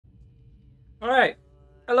Alright.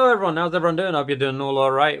 Hello everyone, how's everyone doing? Hope you're doing all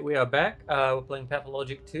alright. We are back. We're playing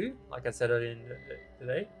Pathologic 2, like I said earlier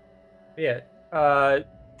today. But yeah,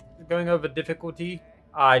 going over difficulty.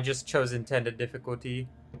 I just chose intended difficulty.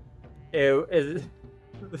 It is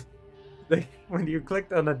when you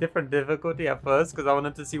clicked on a different difficulty at first, because I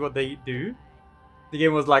wanted to see what they do. The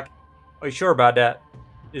game was like, "Are you sure about that?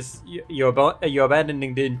 You're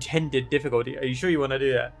abandoning the intended difficulty? Are you sure you want to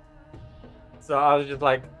do that?" So I was just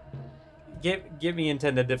like, give me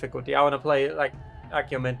intended difficulty. I want to play it like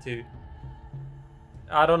you're meant to.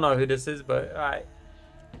 I don't know who this is, but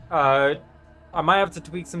uh I might have to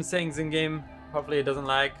tweak some settings in game. Hopefully it doesn't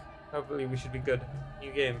lag. Hopefully we should be good.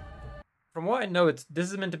 New game. From what I know, this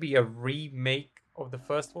is meant to be a remake of the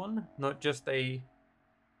first one, not just a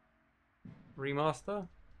remaster.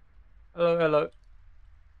 Hello, hello.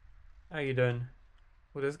 How you doing?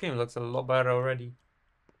 Well, this game looks a lot better already.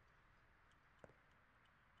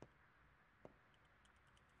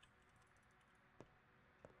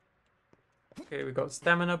 Okay, we got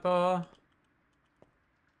stamina bar.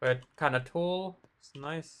 We're kind of tall. It's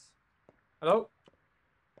nice. Hello?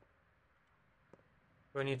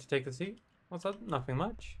 Do I need to take a seat? What's that? Nothing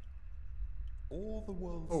much. All the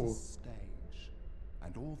world's a stage,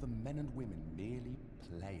 and all the men and women merely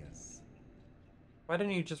players. Why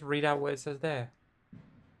don't you just read out what it says there?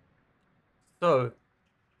 So,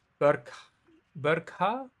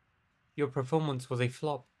 Berkha, your performance was a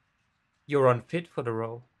flop. You're unfit for the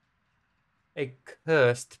role. A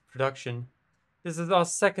cursed production. This is our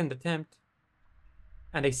second attempt.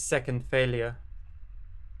 And a second failure.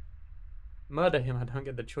 Murder him, I don't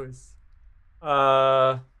get the choice.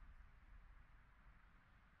 Will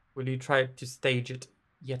you try to stage it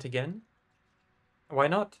yet again? Why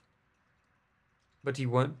not? But you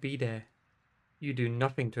won't be there. You do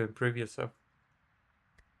nothing to improve yourself.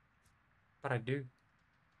 But I do.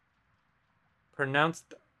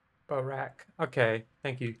 Pronounced Barak. Okay,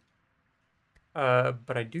 thank you.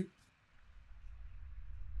 But I do.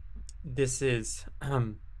 This is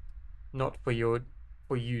not for you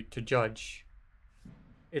to judge.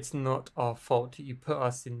 It's not our fault you put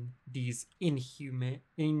us in these inhuman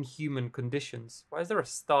conditions. Why is there a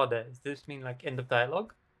star there? Does this mean like end of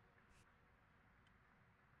dialogue?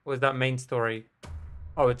 Or is that main story?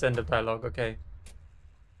 Oh, it's end of dialogue, okay.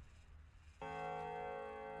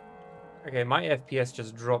 Okay, my FPS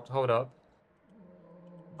just dropped. Hold up.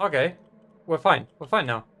 Okay. We're fine. We're fine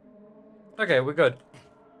now. Okay, we're good.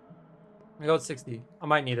 We got 60. I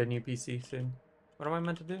might need a new PC soon. What am I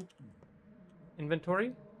meant to do?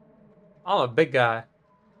 Inventory? I'm a big guy.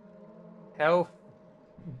 Health.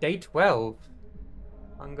 Day 12.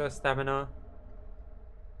 Hunger, stamina.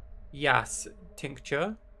 Yas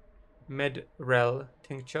tincture. Medrel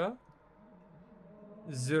tincture.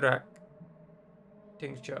 Zurak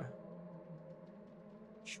tincture.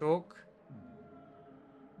 Chalk.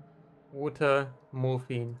 Water,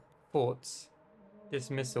 morphine, thoughts,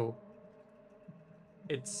 dismissal.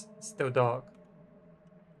 It's still dark.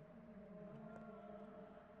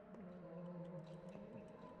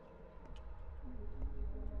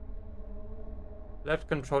 Left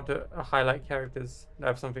control to highlight characters that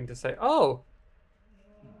have something to say. Oh!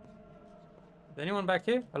 Is anyone back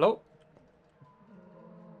here? Hello?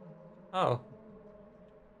 Oh.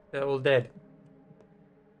 They're all dead.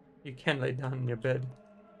 You can lay down in your bed.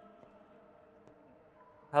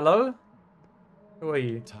 Hello? Who are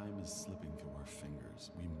you? Time is slipping through our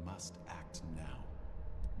fingers. We must act now.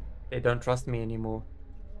 They don't trust me anymore.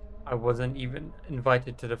 I wasn't even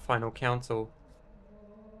invited to the final council.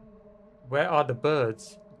 Where are the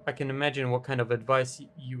birds? I can imagine what kind of advice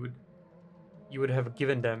you would have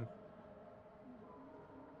given them.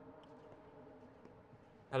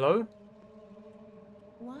 Hello?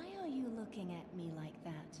 Why are you looking at me like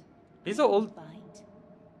that? These are all Bite?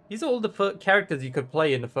 These are all the characters you could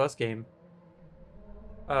play in the first game.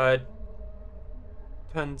 Turns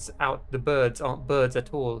out the birds aren't birds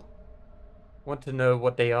at all. Want to know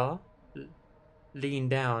what they are? Lean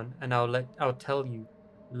down and I'll tell you.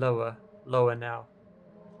 Lower, lower now.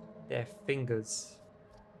 They're fingers.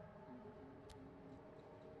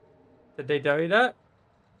 Did they tell you that?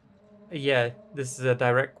 Yeah, this is a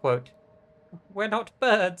direct quote. We're not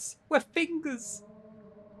birds, we're fingers.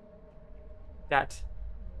 That's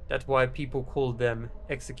why people call them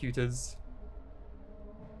executors.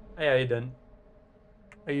 Hey, Aiden.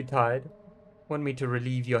 Are you tired? Want me to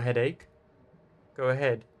relieve your headache? Go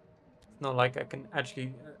ahead. It's not like I can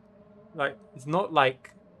actually... it's not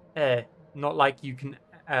like... not like you can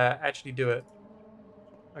actually do it.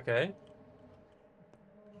 Okay.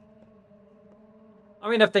 I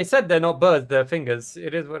mean, if they said they're not birds, they're fingers.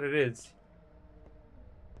 It is what it is.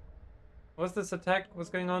 What's this attack? What's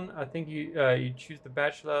going on? I think you you choose the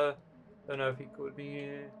bachelor. Don't know if he could be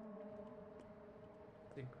here.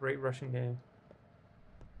 It's a great Russian game.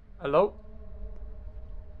 Hello?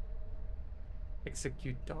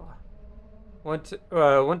 Executor.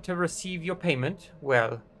 Want to receive your payment?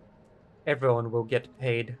 Well, everyone will get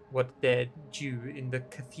paid what they're due in the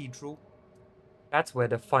cathedral. That's where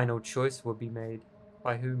the final choice will be made.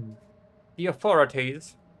 By whom? The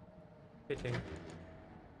authorities. Fitting.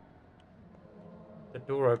 The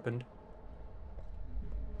door opened.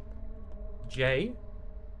 J?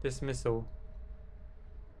 Dismissal.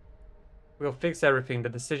 We'll fix everything. The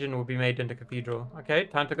decision will be made in the cathedral. Okay,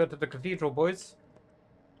 time to go to the cathedral, boys.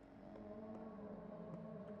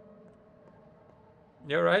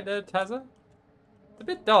 You alright there, Tazza? It's a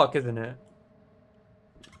bit dark, isn't it?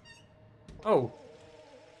 Oh.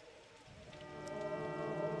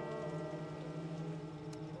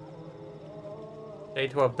 Day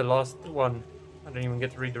 12, the last one. I don't even get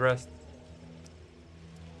to read the rest.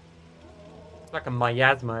 It's like a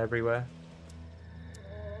miasma everywhere.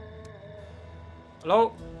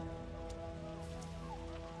 Hello?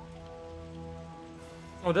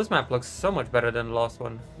 Oh, this map looks so much better than the last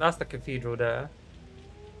one. That's the cathedral there.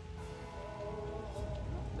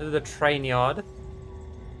 This is the train yard.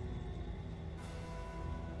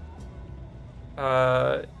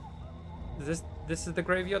 This is the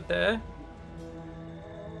graveyard there.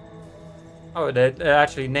 Oh, they're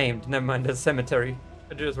actually named. Never mind, the cemetery.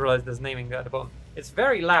 I just realized there's naming at the bottom. It's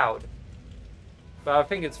very loud, but I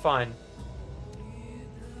think it's fine.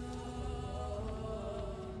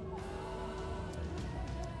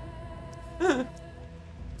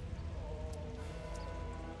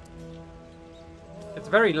 It's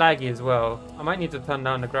very laggy as well. I might need to turn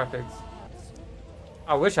down the graphics.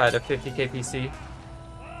 I wish I had a 50k PC.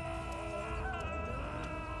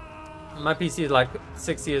 My PC is like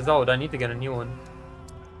 6 years old. I need to get a new one.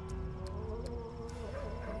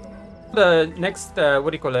 The next,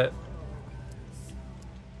 what do you call it?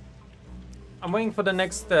 I'm waiting for the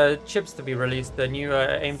next chips to be released. The new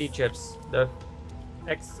AMD chips, the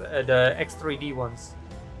X3D ones.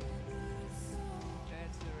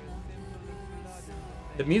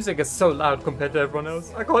 The music is so loud compared to everyone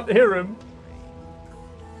else. I can't hear him.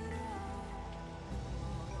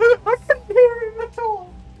 I can't hear him at all.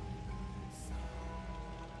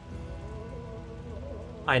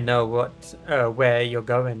 I know where you're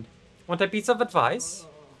going. Want a piece of advice?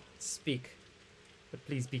 Speak, but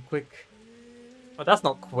please be quick. Oh, that's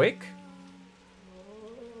not quick.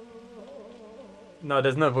 No,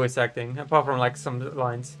 there's no voice acting, apart from like some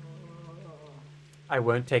lines. I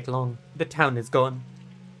won't take long. The town is gone.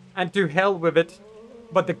 And to hell with it.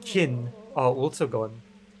 But the kin are also gone.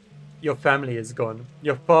 Your family is gone.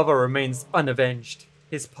 Your father remains unavenged.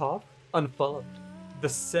 His path unfollowed. The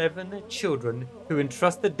 7 children who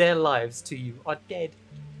entrusted their lives to you are dead.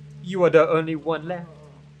 You are the only one left.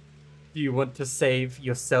 Do you want to save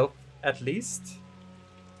yourself at least?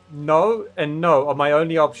 No and no are my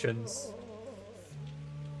only options.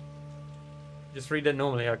 Just read it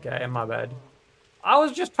normally, okay, my bad. I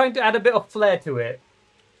was just trying to add a bit of flair to it.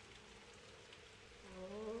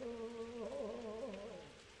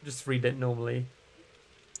 Just read it normally.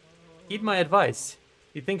 Heed my advice.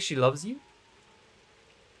 You think she loves you?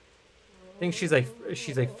 Think she's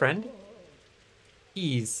a friend?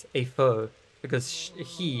 He's a foe because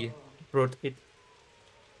he brought it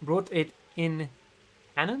in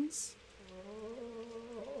cannons.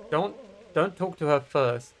 Don't talk to her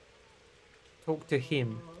first. Talk to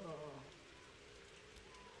him.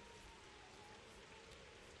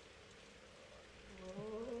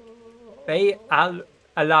 Bay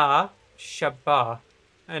Allah Shabbat.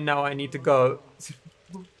 And now I need to go.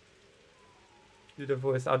 Do the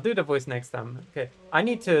voice. I'll do the voice next time. Okay. I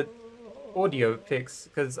need to audio fix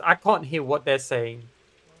because I can't hear what they're saying.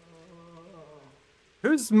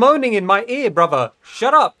 Who's moaning in my ear, brother?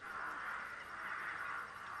 Shut up.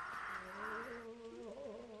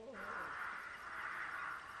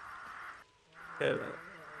 Okay.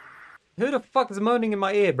 Who the fuck is moaning in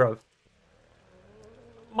my ear, bro?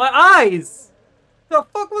 My eyes! The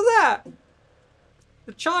fuck was that?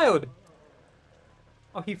 The child.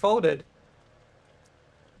 Oh, he folded.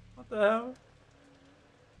 What the hell?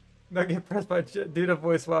 Don't get pressed by do the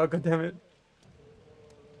voice. Wow, goddammit.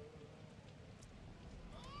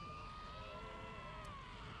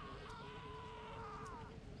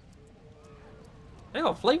 They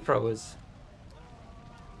got flamethrowers.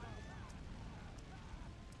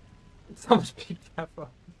 So much big pepper.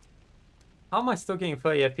 How am I still getting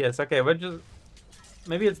 30 FPS? Okay, we're just...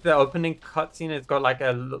 Maybe it's the opening cutscene. It's got like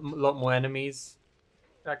a lot more enemies.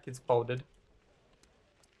 That kid's folded.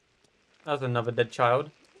 That's another dead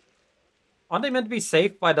child. Aren't they meant to be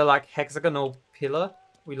safe by the like hexagonal pillar?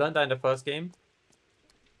 We learned that in the first game.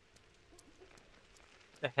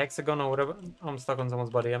 The hexagon or whatever. I'm stuck on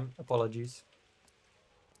someone's body. Apologies.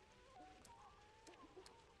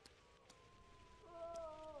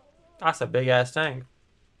 That's a big ass tank.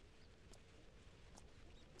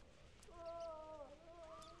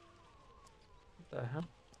 What the hell?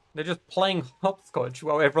 They're just playing hopscotch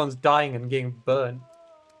while everyone's dying and getting burned.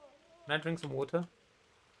 Can I drink some water?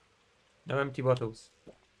 No empty bottles.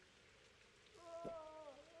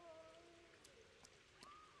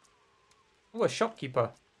 Oh, a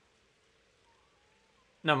shopkeeper.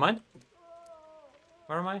 Never mind.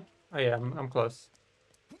 Where am I? Oh yeah, I'm close.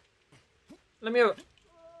 Let me over.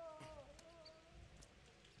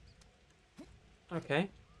 Okay.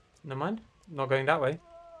 Never mind. Not going that way.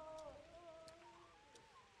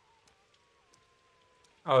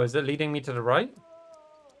 Oh, is it leading me to the right?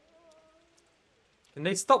 Can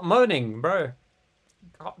they stop moaning, bro?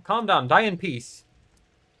 Calm down. Die in peace.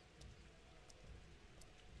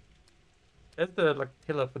 There's the like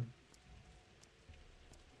pillar for.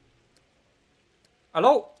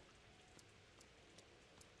 Hello.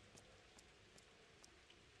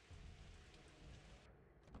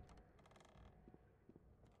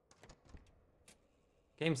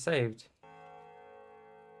 Game saved.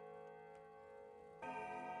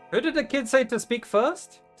 Who did the kid say to speak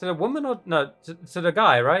first? To the woman or no? To the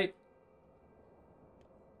guy, right?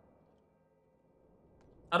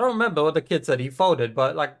 I don't remember what the kid said. He folded,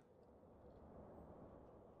 but like.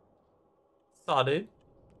 Started.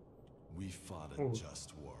 We fought a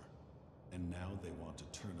just war, and now they want to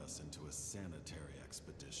turn us into a sanitary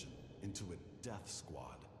expedition, into a death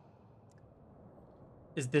squad.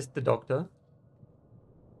 Is this the doctor?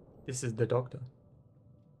 This is the doctor.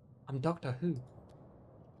 I'm Doctor Who.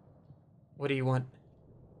 What do you want?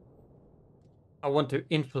 I want to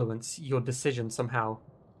influence your decision somehow.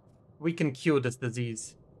 We can cure this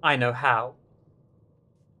disease. I know how.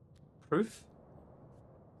 Proof?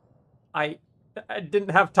 I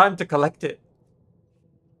didn't have time to collect it.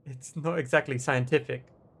 It's not exactly scientific.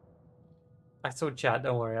 I saw chat,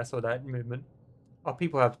 don't worry, I saw that movement. Our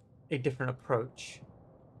people have a different approach.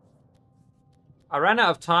 I ran out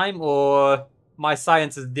of time, or my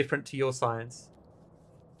science is different to your science?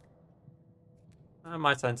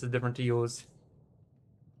 My science is different to yours.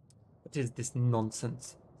 What is this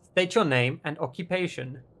nonsense? State your name and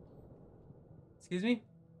occupation. Excuse me?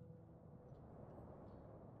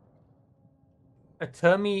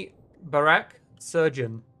 Attorney Barak,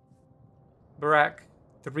 surgeon. Barak,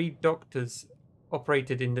 3 doctors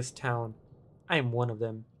operated in this town. I am one of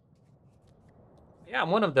them. Yeah,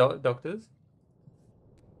 I'm one of the doctors.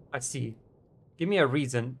 I see. Give me a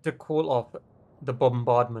reason to call off the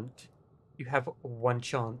bombardment. You have one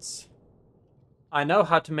chance. I know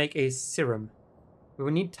how to make a serum. We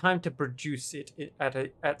will need time to produce it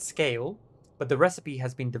at scale, but the recipe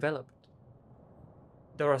has been developed.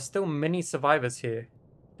 There are still many survivors here.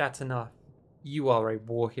 That's enough. You are a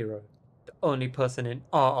war hero. The only person in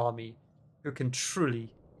our army who can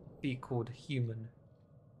truly be called human.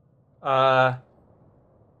 Do I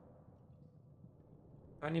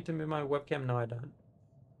need to move my webcam? No, I don't.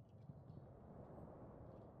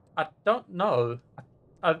 I don't know.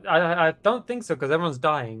 I don't think so, because everyone's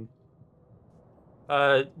dying.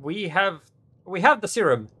 We have the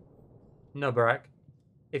serum. No, Barack.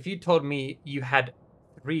 If you told me you had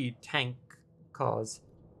 3 tank cars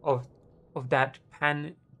of that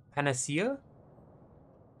panacea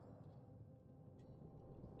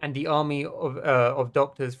and the army of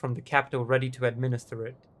doctors from the capital ready to administer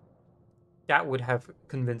it, that would have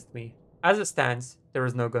convinced me. As it stands, there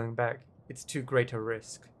is no going back. It's too great a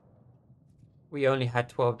risk. We only had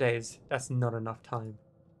 12 days. That's not enough time.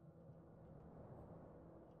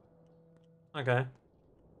 Okay.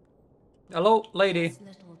 Hello, lady. There's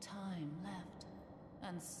little time left,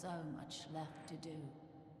 and so much left to do.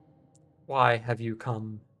 Why have you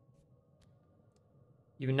come?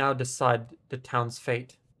 You now decide the town's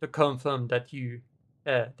fate. To confirm that you,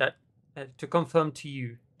 to confirm to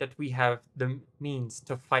you that we have the means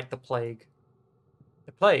to fight the plague.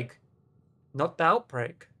 The plague, not the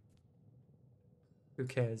outbreak. Who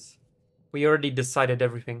cares? We already decided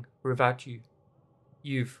everything without you.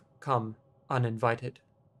 You've come uninvited.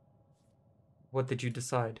 What did you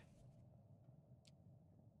decide?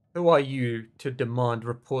 Who are you to demand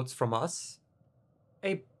reports from us?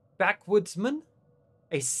 A backwoodsman?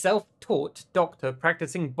 A self-taught doctor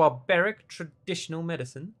practicing barbaric traditional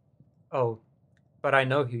medicine? Oh, but I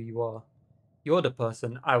know who you are. You're the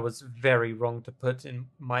person I was very wrong to put in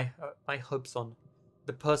my hopes on.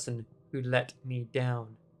 The person who let me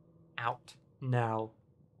down. out now.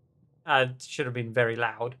 It should have been very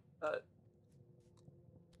loud.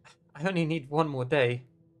 I only need one more day.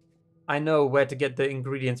 I know where to get the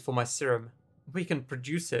ingredients for my serum. We can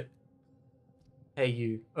produce it. Hey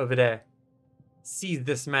you, over there. Seize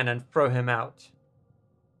this man and throw him out.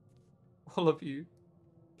 All of you,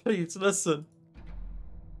 please listen.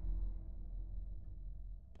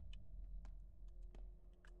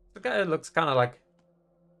 The guy looks kind of like...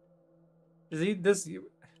 Is he this... He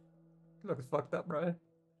looks fucked up, bro.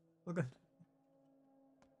 Look at...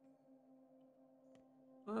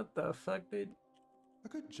 What the fuck, dude? A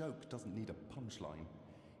good joke doesn't need a punchline.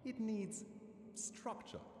 It needs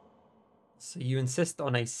structure. So you insist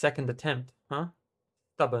on a second attempt, huh?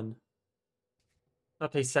 Stubborn.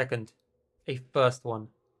 Not a second. A first one.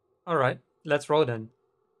 Alright, let's roll then.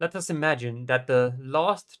 Let us imagine that the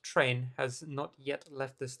last train has not yet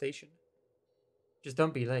left the station. Just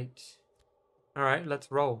don't be late. Alright, let's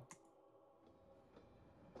roll.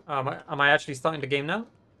 Am I actually starting the game now?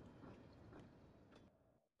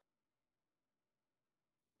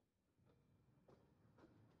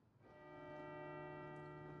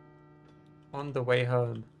 On the way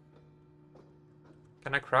home.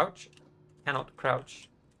 Can I crouch? Cannot crouch.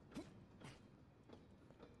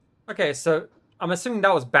 Okay, so I'm assuming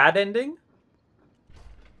that was bad ending.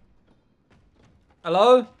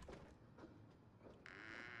 Hello?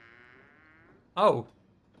 Oh.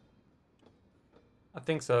 I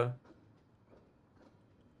think so.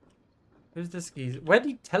 Who's this geezer? Where did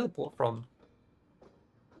he teleport from?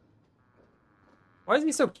 Why is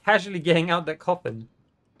he so casually getting out that coffin?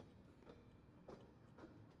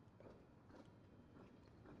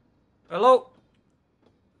 Hello?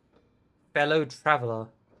 Fellow traveler.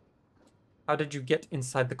 How did you get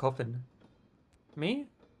inside the coffin? Me?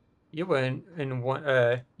 You were in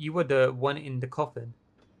one, you were the one in the coffin.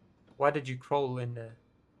 Why did you crawl in there?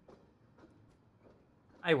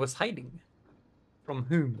 I was hiding. From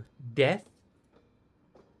whom? Death?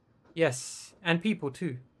 Yes, and people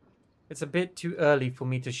too. It's a bit too early for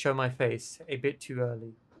me to show my face. A bit too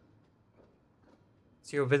early.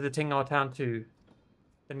 So you're visiting our town too?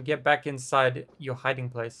 Then get back inside your hiding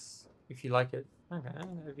place, if you like it. Okay,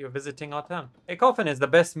 if you're visiting our town. A coffin is the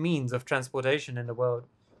best means of transportation in the world.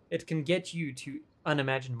 It can get you to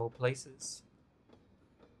unimaginable places.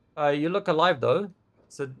 You look alive though.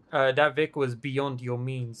 So that Vic was beyond your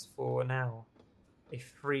means for now. A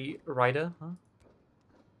free rider, huh?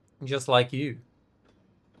 Just like you.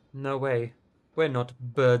 No way. We're not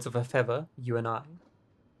birds of a feather, you and I.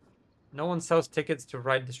 No one sells tickets to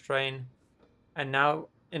ride this train. And now,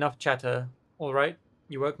 enough chatter. Alright,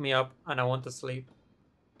 you woke me up and I want to sleep.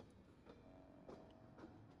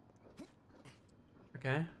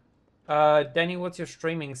 Okay. Danny, what's your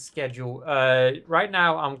streaming schedule? Right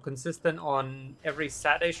now, I'm consistent on every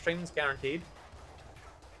Saturday stream is guaranteed.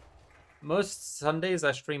 Most Sundays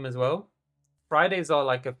I stream as well. Fridays are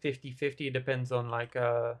like a 50-50. It depends on like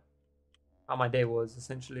how my day was,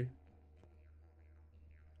 essentially.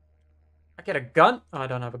 I get a gun? Oh, I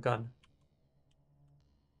don't have a gun.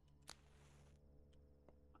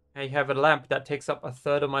 I have a lamp that takes up a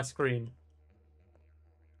third of my screen.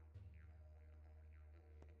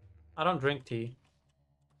 I don't drink tea.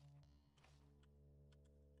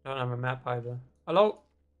 I don't have a map either. Hello?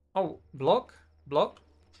 Oh, block? Block?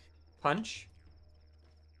 Punch?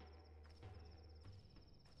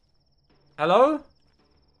 Hello?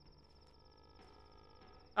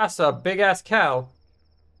 That's a big-ass cow.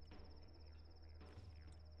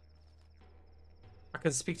 I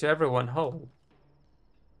can speak to everyone whole.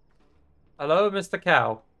 Hello, Mr.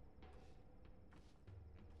 Cow.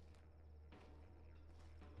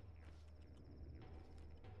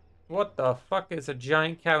 What the fuck is a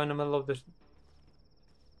giant cow in the middle of this?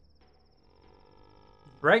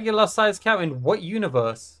 Regular sized cow in what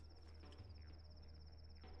universe?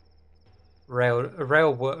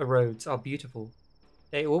 Railroads are beautiful.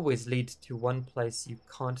 They always lead to one place you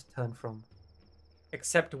can't turn from.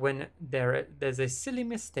 Except when there's a silly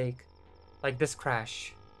mistake, like this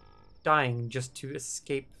crash. Dying just to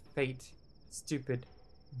escape fate. Stupid.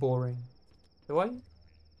 Boring. Who are you?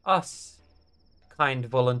 Us. Kind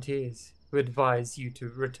volunteers who advise you to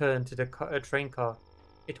return to the train car.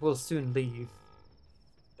 It will soon leave.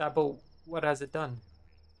 But what has it done?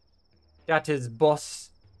 That is Boss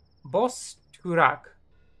Turak,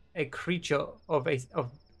 a creature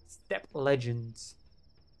of steppe legends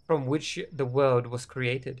from which the world was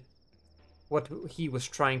created. What he was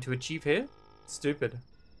trying to achieve here? Stupid.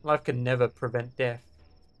 Life can never prevent death.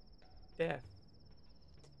 Death.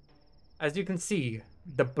 As you can see,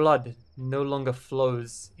 the blood no longer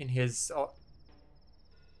flows in his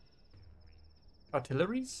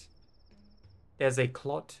artilleries? There's a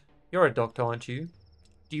clot. You're a doctor, aren't you?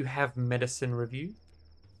 Do you have medicine review?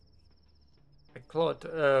 A clot.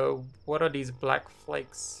 What are these black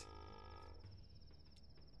flakes?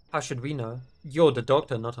 How should we know? You're the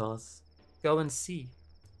doctor, not us. Go and see.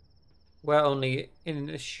 We're only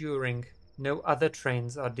ensuring no other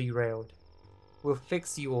trains are derailed. We'll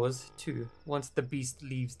fix yours, too, once the beast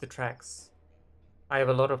leaves the tracks. I have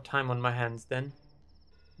a lot of time on my hands, then.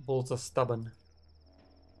 Bulls are stubborn.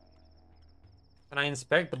 Can I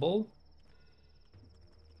inspect the bull?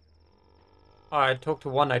 Oh, I talked to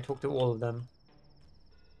one, I talked to all of them.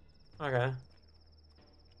 Okay.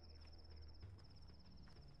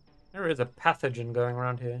 There is a pathogen going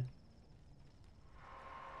around here.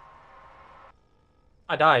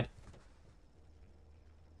 I died.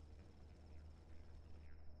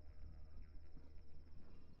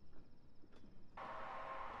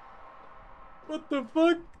 What the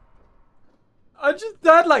fuck? I just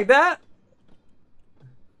died like that?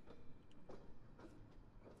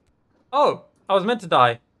 Oh, I was meant to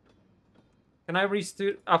die. Can I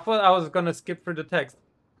restart? I thought I was gonna skip through the text.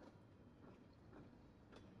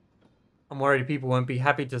 I'm worried people won't be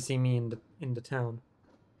happy to see me in the town.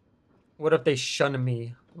 What if they shun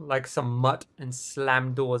me like some mutt and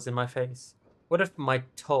slam doors in my face? What if my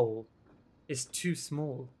toll is too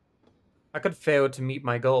small? I could fail to meet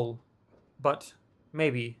my goal, but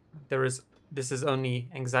maybe this is only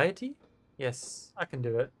anxiety? Yes, I can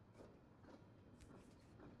do it.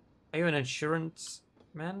 Are you an insurance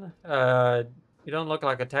man? You don't look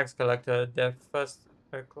like a tax collector. They're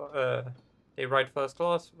they ride first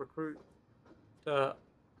class. Recruit. Are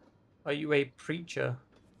you a preacher?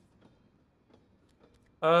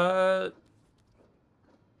 Yeah,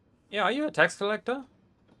 are you a tax collector?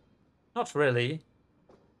 Not really.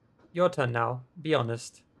 Your turn now. Be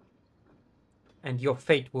honest. And your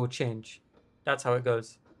fate will change. That's how it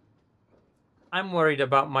goes. I'm worried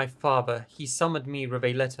about my father. He summoned me with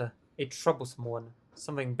a letter. A troublesome one.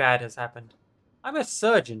 Something bad has happened. I'm a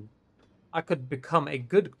surgeon. I could become a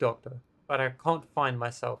good doctor, but I can't find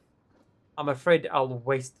myself. I'm afraid I'll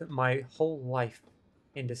waste my whole life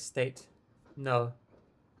in this state. No.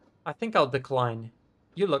 I think I'll decline.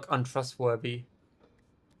 You look untrustworthy.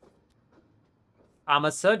 I'm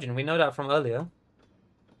a surgeon. We know that from earlier.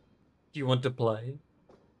 Do you want to play?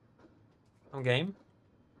 I'm game.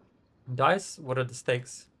 Dice? What are the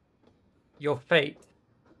stakes? Your fate.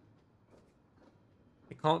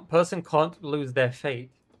 Person can't lose their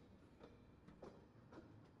fate.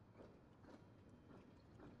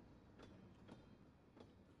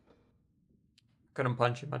 Couldn't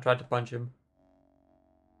punch him. I tried to punch him.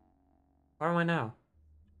 Where am I now?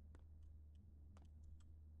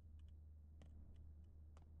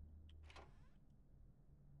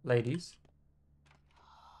 Ladies.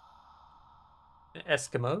 An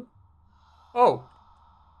Eskimo. Oh!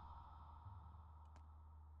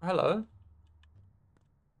 Hello.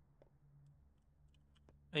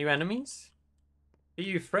 Are you enemies? Be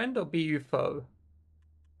you friend or be you foe?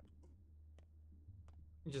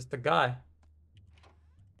 You're just a guy.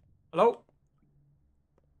 Hello?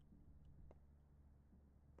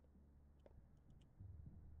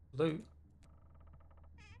 Loot.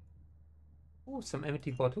 Oh, some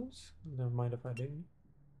empty bottles. Don't mind if I do.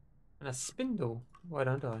 And a spindle. Why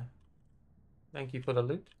don't I? Thank you for the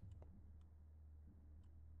loot.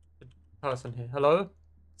 The person here. Hello?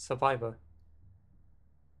 Survivor.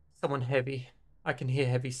 Someone heavy. I can hear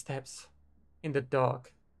heavy steps. In the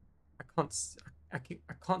dark. I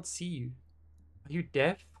can't see you. Are you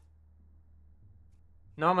deaf?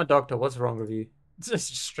 No, I'm a doctor. What's wrong with you?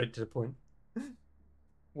 Just straight to the point.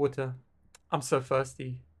 Water. I'm so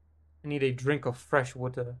thirsty. I need a drink of fresh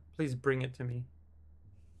water. Please bring it to me.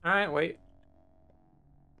 Alright, wait.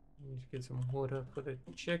 Need to get some water for the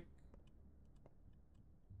chick.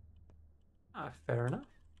 Fair enough.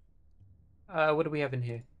 What do we have in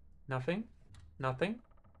here? Nothing? Nothing?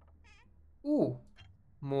 Ooh!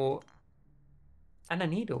 More. And a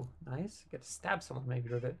needle. Nice. Get to stab someone maybe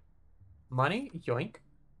with it. Money? Yoink.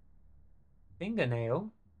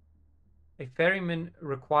 Fingernail. A ferryman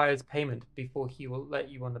requires payment before he will let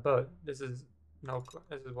you on the boat. This is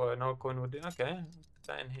what an old coin would do. Okay, put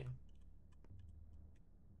that in here.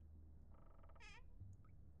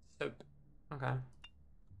 Soap. Okay.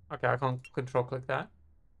 Okay, I can't control click that.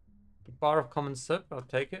 A bar of common soap, I'll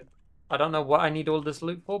take it. I don't know what I need all this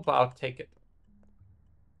loot for, but I'll take it.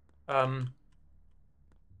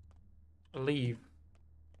 Leave.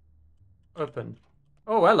 Open.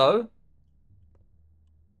 Oh, hello.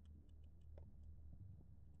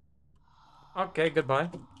 Okay, goodbye.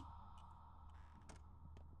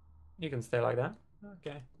 You can stay like that.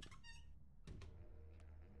 Okay.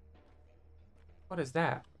 What is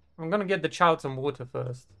that? I'm gonna get the child some water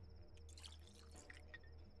first.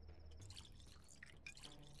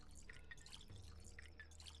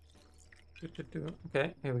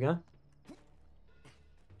 Okay, here we go.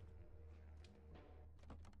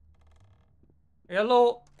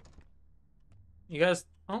 Hello. You guys...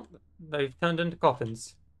 Oh, they've turned into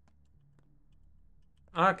coffins.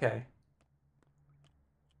 Okay.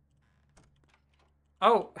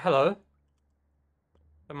 Oh, hello.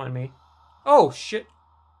 Don't mind me. Oh, shit.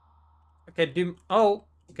 Okay, do... Oh,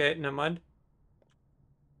 okay, never mind.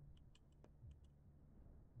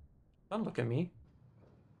 Don't look at me.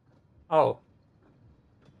 Oh.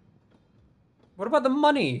 What about the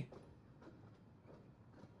money?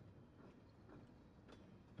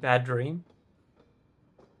 Bad dream.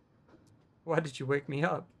 Why did you wake me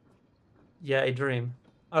up? Yeah, a dream.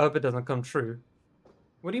 I hope it doesn't come true.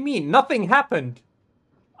 What do you mean? Nothing happened.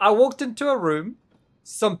 I walked into a room.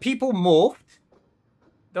 Some people morphed.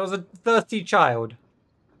 There was a thirsty child.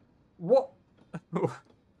 What?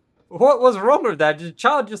 What was wrong with that? The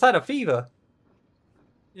child just had a fever.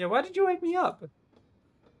 Yeah, why did you wake me up?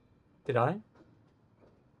 Did I?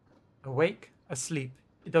 Awake? Asleep?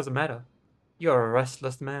 It doesn't matter. You're a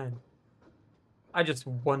restless man. I just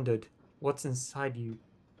wondered what's inside you.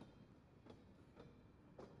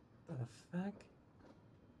 The fuck?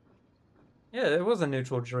 Yeah, it was a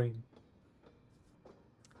neutral dream.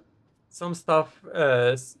 Some stuff,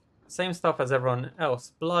 same stuff as everyone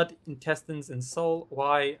else. Blood, intestines, and soul.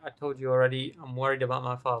 Why? I told you already. I'm worried about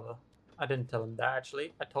my father. I didn't tell him that,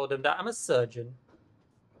 actually. I told him that I'm a surgeon.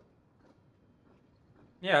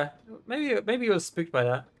 Yeah, maybe he was spooked by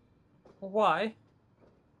that. Why?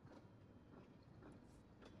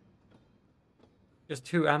 Just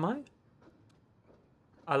who am I?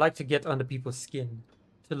 I like to get under people's skin.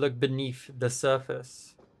 To look beneath the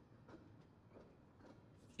surface.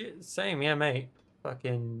 Shit, same, yeah, mate.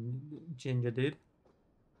 Fucking ginger dude.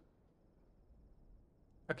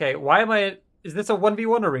 Okay, why am I... Is this a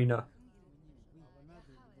 1v1 arena?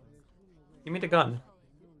 Give me the gun.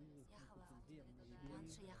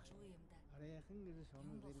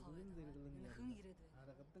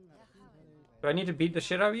 Do I need to beat the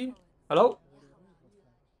shit out of you? Hello?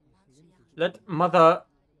 Let Mother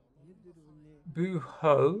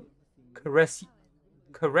Boo-ho caress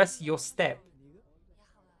your step.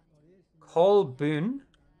 Call Boon.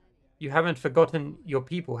 You haven't forgotten your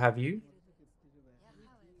people, have you?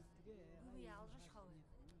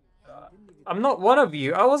 I'm not one of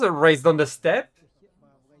you. I wasn't raised on the steppe.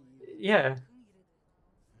 Yeah.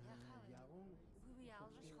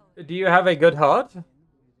 Do you have a good heart?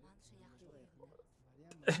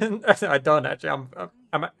 I don't actually.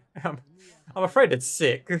 I'm afraid it's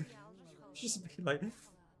sick. Just be like, this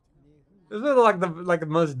is like the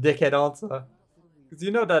most dickhead answer, because you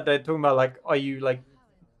know that they're talking about like, are you like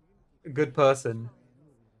a good person?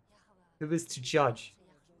 Who is to judge?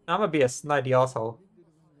 I'm gonna be a snidey asshole.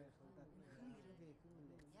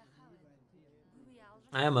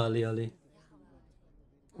 I am early.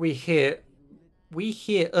 We hear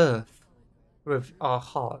Earth with our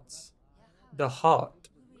hearts. The heart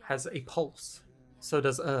has a pulse. So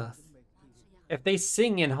does Earth. If they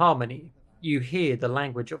sing in harmony, you hear the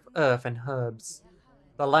language of earth and herbs,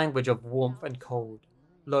 the language of warmth and cold.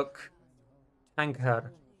 Look,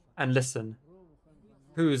 anchor, and listen.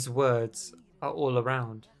 Whose words are all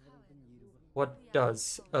around? What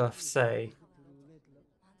does Earth say?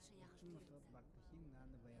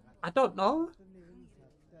 I don't know.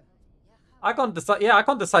 I can't decide. Yeah, I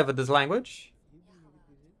can't decipher this language.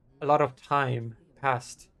 A lot of time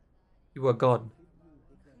passed. You were gone.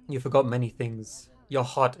 You forgot many things. Your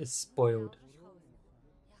heart is spoiled.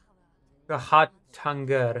 The heart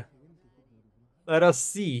hunger. Let us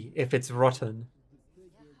see if it's rotten.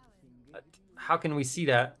 How can we see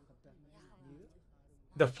that?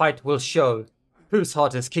 The fight will show whose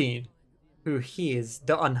heart is keen, who hears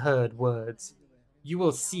the unheard words. You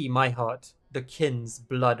will see my heart. The kin's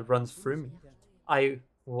blood runs through me. I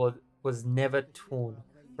was never torn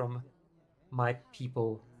from my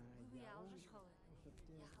people.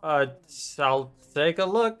 I'll take a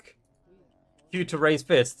look. Q to raise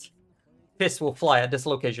fist. Fist will fly at this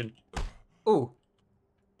location. Ooh.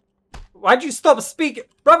 Why'd you stop speaking?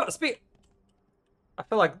 Brother, speak! I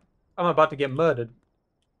feel like I'm about to get murdered.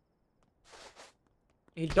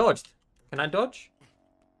 He dodged. Can I dodge?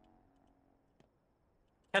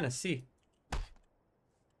 Can I see?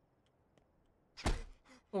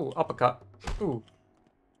 Ooh, uppercut. Ooh.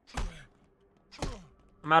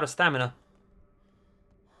 I'm out of stamina.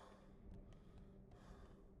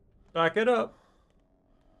 Back it up.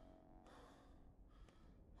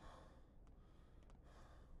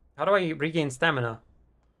 How do I regain stamina?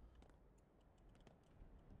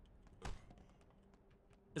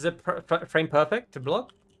 Is it frame perfect to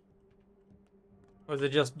block? Or is it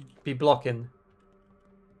just be blocking?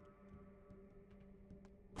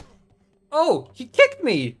 Oh, he kicked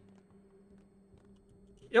me!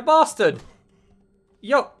 You bastard!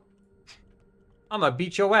 Yo! I'ma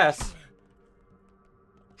beat your ass.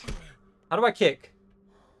 How do I kick?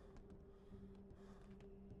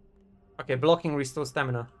 Okay, blocking restores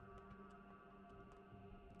stamina.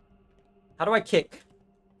 How do I kick?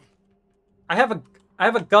 I have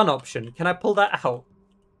a gun option. Can I pull that out?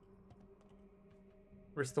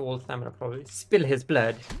 Restore all stamina probably. Spill his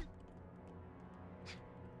blood.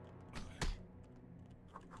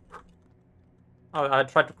 Oh, I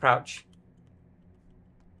tried to crouch.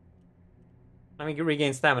 Let me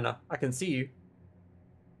regain stamina. I can see you.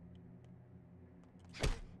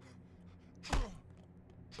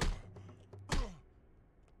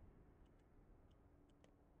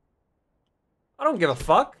 I don't give a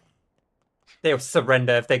fuck. They'll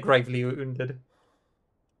surrender if they're gravely wounded.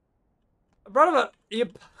 Brother,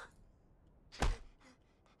 yep.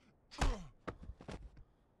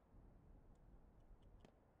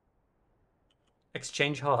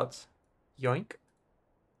 Exchange hearts. Yoink.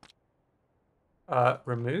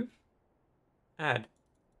 Remove. Add.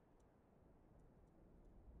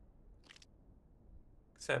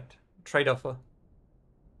 Accept. Trade offer.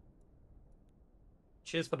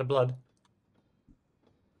 Cheers for the blood.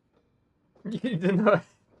 You didn't know.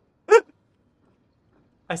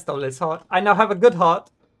 I stole his heart. I now have a good heart.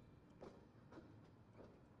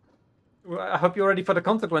 I hope you're ready for the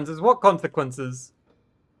consequences. What consequences?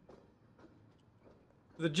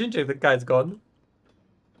 The ginger guy's gone.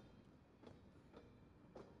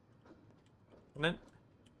 And then,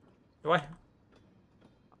 do I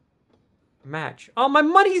match? Oh, my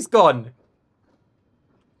money's gone.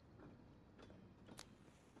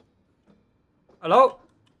 Hello?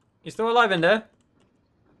 You still alive in there?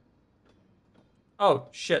 Oh,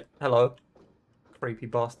 shit. Hello. Creepy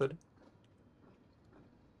bastard.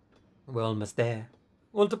 We're almost there.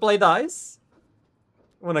 Want to play dice?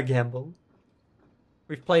 Wanna gamble?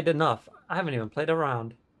 We've played enough. I haven't even played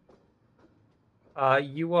around.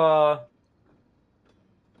 You are...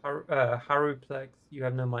 Haruplex. You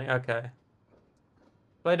have no money. Okay.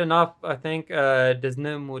 Played enough, I think. There's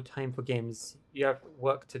no more time for games. You have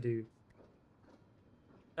work to do.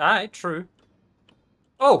 Alright, true.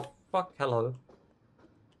 Oh, fuck, hello.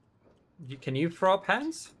 Can you throw up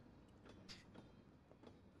hands?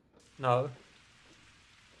 No.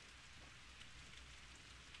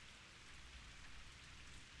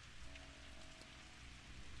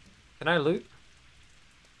 Can I loot?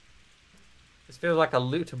 This feels like a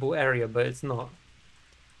lootable area, but it's not.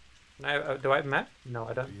 Can I, do I have map? No,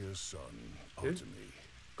 I don't. Dear son, Who? Ultimately,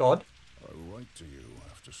 God? I write to you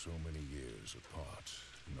after so many years apart,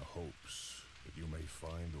 in the hopes that you may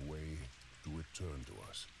find a way to return to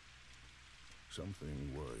us.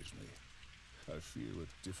 Something worries me. I fear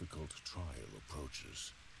a difficult trial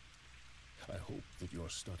approaches. I hope that your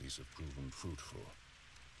studies have proven fruitful,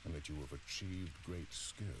 and that you have achieved great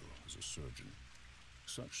skill as a surgeon.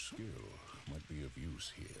 Such skill might be of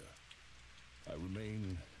use here. I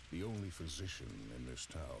remain the only physician in this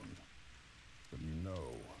town, but you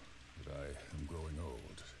know that I am growing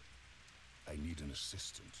old. I need an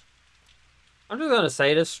assistant. I'm just gonna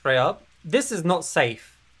say this straight up. This is not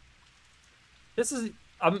safe. This is...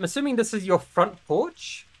 I'm assuming this is your front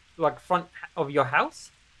porch? Like front of your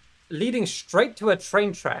house? Leading straight to a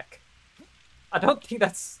train track. I don't think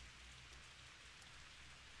that's...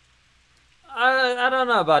 I don't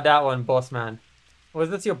know about that one, boss man. Or is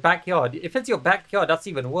this your backyard? If it's your backyard, that's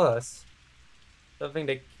even worse. Don't think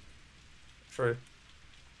they... True.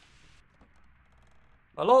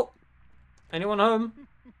 Hello? Anyone home?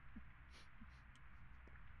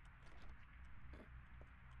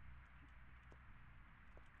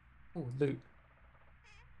 Ooh, loot.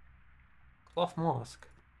 Cloth mask.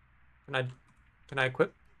 Can I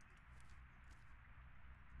equip?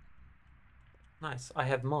 Nice, I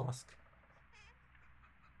have mask.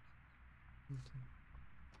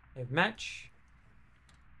 I have match.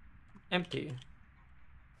 Empty.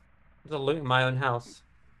 There's a loot in my own house.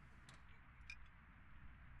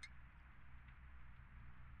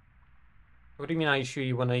 What do you mean, are you sure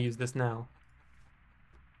you want to use this now?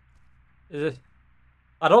 Is it...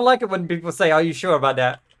 I don't like it when people say, are you sure about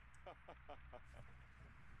that?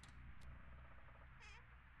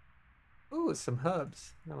 Ooh, some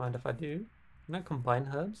herbs. Don't mind if I do. Can I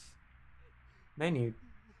combine herbs? Menu.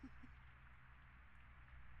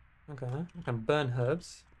 Okay, I can burn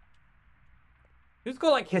herbs. Who's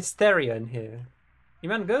got like hysteria in here? You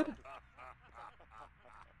man good?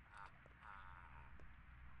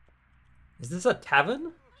 Is this a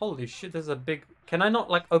tavern? Holy shit, there's a big... Can I not,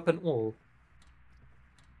 like, open all?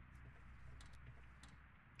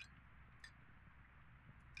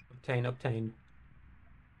 Obtain, obtain.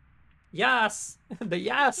 Yes! The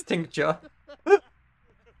yes tincture!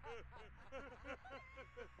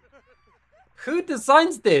 Who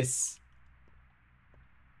designs this?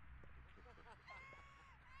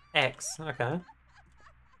 X, okay.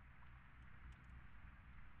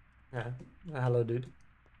 Yeah, hello dude.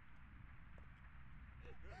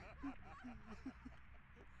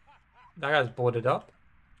 That guy's boarded up.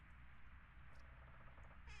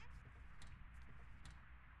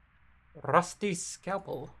 Rusty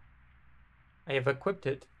scalpel. I have equipped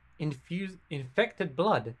it. Infected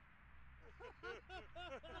blood.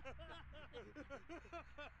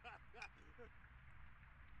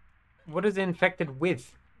 What is it infected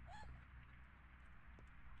with?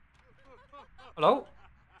 Hello?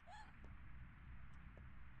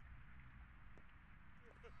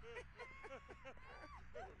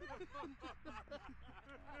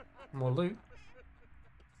 More loot.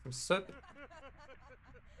 Some soap.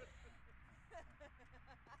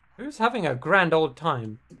 Who's having a grand old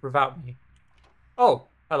time without me? Oh,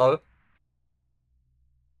 hello.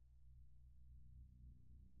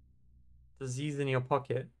 Disease in your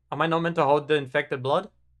pocket. Am I not meant to hold the infected blood?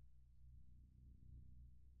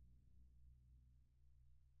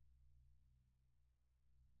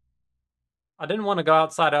 I didn't want to go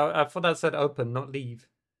outside. I thought that said open, not leave.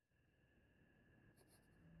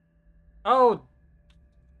 Oh!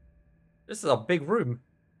 This is a big room.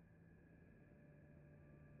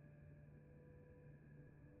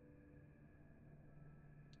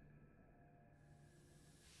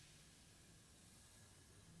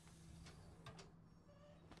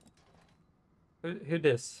 Who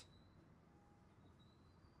this?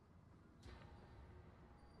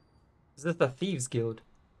 Is this the Thieves Guild?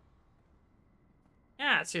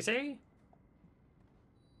 Yes, you see?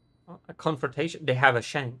 A confrontation. They have a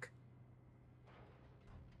shank.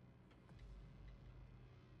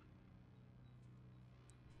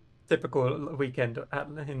 Typical weekend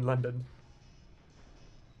in London.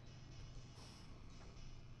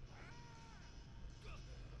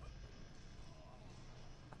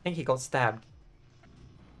 I think he got stabbed.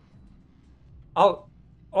 Oh,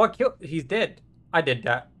 I killed. He's dead. I did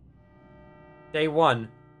that. Day 1.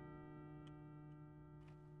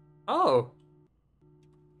 Oh.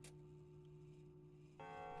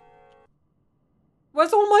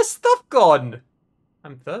 Where's all my stuff gone?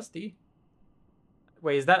 I'm thirsty.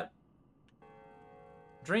 Wait, is that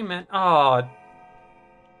Dream Man? Oh.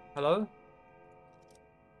 Hello?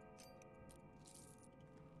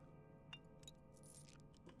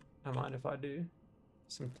 Don't mind if I do.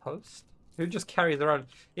 Some toast? Who just carries around?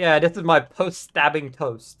 Yeah, this is my post-stabbing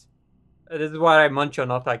toast. This is what I munch on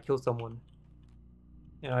after I kill someone.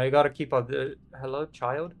 You know, you gotta keep up the... Hello,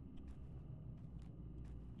 child?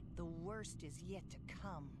 The worst is yet to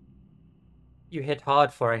come. You hit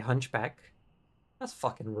hard for a hunchback. That's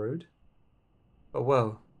fucking rude. But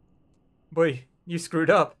whoa. Boy, you screwed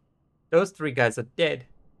up. Those 3 guys are dead.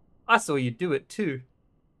 I saw you do it too.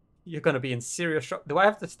 You're gonna be in serious shock. Do I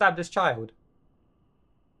have to stab this child?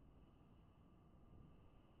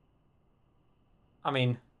 I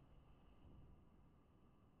mean...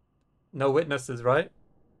 No witnesses, right?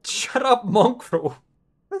 Shut up, mongrel.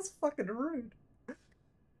 That's fucking rude.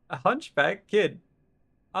 A hunchback? Kid.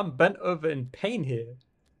 I'm bent over in pain here.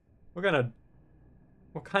 We're gonna...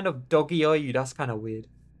 What kind of doggy are you? That's kind of weird.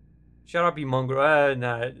 Shut up, you mongrel.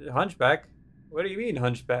 Nah, hunchback? What do you mean,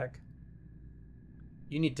 hunchback?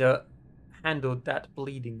 You need to handle that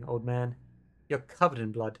bleeding, old man. You're covered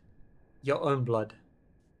in blood. Your own blood.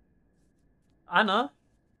 Anna?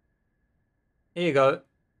 Here you go.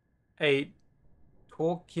 A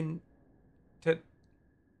talking...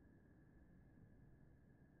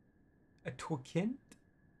 A tourniquet?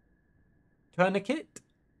 Tourniquet?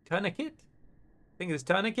 Tourniquet? I think it's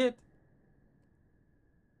tourniquet.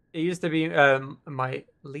 It used to be my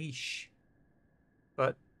leash.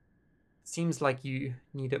 But seems like you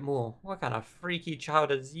need it more. What kind of freaky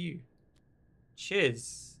child is you?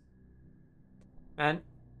 Cheers. Man,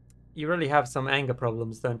 you really have some anger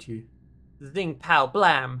problems, don't you? Zing, pow,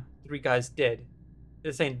 blam. 3 guys dead.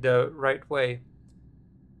 This ain't the right way.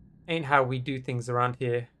 Ain't how we do things around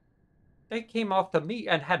here. They came after me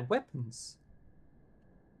and had weapons.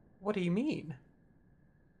 What do you mean?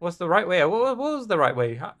 What's the right way? What was the right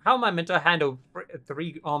way? How am I meant to handle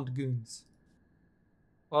 3 armed goons?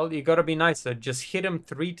 Well, you gotta be nicer. Just hit them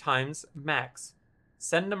 3 times max.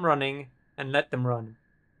 Send them running and let them run.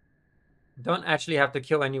 Don't actually have to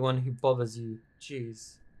kill anyone who bothers you.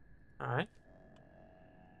 Jeez. Alright.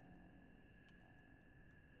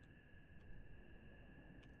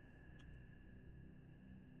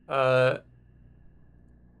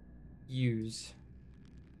 Use.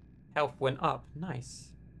 Health went up. Nice.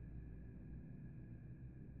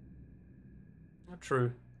 Not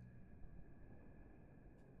true.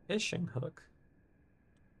 Fishing hook.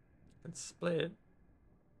 Let's split it.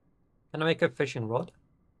 Can I make a fishing rod?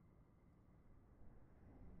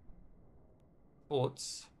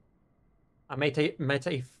 Thoughts. I met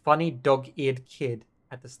a funny dog-eared kid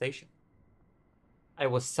at the station. I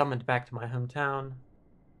was summoned back to my hometown.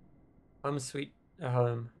 Home sweet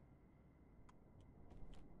home.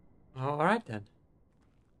 Alright then.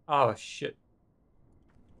 Oh shit.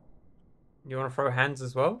 You wanna throw hands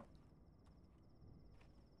as well?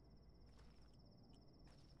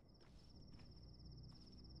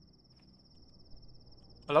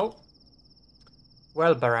 Hello?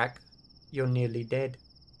 Well, Barack, you're nearly dead.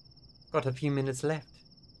 Got a few minutes left.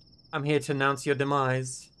 I'm here to announce your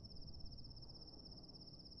demise.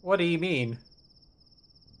 What do you mean?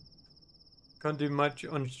 Can't do much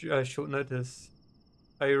on short notice.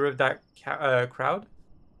 Are you with that crowd?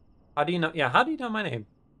 How do you know? Yeah, how do you know my name?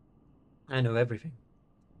 I know everything.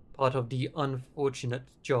 Part of the unfortunate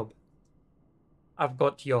job. I've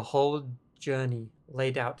got your whole journey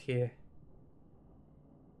laid out here.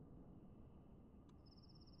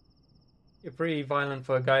 You're pretty violent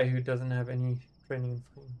for a guy who doesn't have any training in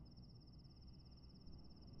fighting.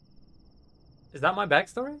 Is that my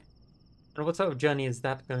backstory? And what sort of journey is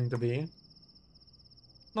that going to be?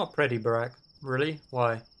 Not pretty, Barack. Really?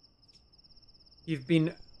 Why? You've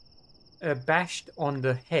been bashed on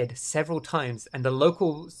the head several times, and the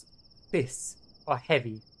locals' fists are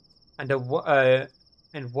heavy, and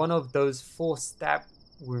one of those 4 stab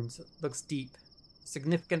wounds looks deep.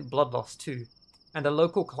 Significant blood loss too, and the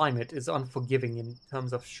local climate is unforgiving in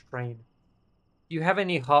terms of strain. Do you have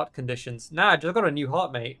any heart conditions? Nah, I just got a new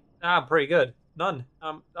heart, mate. Nah, I'm pretty good. None.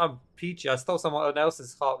 I'm peachy. I stole someone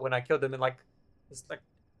else's heart when I killed them in this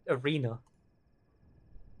arena.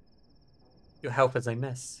 Your health is a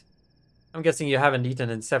mess. I'm guessing you haven't eaten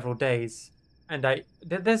in several days. And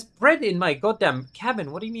there's bread in my goddamn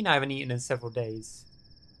cabin. What do you mean I haven't eaten in several days?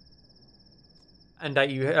 And that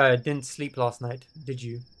you didn't sleep last night, did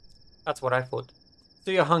you? That's what I thought.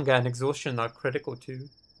 So your hunger and exhaustion are critical too.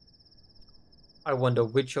 I wonder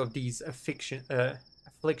which of these afflictions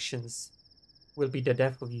will be the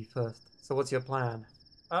death of you first. So what's your plan?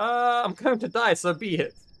 I'm going to die, so be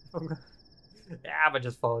it. Yeah, but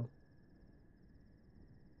just followed.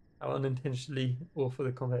 I unintentionally offer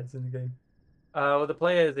the combats in the game. Well, the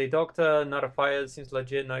player is a doctor, not a fighter. Seems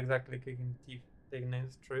legit, not exactly kicking teeth, taking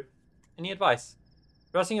names. True. Any advice?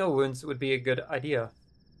 Dressing your wounds would be a good idea.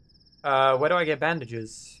 Where do I get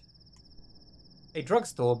bandages? A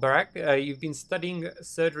drugstore, Barack. You've been studying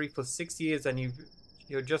surgery for 6 years and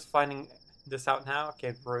you're just finding this out now?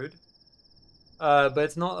 Okay, rude. But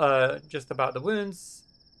it's not just about the wounds.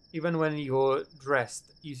 Even when you're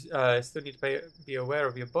dressed, you still need to be aware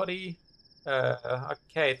of your body.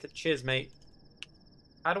 Okay, cheers, mate.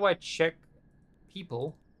 How do I check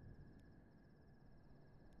people?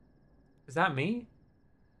 Is that me?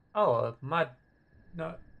 Oh, my...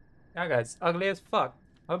 No. That guy's ugly as fuck.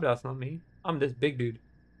 I hope that's not me. I'm this big dude.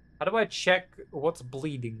 How do I check what's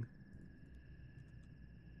bleeding?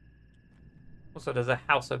 Also, there's a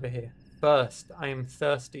house over here. First, I am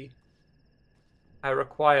thirsty. I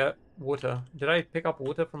require water. Did I pick up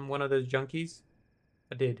water from one of those junkies?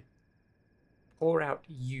 I did. Pour out,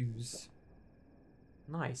 use.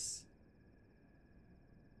 Nice.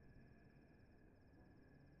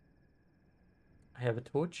 I have a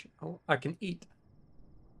torch. Oh, I can eat.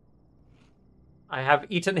 I have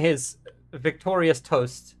eaten his victorious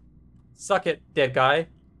toast. Suck it, dead guy.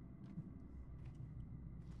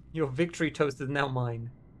 Your victory toast is now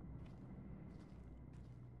mine.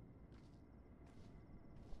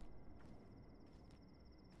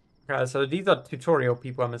 So these are tutorial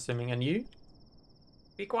people, I'm assuming. And you?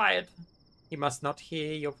 Be quiet. He must not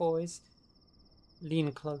hear your voice.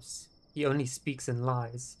 Lean close. He only speaks in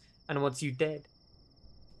lies and wants you dead.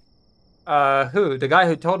 Who? The guy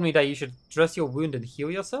who told me that you should dress your wound and heal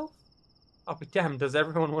yourself? I'll be damned, does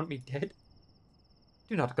everyone want me dead?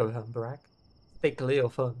 Do not go home, Barack. Stay clear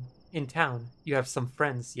of home. In town, you have some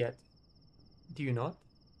friends yet. Do you not?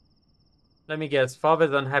 Let me guess,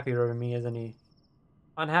 father's unhappy over me, isn't he?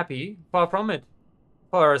 Unhappy? Far from it.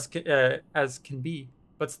 Far as can be.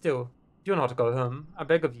 But still, do not go home. I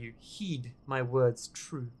beg of you, heed my words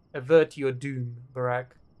true. Avert your doom, Barack.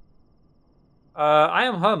 I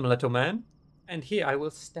am home, little man. And here I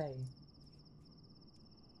will stay.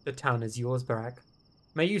 The town is yours, Barak.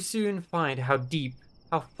 May you soon find how deep,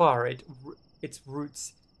 how far its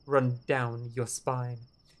roots run down your spine.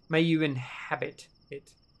 May you inhabit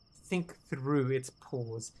it, think through its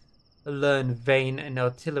pores, learn vein and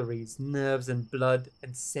arteries, nerves and blood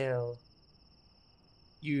and cell.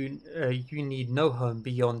 You need no home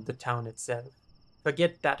beyond the town itself.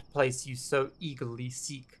 Forget that place you so eagerly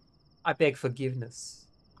seek. I beg forgiveness.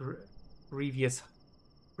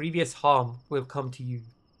 Grievous harm will come to you.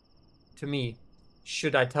 To me,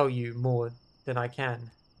 should I tell you more than I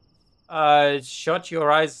can. Shut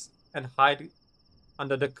your eyes and hide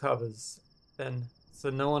under the covers, then,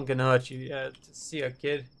 so no one can hurt you. Yeah, see a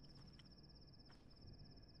kid.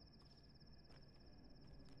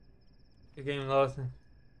 The game lost.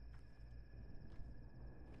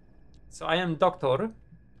 So I am doctor.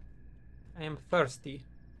 I am thirsty.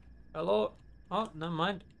 Hello? Oh, never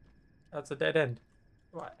mind. That's a dead end.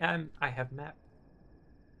 I have map.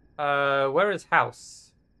 Where is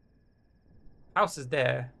house? House is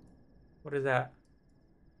there. What is that?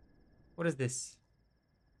 What is this?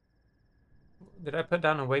 Did I put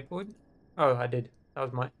down a waypoint? Oh, I did.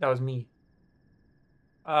 That was me.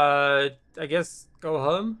 I guess go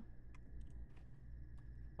home.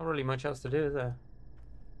 Not really much else to do, is there?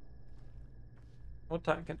 What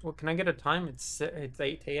time? Can I get a time? It's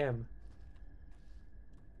 8 a.m.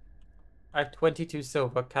 I have 22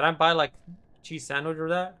 silver. Can I buy like cheese sandwich or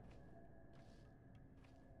that?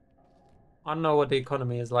 I don't know what the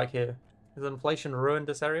economy is like here. Has inflation ruined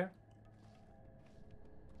this area?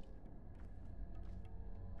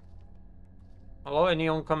 Hello, any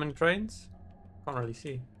oncoming trains? Can't really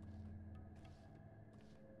see.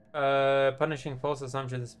 Punishing false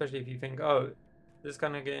assumptions, especially if you think, oh, this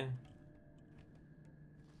kind of game.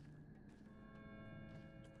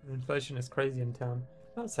 Inflation is crazy in town.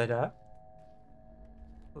 Don't say that.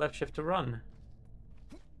 Left shift to run.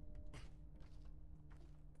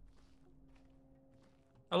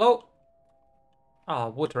 Hello? Ah,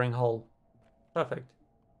 watering hole. Perfect.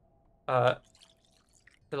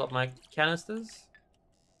 Fill up my canisters.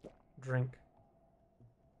 Drink.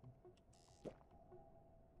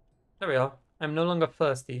 There we are. I'm no longer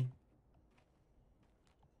thirsty.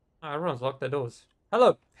 Ah, everyone's locked their doors.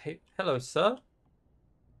 Hello, hello, sir.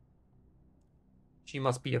 She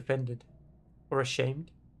must be offended. Or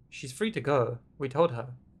ashamed. She's free to go. We told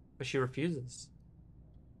her. But she refuses.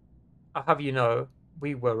 I'll have you know,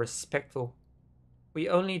 we were respectful. We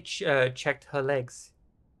only checked her legs.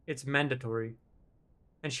 It's mandatory.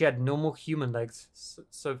 And she had normal human legs,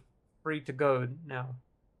 so free to go now.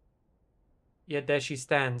 Yet there she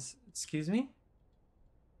stands. Excuse me?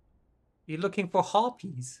 You looking for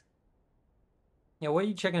harpies? Yeah, what are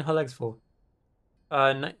you checking her legs for?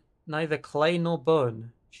 Neither clay nor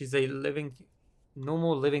bone. She's a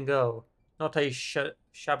normal living girl, not a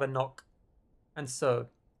shabanock. And so,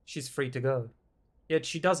 she's free to go. Yet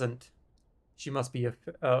she doesn't. She must be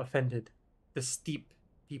offended. The steep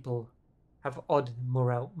people have odd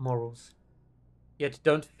morals. Yet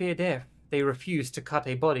don't fear death. They refuse to cut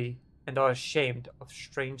a body and are ashamed of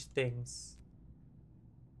strange things.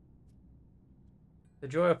 The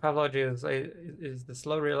joy of Pathologic is the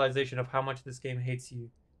slow realization of how much this game hates you.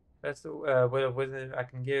 That's the word of wisdom I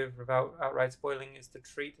can give without outright spoiling is to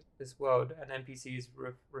treat this world and NPCs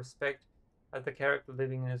with respect as the character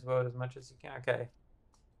living in this world as much as you can. Okay.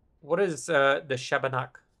 What is the Shabanak?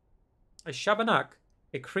 A Shabanak,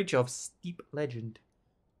 a creature of steep legend.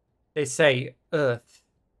 They say earth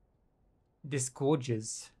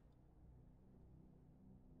disgorges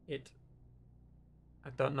it.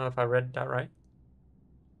 I don't know if I read that right.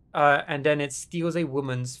 And then it steals a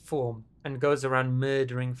woman's form and goes around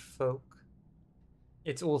murdering folk.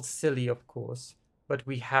 It's all silly, of course, but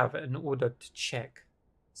we have an order to check,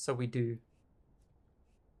 so we do.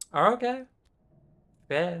 Okay.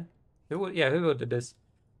 Fair. Who ordered this?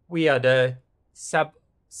 We are the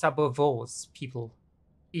Sabovors people.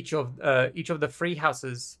 Each of the 3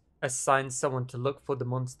 houses assigns someone to look for the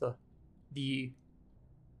monster. The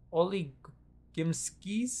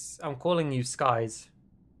Oligimskis? I'm calling you Skies.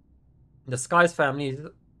 The Skies family,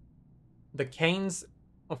 the Canes,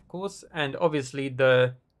 of course, and obviously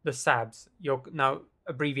the Sabs. You're now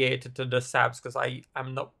abbreviated to the Sabs because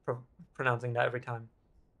I'm not pronouncing that every time.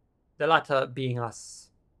 The latter being us.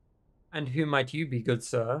 And who might you be, good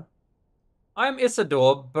sir? I am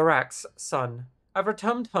Isidore, Barak's son. I've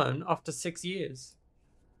returned home after 6 years.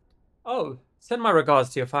 Oh, send my regards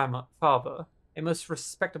to your father, a most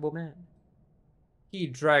respectable man. He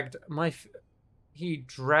dragged my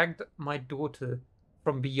daughter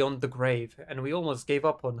from beyond the grave, and we almost gave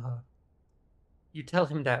up on her. You tell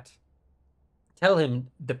him that. Tell him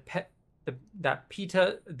the that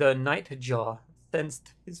Peter the Nightjar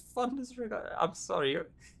sensed his fondness regard. I'm sorry,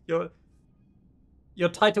 your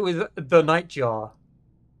title is the Nightjar.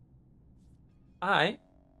 Alright,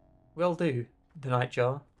 will do, the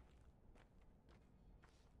Nightjar.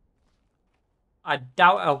 I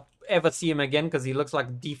doubt I'll ever see him again because he looks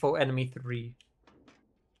like default enemy 3.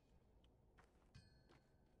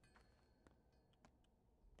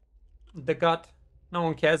 The gut. No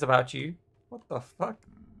one cares about you. What the fuck?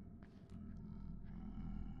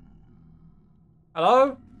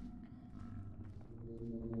 Hello?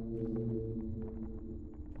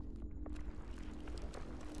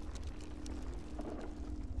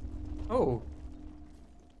 Oh.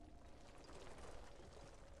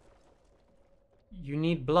 You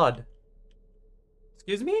need blood.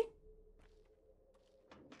 Excuse me?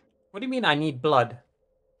 What do you mean I need blood?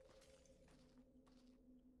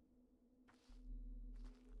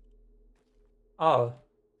 Oh.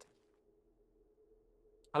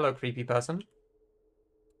 Hello, creepy person.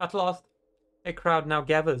 At last, a crowd now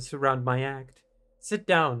gathers around my act. Sit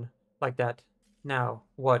down, like that. Now,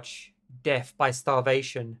 watch death by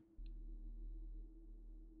starvation.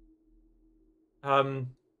 I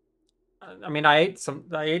mean, I ate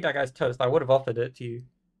that guy's toast. I would have offered it to you.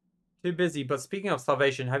 Too busy, but speaking of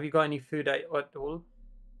starvation, have you got any food at all?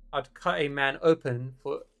 I'd cut a man open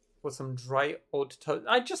for some dry old toast.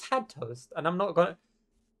 I just had toast, and I'm not gonna...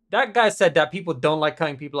 That guy said that people don't like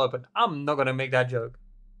cutting people open. I'm not gonna make that joke.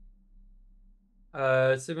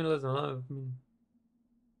 Similar.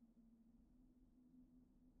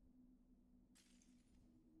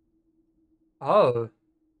 Oh.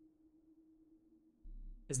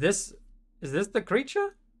 Is this the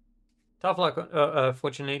creature? Tough luck,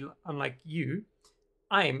 fortunately, unlike you,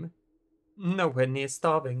 I'm nowhere near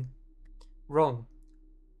starving. Wrong.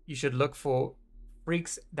 You should look for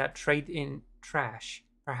freaks that trade in trash.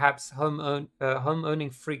 Perhaps home-owning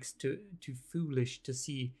freaks too foolish to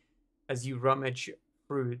see as you rummage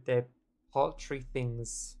through their paltry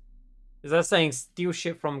things. Is that saying steal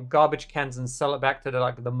shit from garbage cans and sell it back to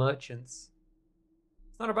the merchants?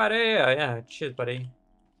 It's not a bad idea. Yeah, cheers, buddy.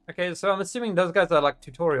 Okay, so I'm assuming those guys are like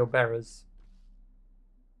tutorial bearers.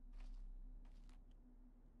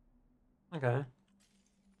 Okay.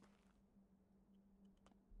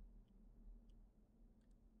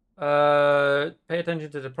 Pay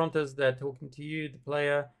attention to the prompters. They're talking to you, the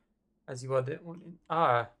player, as you are the...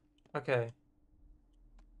 Ah, okay.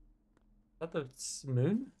 Is that the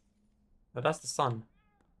moon? No, that's the sun.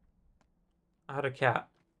 I had a cat.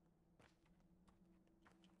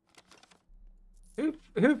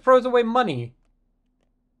 Who throws away money?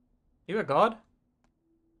 You a god?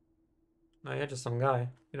 No, you're just some guy.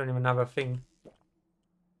 You don't even have a thing.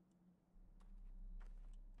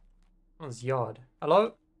 Someone's yard.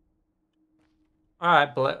 Hello?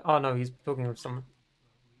 Alright, but oh no, he's talking with someone.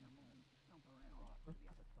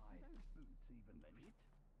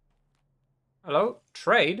 Hello?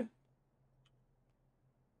 Trade?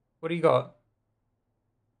 What do you got?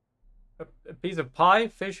 A piece of pie?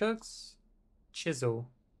 Fish hooks? Chisel.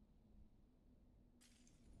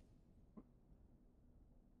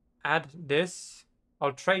 Add this.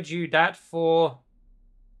 I'll trade you that for...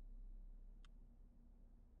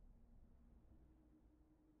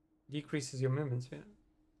 Decreases your movements. Yeah.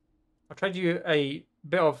 I'll trade you a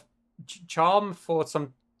bit of charm for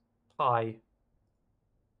some pie.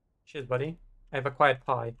 Cheers, buddy. I have acquired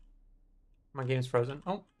pie. My game's frozen.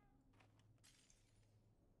 Oh.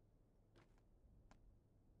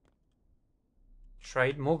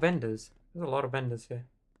 Trade. More vendors. There's a lot of vendors here.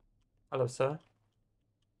 Hello, sir.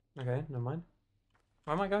 Okay, never mind.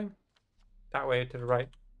 Where am I going? That way to the right.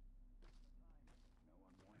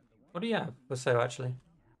 What do you have for sale, actually?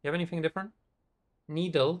 You have anything different?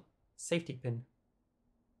 Needle. Safety pin.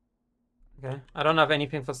 Okay. I don't have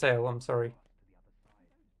anything for sale. I'm sorry.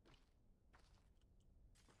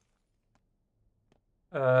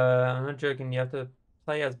 I'm not joking. You have to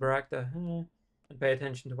play as Barakta and pay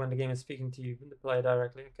attention to when the game is speaking to you, the player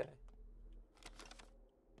directly. Okay.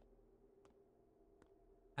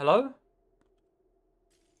 Hello?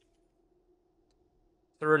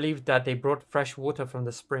 So relieved that they brought fresh water from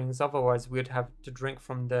the springs. Otherwise, we'd have to drink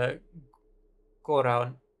from the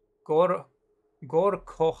Gorkohan.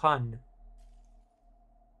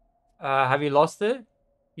 Have you lost it?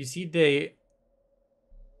 You see the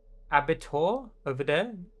abattoir over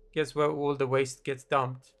there? Guess where all the waste gets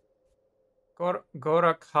dumped.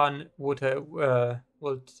 Gorkohan water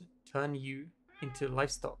will turn you into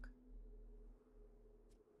livestock.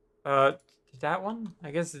 That one?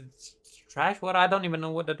 I guess it's trash. What? I don't even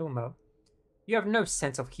know what they're talking about. You have no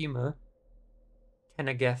sense of humor,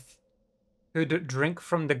 Kenageth. Could drink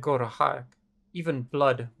from the Gorahak. Even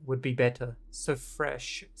blood would be better. So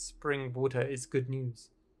fresh spring water is good news.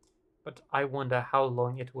 But I wonder how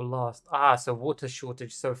long it will last. Ah, so water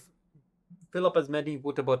shortage. So fill up as many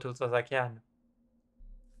water bottles as I can.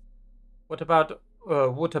 What about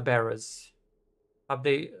water bearers? Have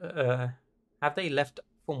they left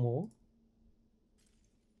for more?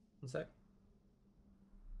 One sec.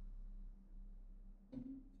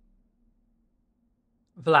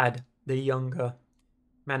 Vlad, the younger,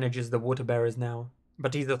 manages the water bearers now,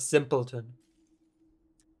 but he's a simpleton.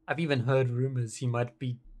 I've even heard rumors he might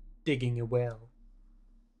be digging a well.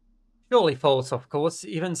 Surely false, of course.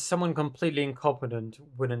 Even someone completely incompetent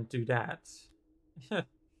wouldn't do that.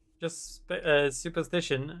 Just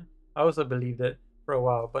superstition. I also believed it for a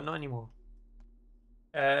while, but not anymore.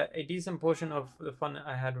 A decent portion of the fun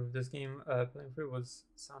I had with this game playing through was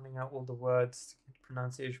sounding out all the words,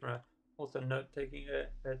 pronunciation. Also, note taking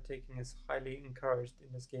is highly encouraged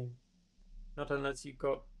in this game. Not unless you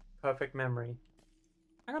got perfect memory.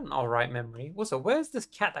 I got an alright memory. Also, where's this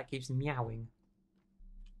cat that keeps meowing?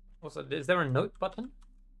 Also, is there a note button?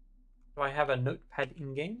 Do I have a notepad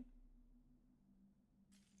in game?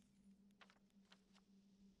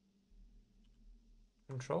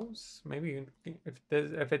 Controls? Maybe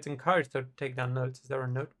if it's encouraged to take down notes, is there a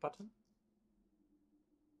note button?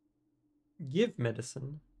 Give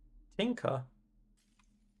medicine. Tinker?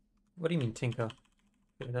 What do you mean tinker?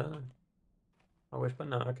 I wish, but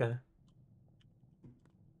no, okay.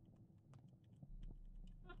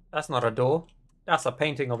 That's not a door. That's a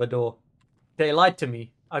painting of a door. They lied to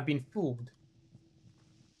me. I've been fooled.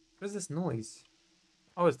 What is this noise?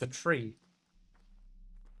 Oh, it's the tree.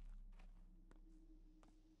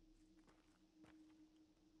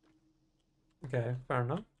 Okay, fair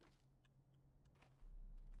enough.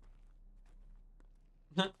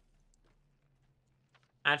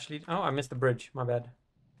 Actually, oh, I missed the bridge. My bad.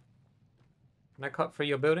 Can I cut through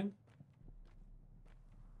your building?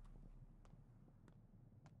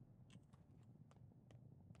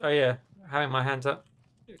 Oh yeah, having my hands up.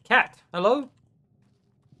 Cat, hello?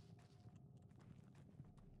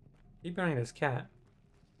 Keep bringing this cat.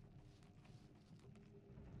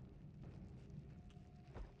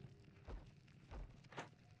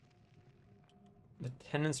 The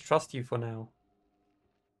tenants trust you for now.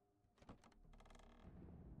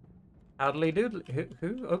 Howdly doodly.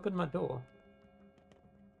 Who opened my door?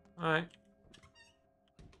 Alright.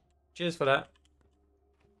 Cheers for that.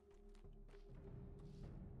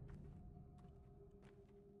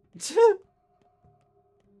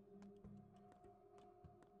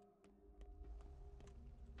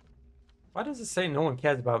 Why does it say no one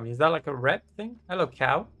cares about me? Is that like a rep thing? Hello,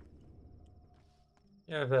 cow.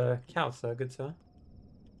 You have a cow, sir. Good, sir.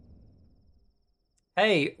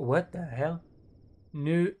 Hey, what the hell?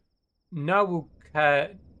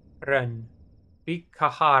 Nawukaran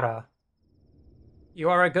Bikahara. You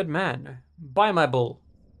are a good man. Buy my bull.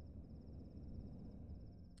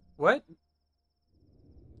 What?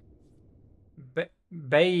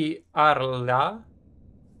 Bayarla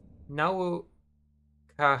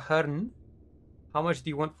Nawukaharn. How much do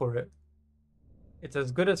you want for it? It's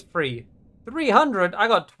as good as free. 300? I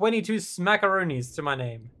got 22 smackaroonies to my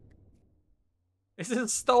name. This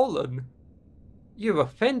is stolen. You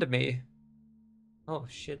offend me. Oh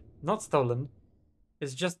shit. Not stolen.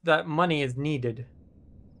 It's just that money is needed.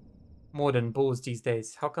 More than bulls these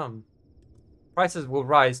days. How come? Prices will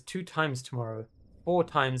rise 2 times tomorrow. 4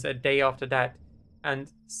 times a day after that.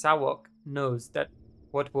 And Sawok knows that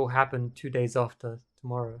what will happen 2 days after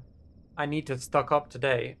tomorrow. I need to stock up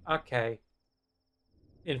today. Okay.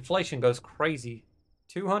 Inflation goes crazy.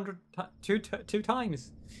 200 two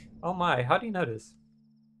times. Oh my, how do you know this?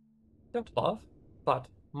 Don't laugh. But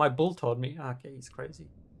my bull told me. Okay, he's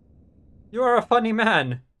crazy. You are a funny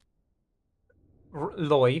man.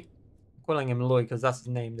 Loy. I'm calling him Loy because that's his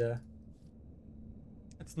name there.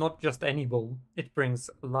 It's not just any bull. It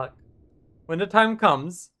brings luck. When the time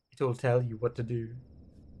comes, it will tell you what to do.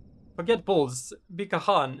 Forget bulls.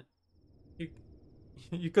 Bikahan.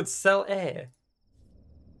 You could sell air.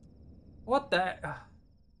 What the?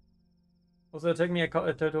 Also, it took me a couple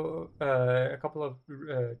of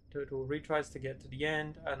total retries to get to the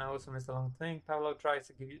end, and I also missed a long thing. Pathologic tries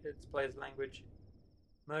to give its players language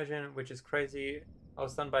immersion, which is crazy. I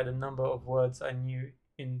was stunned by the number of words I knew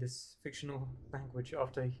in this fictional language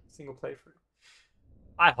after a single playthrough.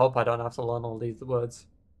 I hope I don't have to learn all these words.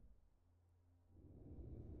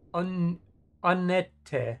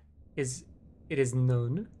 Annette is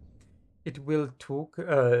known. It will talk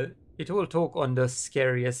on the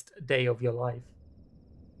scariest day of your life,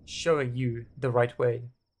 showing you the right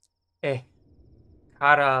way.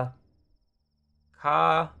 Kara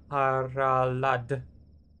Kaharalad.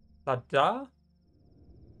 Lada?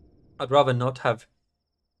 I'd rather not have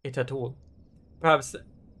it at all. Perhaps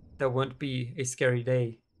there won't be a scary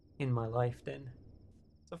day in my life then.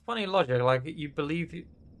 It's a funny logic, like you believe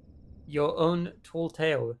your own tall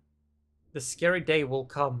tale. The scary day will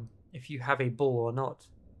come if you have a bull or not.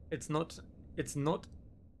 It's not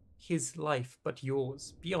his life, but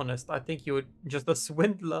yours. Be honest, I think you're just a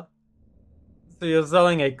swindler. So you're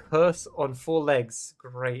selling a curse on 4 legs.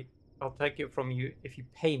 Great. I'll take it from you if you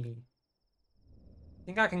pay me.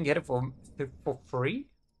 Think I can get it for free?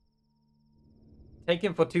 Take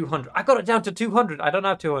him for 200. I got it down to 200. I don't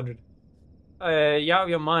have 200. You out of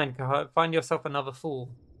your mind, find yourself another fool.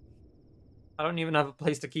 I don't even have a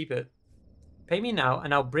place to keep it. Pay me now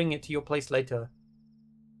and I'll bring it to your place later.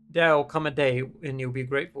 There'll come a day and you'll be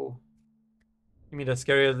grateful. You mean the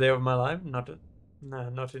scariest day of my life? No,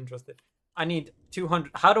 not interested. I need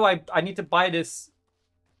 200. How do I need to buy this?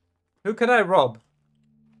 Who can I rob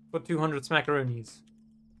for 200 smackaroonies?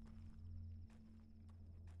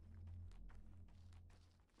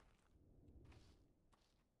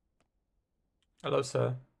 Hello,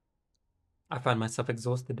 sir. I find myself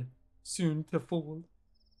exhausted, soon to fall.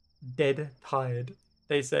 Dead tired,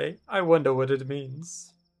 they say. I wonder what it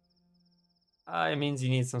means. It means you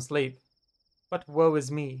need some sleep. But woe is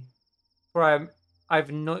me, for I've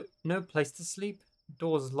no place to sleep.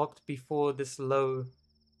 Doors locked before this low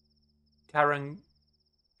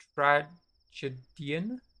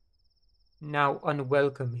tragedian, now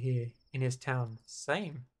unwelcome here in his town.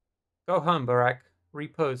 Same. Go home, Barak.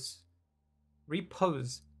 Repose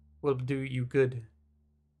will do you good.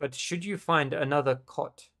 But should you find another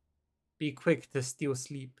cot, be quick to steal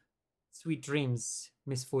sleep. Sweet dreams,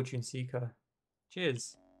 misfortune seeker.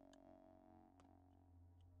 Cheers.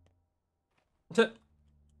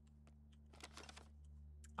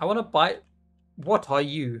 I want to buy... What are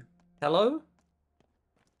you? Hello?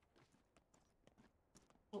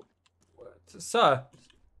 Sir.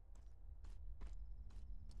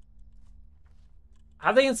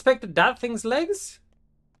 Have they inspected that thing's legs?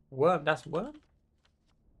 Worm, that's worm?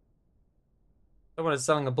 Someone is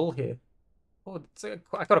selling a bull here. Oh,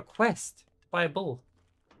 I got a quest to buy a bull.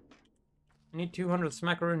 I need 200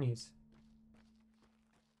 smackaroonies.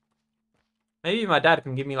 Maybe my dad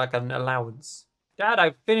can give me like an allowance. Dad,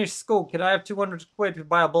 I finished school. Can I have 200 quid to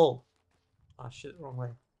buy a bull? Ah, shit, wrong way.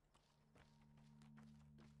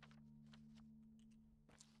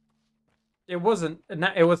 It wasn't.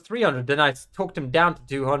 It was 300. Then I talked him down to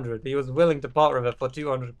 200. He was willing to part with it for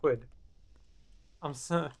 200 quid. I'm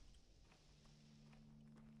so...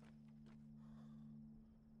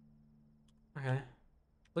 Okay.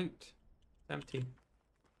 Loot. Empty.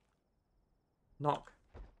 Knock.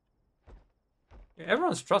 Yeah,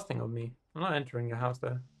 everyone's trusting of me. I'm not entering your house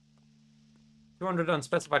though. 200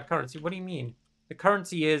 unspecified currency. What do you mean? The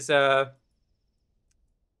currency is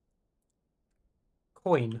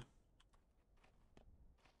coin.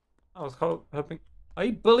 I was hoping. Are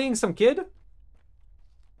you bullying some kid?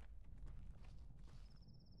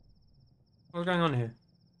 What's going on here?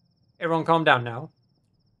 Everyone calm down now.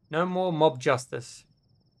 No more mob justice.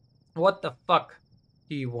 What the fuck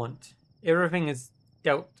do you want? Everything is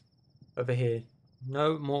dealt over here.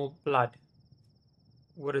 No more blood.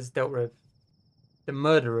 What is dealt with? The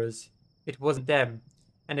murderers. It wasn't them.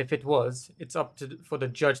 And if it was, it's up for the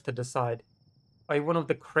judge to decide. Are you one of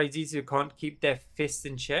the crazies who can't keep their fists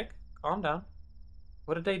in check? Calm down.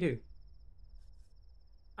 What did they do?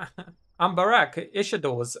 I'm Barak,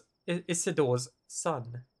 Isidor's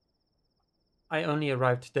son. I only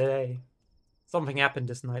arrived today. Something happened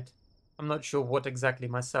this night. I'm not sure what exactly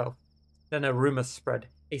myself. Then a rumor spread.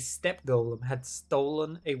 A steppe golem had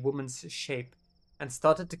stolen a woman's shape and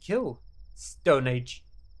started to kill. Stone Age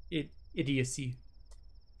idiocy.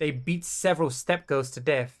 They beat several steppe ghosts to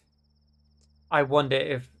death. I wonder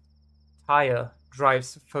if Tyre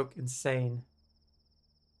drives folk insane.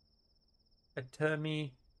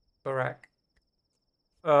 Attorney Barak.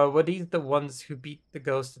 Were these the ones who beat the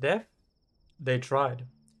ghosts to death? They tried.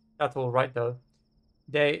 That's all right though.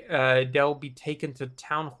 They'll be taken to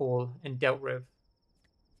town hall and dealt with.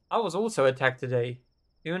 I was also attacked today,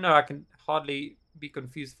 even though I can hardly be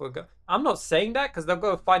confused for a go. I'm not saying that because they'll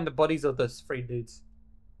go find the bodies of those 3 dudes.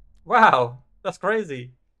 Wow, that's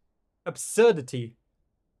crazy. Absurdity.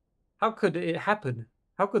 How could it happen?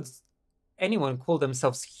 How could anyone call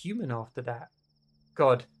themselves human after that?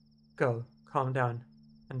 God, go, calm down,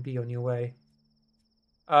 and be on your way.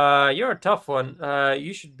 You're a tough one.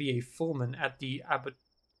 You should be a foreman at the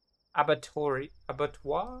abattoir?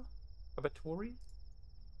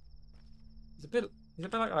 He's a bit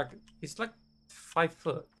like he's like 5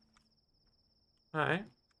 foot. Alright.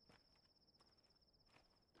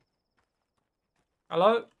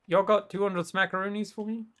 Hello? Y'all got 200 smackaroonies for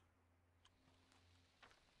me?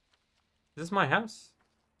 Is this my house?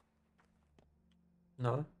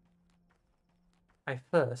 No. I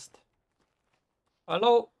first.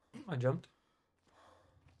 Hello? I jumped.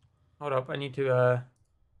 Hold up, I need to,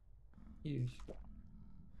 use.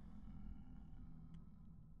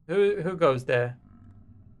 Who goes there?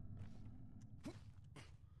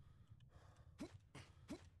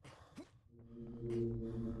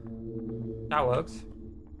 That works.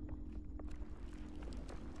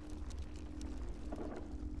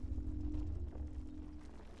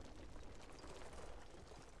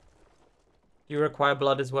 Do you require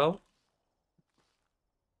blood as well?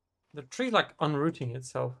 The tree's like unrooting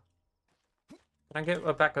itself. Can I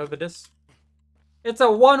get back over this? It's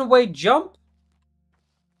a one-way jump?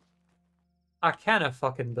 I cannot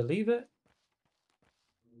fucking believe it.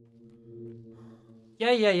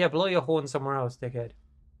 Yeah. Blow your horn somewhere else, dickhead.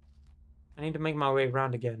 I need to make my way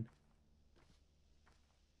around again.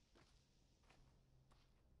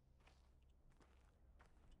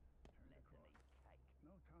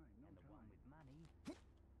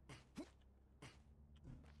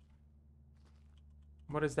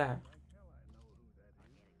 What is that?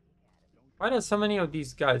 Why are there so many of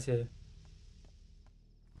these guys here?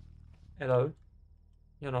 Hello?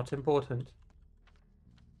 You're not important.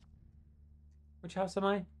 Which house am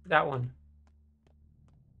I? That one.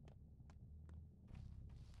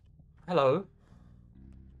 Hello?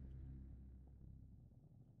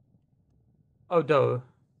 Oh, no.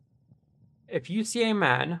 If you see a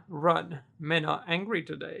man, run. Men are angry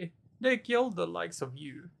today. They killed the likes of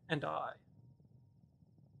you and I.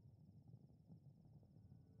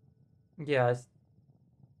 Yes.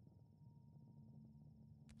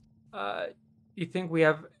 You think we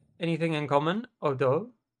have anything in common, Odo?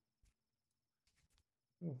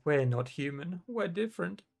 We're not human. We're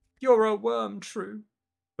different. You're a worm, true.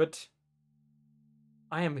 But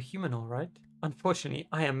I am a human, all right. Unfortunately,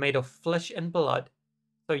 I am made of flesh and blood.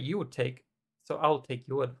 So I'll take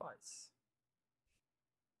your advice.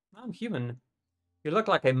 I'm human. You look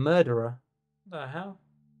like a murderer. What the hell?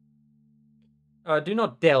 Do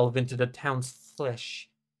not delve into the town's flesh.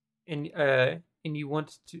 You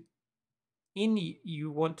want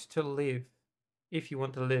to live. If you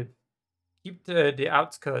want to live. Keep the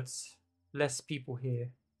outskirts. Less people here.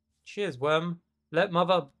 Cheers, worm. Let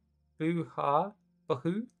Mother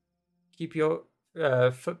Boo-Bahoo keep your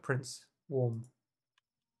footprints warm.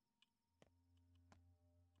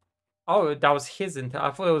 Oh, that was his intent. I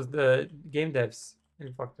thought it was the game devs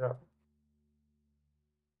who fucked it up.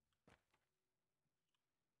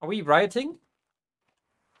 Are we rioting?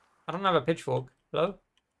 I don't have a pitchfork. Hello?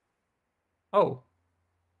 Oh.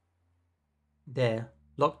 There.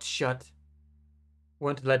 Locked shut.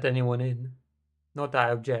 Won't let anyone in. Not that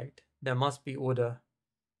I object. There must be order.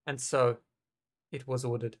 And so, it was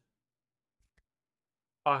ordered.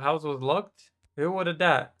 Our house was locked? Who ordered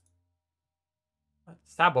that?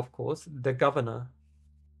 Sab, of course. The governor.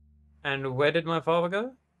 And where did my father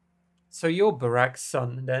go? So you're Barak's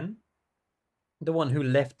son, then? The one who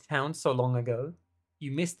left town so long ago?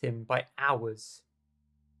 You missed him by hours.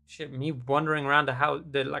 Shit, me wandering around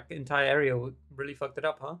the entire area really fucked it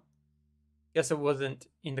up, huh? Guess it wasn't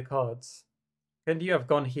in the cards. Couldn't you have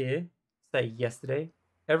gone here, say yesterday?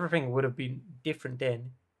 Everything would have been different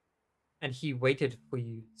then. And he waited for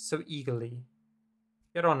you so eagerly.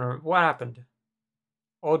 Your Honor, what happened?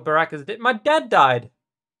 Old Barak is dead. My dad died!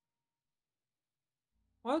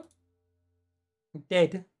 What?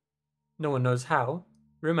 Dead? No one knows how.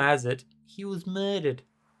 Rumor has it, he was murdered.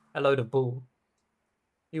 A load of bull.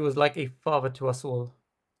 He was like a father to us all.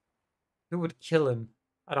 Who would kill him?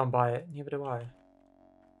 I don't buy it. Neither do I.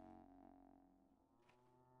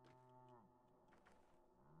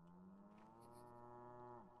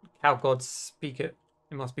 Cow gods speak it.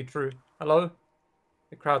 It must be true. Hello?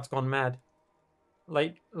 The crowd's gone mad.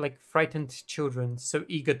 Like frightened children, so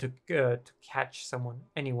eager to catch someone,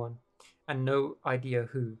 anyone, and no idea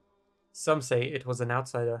who. Some say it was an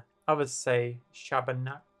outsider. Others say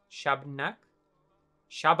Shabanak.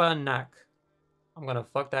 I'm gonna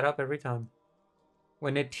fuck that up every time.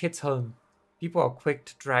 When it hits home, people are quick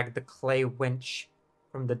to drag the clay wench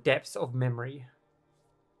from the depths of memory.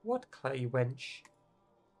 What clay wench?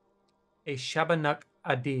 A Shabanak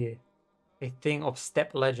Adir, a thing of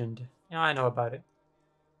steppe legend. Yeah, I know about it.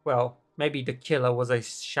 Well, maybe the killer was a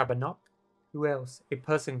Shabanak. Who else? A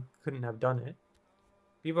person couldn't have done it.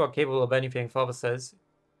 People are capable of anything, Father says.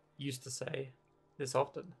 Used to say. This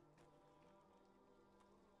often.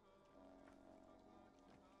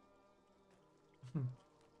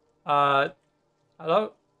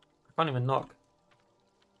 Hello? I can't even knock.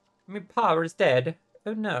 I mean, Pa is dead.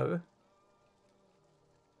 Oh no.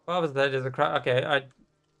 Father's dead is a crap. Okay,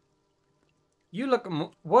 You look.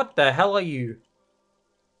 What the hell are you?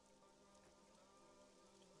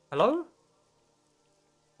 Hello?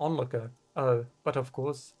 Onlooker. Oh, but of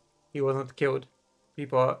course, he wasn't killed.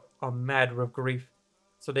 People are mad with grief,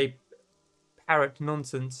 so they parrot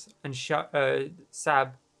nonsense and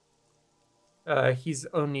Sab. He's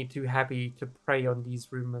only too happy to prey on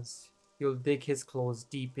these rumors. He'll dig his claws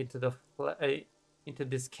deep into into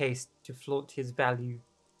this case to flaunt his value.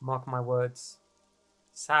 Mark my words.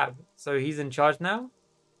 Sab. So he's in charge now?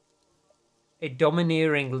 A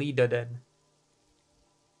domineering leader then.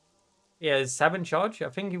 Yeah, is Sab in charge? I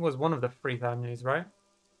think he was one of the three families, right?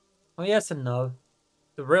 Oh, yes and no.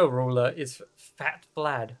 The real ruler is Fat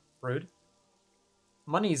Vlad. Rude.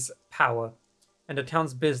 Money's power, and the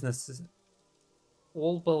town's business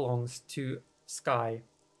all belongs to Sky.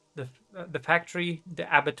 The factory,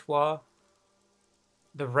 the abattoir,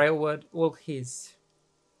 the railroad, all his.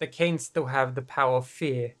 The Canes still have the power of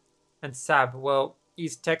fear, and Sab, well,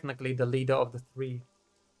 he's technically the leader of the three,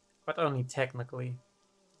 but only technically.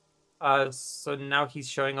 So now he's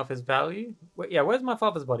showing off his value. Yeah, where's my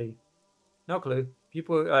father's body? No clue.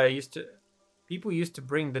 People used to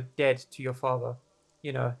bring the dead to your father.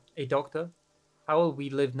 You know, a doctor. How will we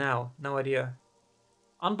live now? No idea.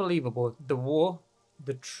 Unbelievable. The war,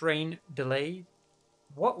 the train delayed.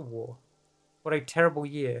 What war? What a terrible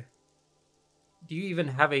year. Do you even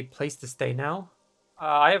have a place to stay now?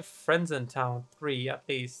 I have friends in town, 3 at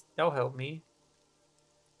least. They'll help me.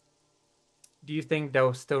 Do you think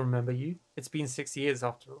they'll still remember you? It's been 6 years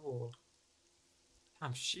after all.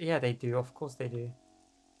 Yeah, they do. Of course they do.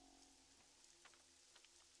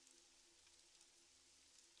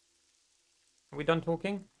 Are we done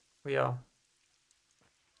talking? We are.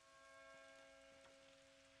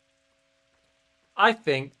 I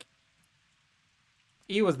think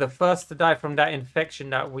he was the first to die from that infection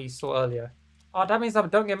that we saw earlier. Oh, that means I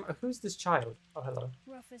don't get... Who's this child? Oh, hello.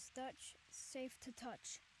 Rough as Dutch, safe to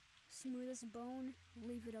touch. Smooth as bone,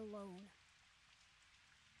 leave it alone.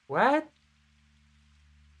 What?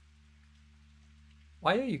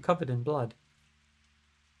 Why are you covered in blood?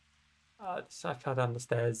 I fell down the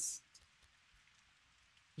stairs.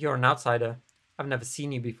 You're an outsider. I've never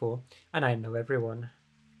seen you before, and I know everyone.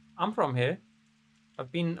 I'm from here.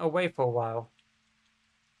 I've been away for a while.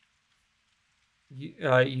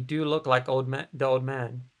 You do look like the old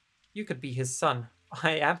man. You could be his son.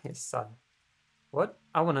 I am his son. What?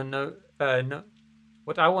 I want to know. No.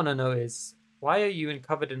 What I want to know is, why are you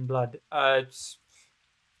covered in blood? Don't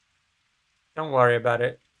worry about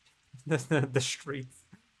it. The streets.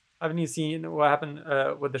 Haven't you seen what happened?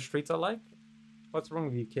 What the streets are like? What's wrong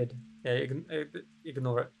with you, kid? Yeah,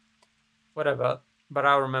 ignore it. Whatever. But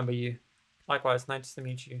I'll remember you. Likewise, nice to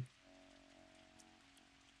meet you.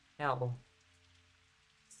 Hell.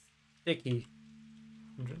 Sticky.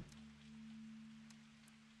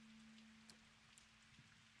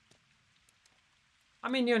 I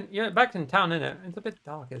mean, you're back in town, innit? It's a bit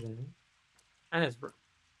dark, isn't it? And it's...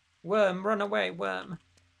 Worm, run away, worm.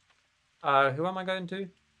 Who am I going to?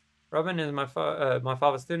 Robin is my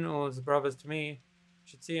father's student, or his brother's to me.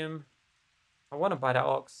 Should see him. I want to buy that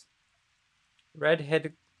ox.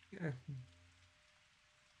 Redhead...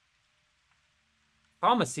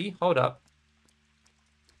 Pharmacy? Hold up.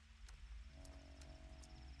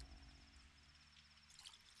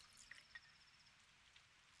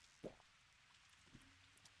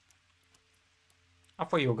 I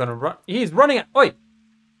thought you were gonna run. He's running at. Oi!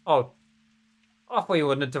 Oh. I thought you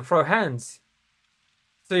wanted to throw hands.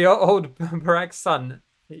 So your old Barack's son.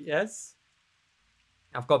 Yes?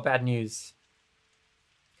 I've got bad news.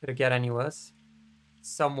 Could it get any worse?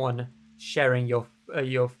 Someone sharing your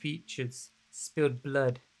features spilled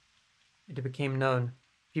blood. It became known.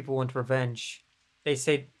 People want revenge. They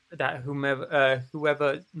say that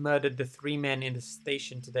whoever murdered the 3 men in the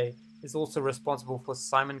station today is also responsible for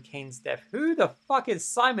Simon Kane's death. Who the fuck is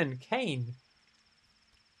Simon Kane?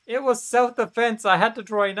 It was self-defense. I had to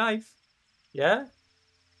draw a knife. Yeah?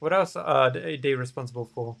 What else are they responsible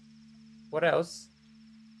for? What else?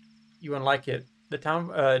 You won't like it. The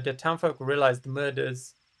townfolk realized the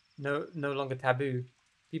murders no longer taboo.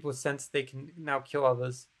 People sense they can now kill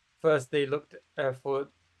others. First, they looked for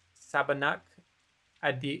Sabanak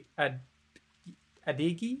Adigi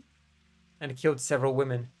and killed several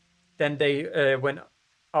women. Then they went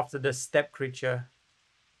after the steppe creature,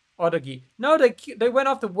 Odagi. No, they went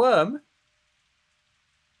after Worm.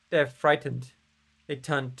 They're frightened. They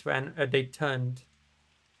turned to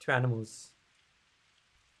animals.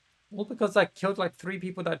 All because I killed like 3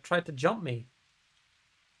 people that tried to jump me.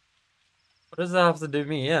 What does that have to do with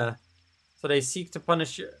me? Yeah. So they seek to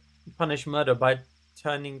punish murder by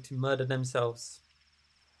turning to murder themselves.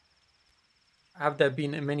 Have there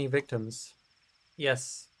been many victims?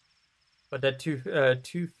 Yes, but they're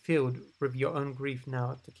too filled with your own grief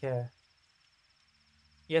now to care.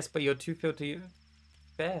 Yes, but you're too filled to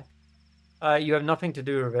care. You have nothing to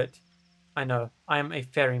do with it. I know. I am a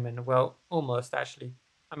ferryman. Well, almost, actually.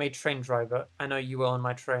 I'm a train driver. I know you were on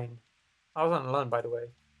my train. I wasn't alone, by the way.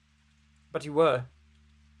 But you were.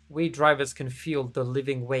 We drivers can feel the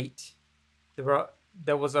living weight.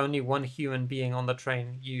 There was only one human being on the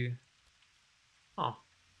train. You. Oh,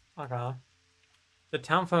 okay. The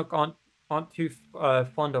townfolk aren't too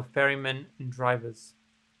fond of ferrymen and drivers.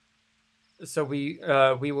 So we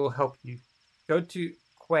will help you. Go to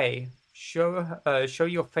Quay. Show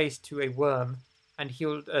your face to a worm, and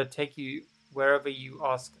he'll take you wherever you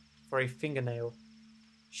ask for a fingernail.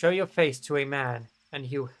 Show your face to a man, and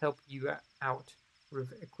he'll help you out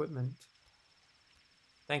with equipment.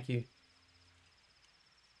 Thank you.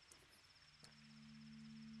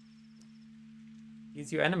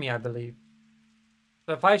 He's your enemy, I believe.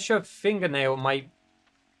 So if I show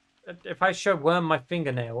worm my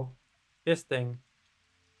fingernail, this thing,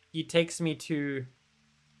 he takes me to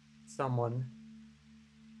someone.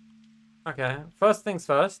 Okay, first things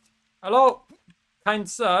first. Hello, kind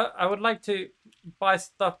sir. I would like to buy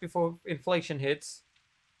stuff before inflation hits.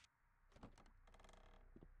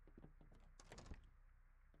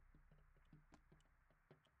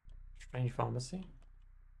 Strange pharmacy.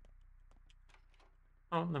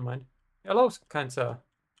 Oh, never mind. Hello, kind sir.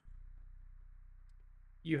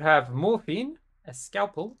 You have morphine, a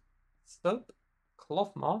scalpel, soap,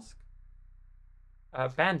 cloth mask, a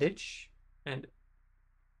bandage, and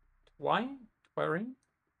wiring.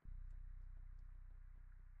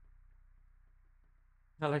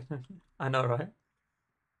 I know, right?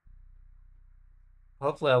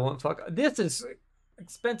 Hopefully I won't fuck. This is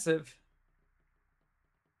expensive.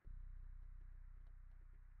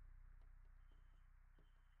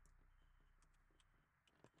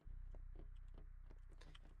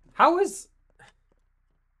 How is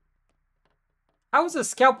a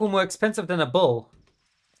scalpel more expensive than a bull?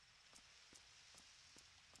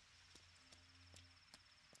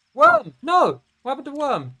 Worm! No! What happened to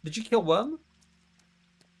Worm? Did you kill Worm?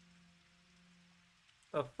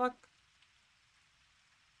 The fuck?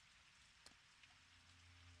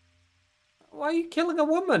 Why are you killing a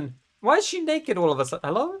woman? Why is she naked all of a sudden?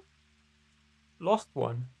 Hello? Lost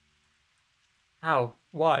one. How?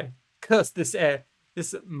 Why? Curse this air.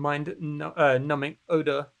 This mind-numbing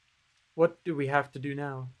odor. What do we have to do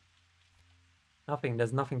now? Nothing.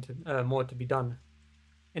 There's nothing more to be done.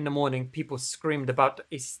 In the morning, people screamed about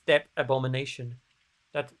a steppe abomination.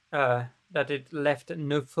 That it left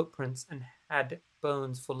no footprints and had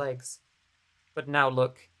bones for legs. But now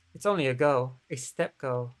look, it's only a girl. A steppe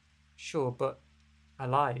girl. Sure, but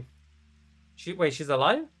alive. Wait, she's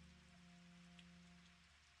alive?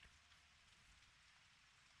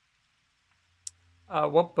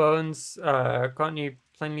 What bones? Can't you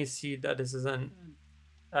plainly see that this isn't...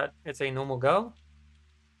 it's a normal girl?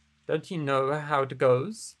 Don't you know how it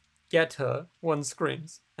goes? Get her, one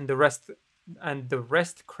screams, and the rest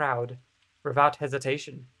crowd without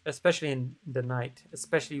hesitation, especially in the night,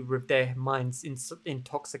 especially with their minds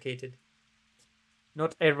intoxicated.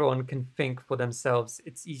 Not everyone can think for themselves.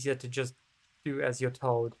 It's easier to just do as you're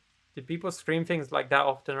told. Do people scream things like that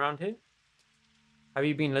often around here? Have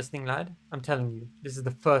you been listening, lad? I'm telling you, this is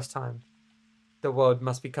the first time. The world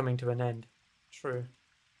must be coming to an end. True.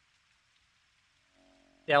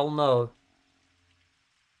 They'll know.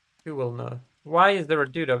 Who will know? Why is there a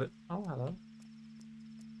dude of it? Oh,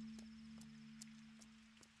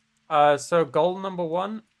 hello. So goal number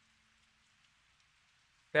 1.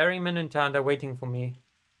 Ferrymen in town, they're waiting for me.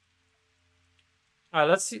 Alright,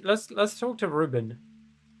 let's see. Let's talk to Ruben.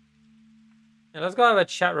 Yeah, let's go have a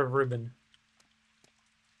chat with Ruben.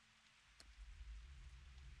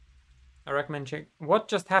 I recommend check. What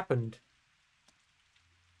just happened?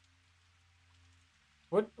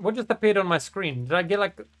 What just appeared on my screen? Did I get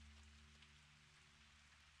like...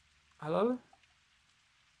 Hello?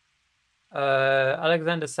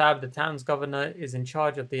 Alexander Saab, the town's governor, is in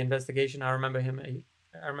charge of the investigation. I remember him a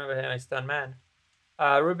stern man.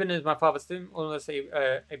 Ruben is my father's tomb, almost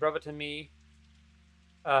a brother to me.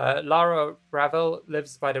 Lara Ravel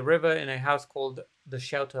lives by the river in a house called The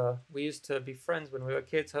Shelter. We used to be friends when we were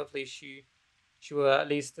kids. Hopefully she will at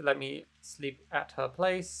least let me sleep at her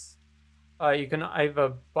place. You can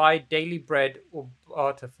either buy daily bread or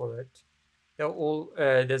barter for it.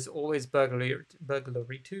 There's always burglary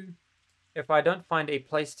too. If I don't find a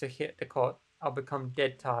place to hit the cot, I'll become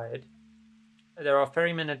dead tired. There are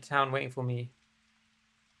ferrymen in town waiting for me.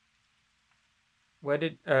 Where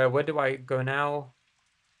do I go now?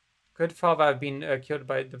 Good father, I've been killed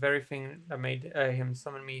by the very thing that made him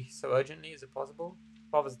summon me so urgently. Is it possible?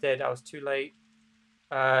 Father's dead. I was too late.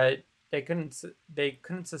 They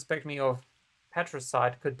couldn't suspect me of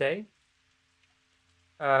patricide, could they?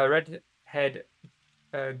 Redhead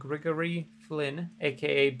Grigory Flynn,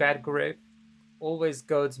 aka Bad Griff, always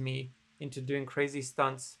goads me into doing crazy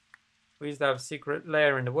stunts. We used to have a secret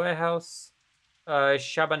lair in the warehouse.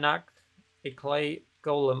 Shabanak, a clay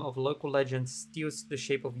golem of local legends, steals the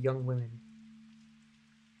shape of young women.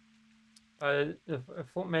 The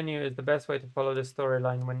full menu is the best way to follow the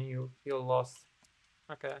storyline when you feel lost.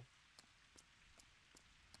 Okay.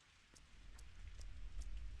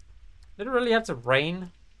 Did it really have to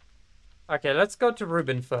rain? Okay, let's go to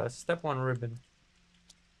Ruben first. Step 1, Ruben.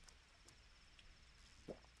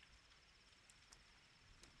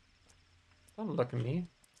 Don't look at me. Do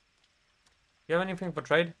you have anything for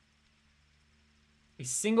trade? A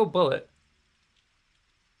single bullet.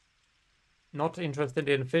 Not interested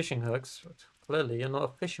in fishing hooks. Clearly, you're not a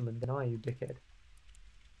fisherman, then are you, dickhead?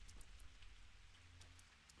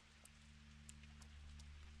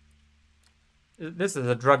 This is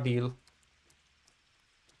a drug deal.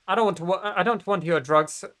 I don't want your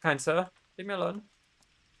drugs, kind sir. Leave me alone.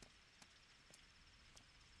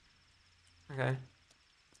 Okay.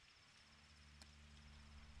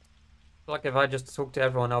 Like if I just talk to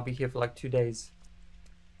everyone, I'll be here for like 2 days.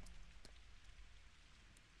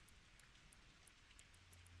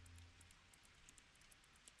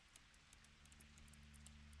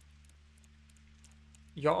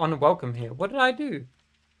 You're unwelcome here. What did I do?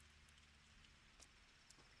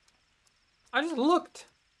 I just looked.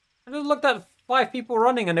 I just looked at 5 people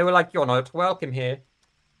running and they were like, you're not welcome here.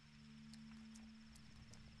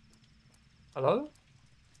 Hello?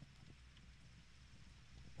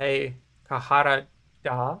 Hey, Kahara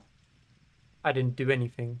Da. I didn't do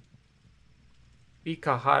anything. Be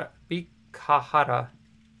Kahara.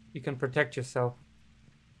 You can protect yourself.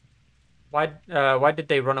 Why did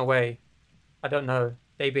they run away? I don't know.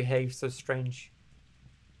 They behave so strange.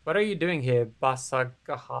 What are you doing here,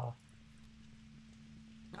 Basagaha?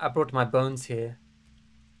 I brought my bones here.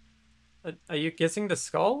 Are you kissing the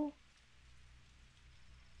skull?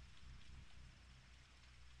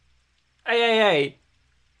 Hey.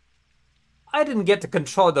 I didn't get to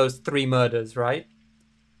control those 3 murders, right?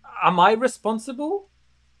 Am I responsible?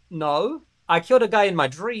 No. I killed a guy in my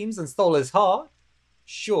dreams and stole his heart.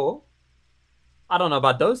 Sure. I don't know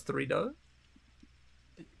about those 3, though.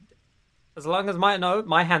 As long as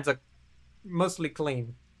my hands are mostly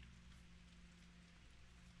clean.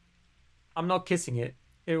 I'm not kissing it.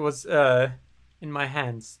 It was in my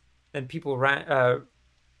hands. Then people ran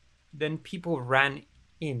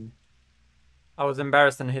in. I was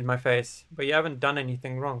embarrassed and hid my face. But you haven't done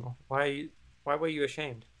anything wrong. Why were you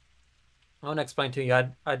ashamed? I want to explain to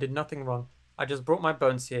you. I did nothing wrong. I just brought my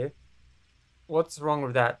bones here. What's wrong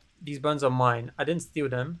with that? These bones are mine. I didn't steal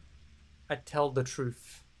them. I tell the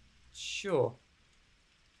truth. Sure.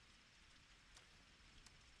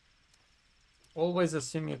 Always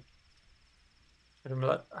assume you're covered in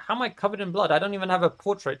blood. How am I covered in blood? I don't even have a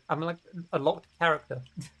portrait. I'm like a locked character.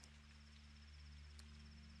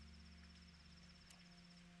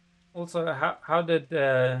 Also, how did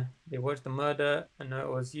they watch the murder and know it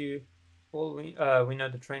was you? All we know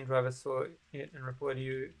the train driver saw it and reported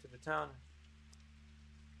you to the town.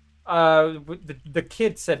 The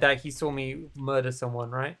kid said that he saw me murder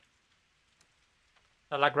someone, right?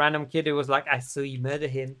 That like random kid who was like, I saw you murder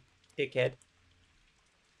him, dickhead.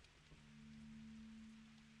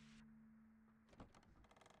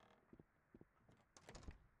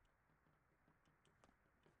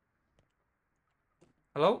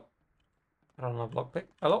 Hello? I don't know, lockpick.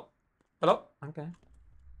 Hello? Hello? Okay.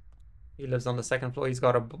 He lives on the 2nd floor. He's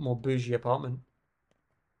got a more bougie apartment.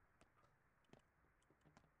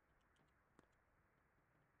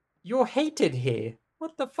 You're hated here.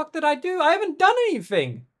 What the fuck did I do? I haven't done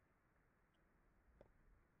anything.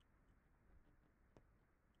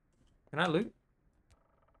 Can I loot?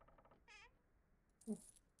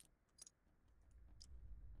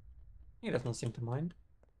 He doesn't seem to mind.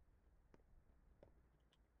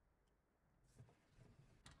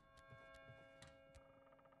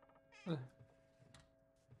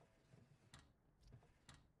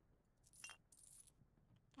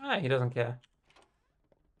 Ah, he doesn't care.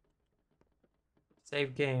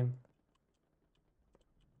 Save game.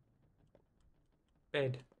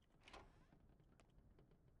 Bed.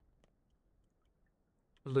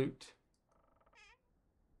 Loot.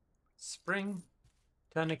 Spring.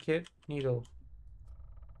 Tourniquet. Needle.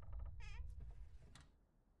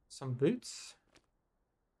 Some boots.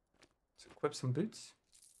 Let's equip some boots.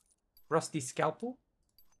 Rusty scalpel.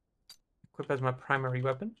 Equip as my primary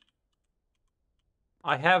weapon.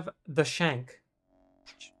 I have the shank.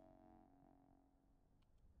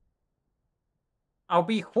 I'll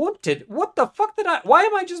be haunted. What the fuck did I... Why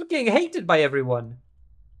am I just getting hated by everyone?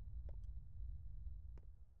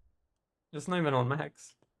 It's not even on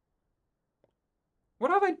max.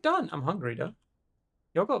 What have I done? I'm hungry though.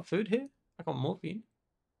 Y'all got food here? I got morphine.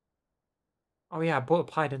 Oh yeah, I bought a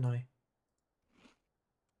pie, didn't I?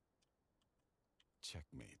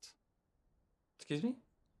 Checkmate. Excuse me?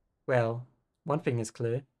 Well, one thing is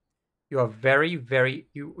clear. You are very, very...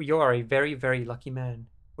 You are a very, very lucky man.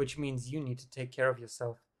 Which means you need to take care of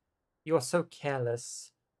yourself. You are so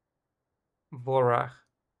careless. Vorach.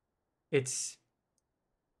 It's...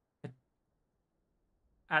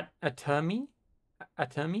 Atermi?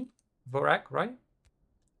 Atermi? Vorak, right?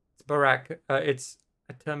 It's Barak. It's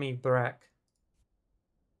Atermi Barak.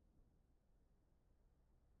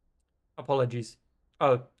 Apologies.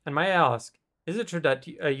 Oh, and may I ask, is it true that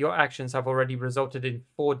your actions have already resulted in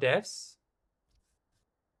 4 deaths?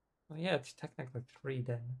 Well, yeah, it's technically 3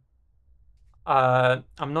 then.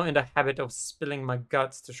 I'm not in the habit of spilling my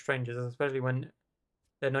guts to strangers, especially when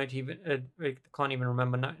they're not even, they can't even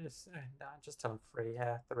remember. No, just tell them 3.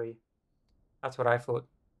 Yeah, 3. That's what I thought.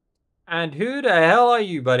 And who the hell are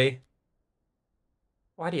you, buddy?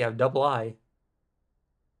 Why do you have double I?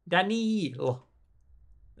 Daniil.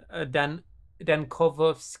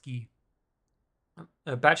 Dankovsky.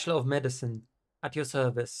 A Bachelor of Medicine. At your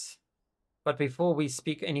service. But before we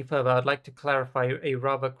speak any further, I'd like to clarify a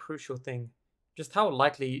rather crucial thing. Just how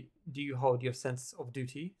likely do you hold your sense of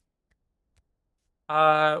duty?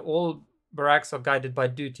 All barracks are guided by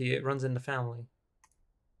duty. It runs in the family.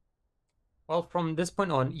 Well, from this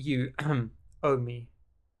point on, you owe me.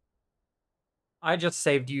 I just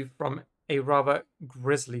saved you from a rather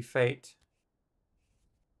grisly fate.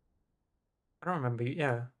 I don't remember.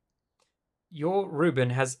 Yeah. Your Reuben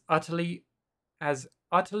has utterly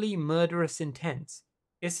murderous intent.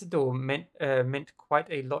 Isidore meant quite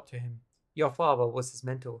a lot to him. Your father was his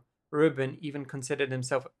mentor. Reuben even considered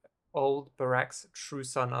himself old Barak's true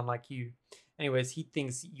son, unlike you. Anyways, he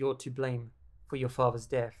thinks you're to blame for your father's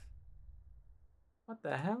death. What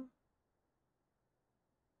the hell?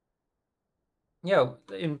 Yeah,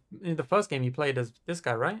 in the first game you played as this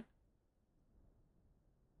guy, right?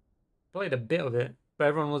 Played a bit of it, but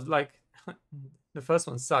everyone was like, the first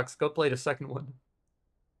one sucks, go play the second one.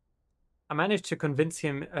 I managed to convince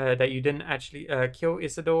him that you didn't actually kill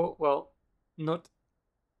Isidore. Well, not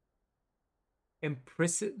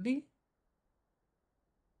implicitly.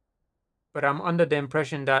 But I'm under the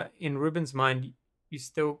impression that in Reuben's mind, you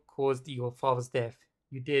still caused your father's death.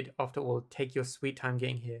 You did, after all, take your sweet time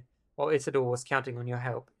getting here, while Isidore was counting on your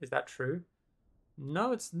help. Is that true?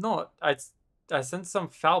 No, it's not. I sensed some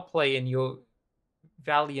foul play in your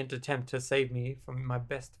valiant attempt to save me from my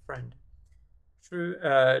best friend. True,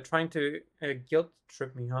 trying to guilt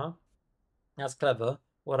trip me, huh? That's clever.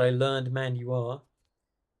 What a learned man you are.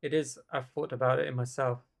 It is. I've thought about it in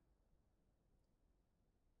myself.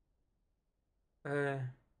 Was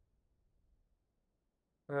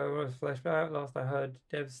flashback. Last I heard,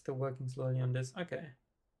 Dev's still working slowly on this. Okay.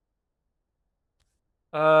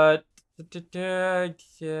 Yeah,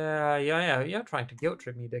 you're trying to guilt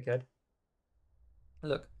trip me, dickhead.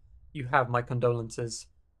 Look, you have my condolences,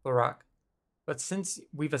 Barak. But since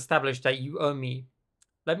we've established that you owe me,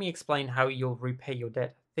 let me explain how you'll repay your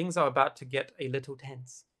debt. Things are about to get a little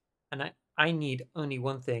tense, and I need only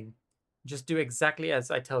one thing. Just do exactly as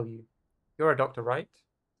I tell you. You're a doctor, right?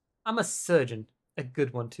 I'm a surgeon. A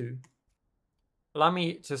good one, too. Allow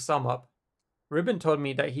me to sum up. Reuben told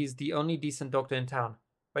me that he's the only decent doctor in town,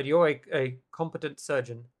 but you're a competent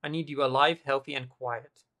surgeon. I need you alive, healthy, and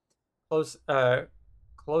quiet. Close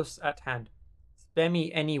at hand. Spare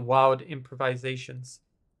me any wild improvisations.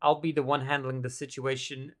 I'll be the one handling the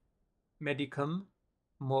situation. Medicum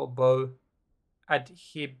morbo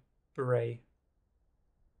adhibre.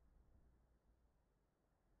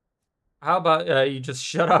 How about you just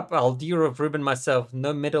shut up? I'll deal with Reuben myself.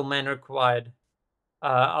 No middleman required.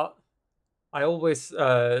 I always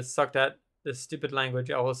sucked at the stupid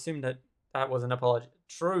language. I will assume that was an apology.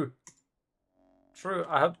 True.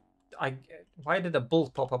 Why did a bull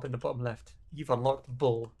pop up in the bottom left? You've unlocked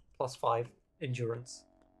bull +5 endurance.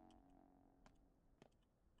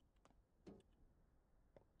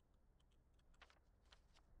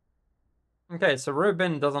 Okay, so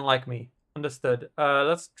Reuben doesn't like me. Understood.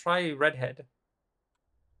 Let's try redhead.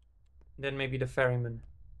 Then maybe the ferryman.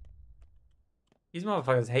 These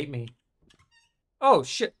motherfuckers hate me. Oh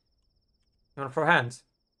shit! You wanna throw hands?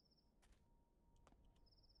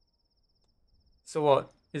 So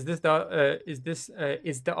what? Is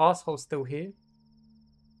the asshole still here?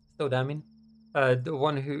 Still damning? The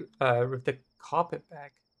one who ripped the carpet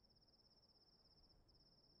back.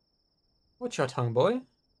 Watch your tongue, boy.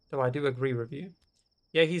 Though I do agree with you.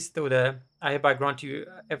 Yeah, he's still there. I hereby grant you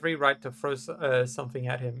every right to throw something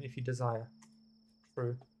at him if you desire.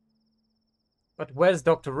 True. But where's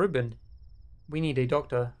Dr. Reuben? We need a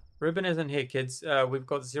doctor. Reuben isn't here, kids. We've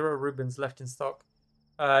got 0 Reubens left in stock.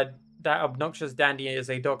 That obnoxious dandy is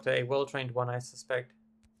a doctor, a well-trained one, I suspect.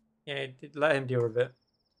 Yeah, let him deal with it.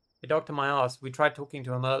 A doctor, my ass. We tried talking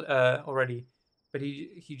to him already, but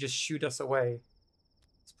he just shooed us away.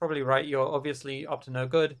 It's probably right. You're obviously up to no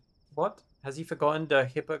good. What? Has he forgotten the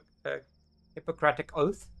Hippocratic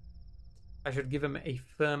Oath? I should give him a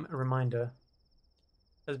firm reminder.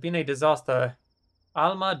 There's been a disaster.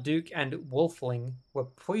 Alma, Duke, and Wolfling were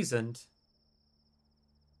poisoned.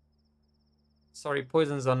 Sorry,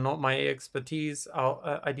 poisons are not my expertise.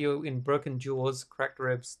 I deal in broken jaws, cracked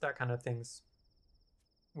ribs, that kind of things.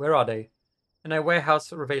 Where are they? In a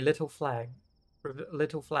warehouse with a little flag. With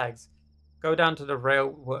little flags. Go down to the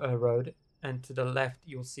railroad, and to the left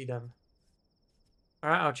you'll see them.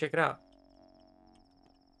 Alright, I'll check it out.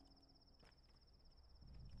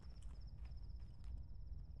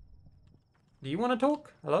 Do you want to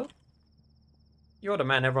talk? Hello? You're the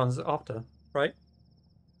man everyone's after, right?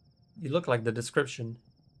 You look like the description.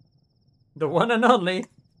 The one and only.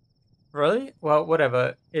 Really? Well,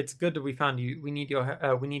 whatever. It's good that we found you. We need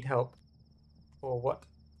we need help. For what?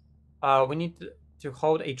 We need to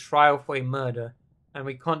hold a trial for a murder, and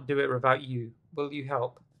we can't do it without you. Will you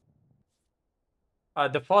help?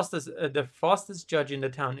 The fastest judge in the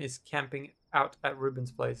town is camping out at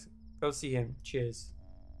Reuben's place. Go see him. Cheers.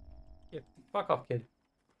 Yeah, fuck off, kid.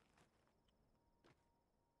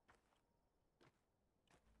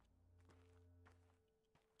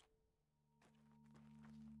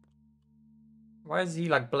 Why is he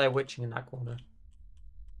like Blair Witching in that corner?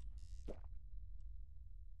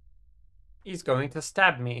 He's going to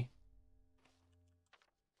stab me.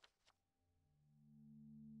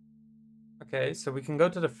 Okay, so we can go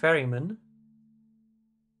to the ferryman.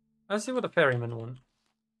 Let's see what the ferryman wants.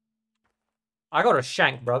 I got a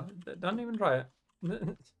shank, bruv. Don't even try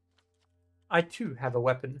it. I too have a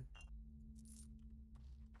weapon.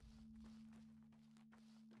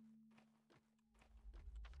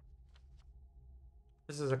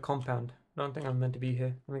 This is a compound. I don't think I'm meant to be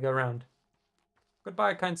here. Let me go around.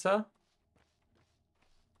 Goodbye, kind sir.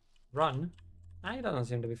 Run? Nah, he doesn't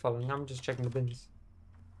seem to be following. I'm just checking the bins.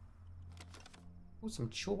 Oh, some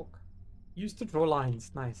chalk. Used to draw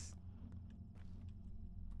lines. Nice.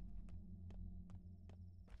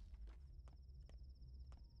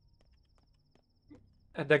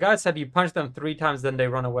 The guy said you punch them 3 times, then they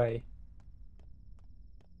run away.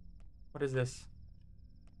 What is this?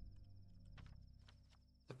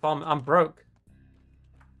 The farm. I'm broke.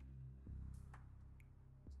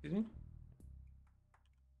 Excuse me?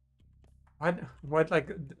 Why'd like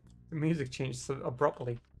the music change so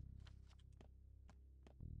abruptly?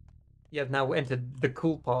 You have now entered the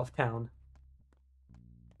cool part of town.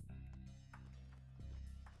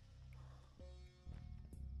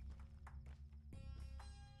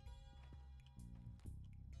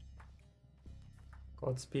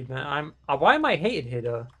 Godspeed, man. Why am I hated here,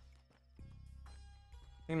 though?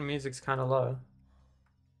 I think the music's kind of low.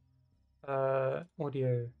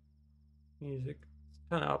 Audio. Music.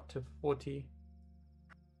 Turn it up to 40.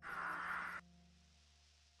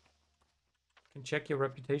 Can check your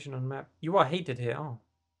reputation on map. You are hated here. Oh.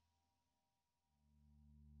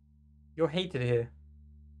 You're hated here.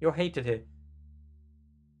 You're hated here.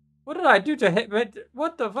 What did I do to hit?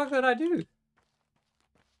 What the fuck did I do?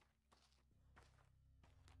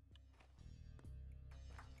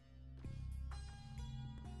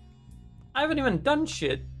 I haven't even done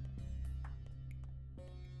shit.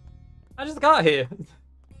 I just got here.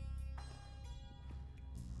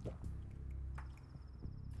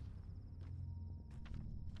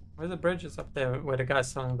 Where's the bridge? It's up there where the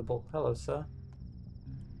guy's selling the bull. Hello, sir.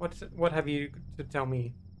 What have you to tell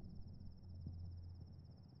me?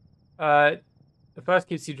 The first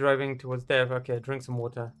keeps you driving towards there. Okay, drink some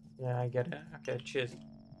water. Yeah, I get it. Okay, cheers.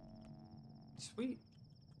 Sweet.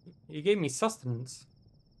 You gave me sustenance.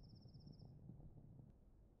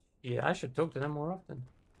 Yeah, I should talk to them more often.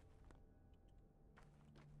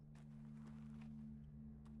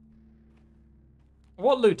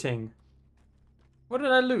 What looting? What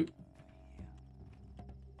did I loot?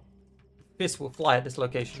 Fist will fly at this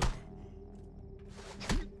location.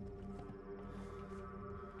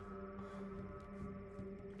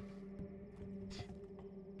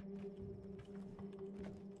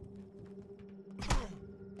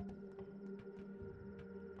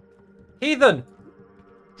 Heathen!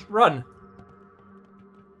 Run!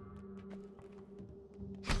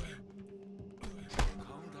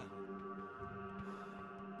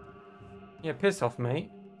 Yeah, piss off, mate.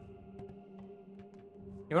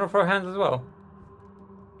 You wanna throw hands as well?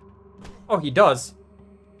 Oh, he does.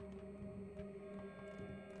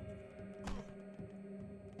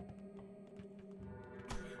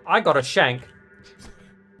 I got a shank.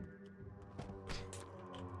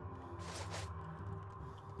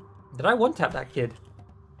 Did I one-tap that kid?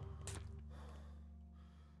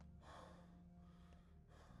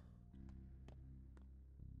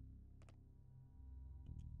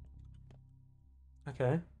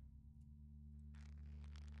 Okay.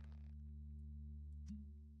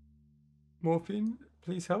 Morphine,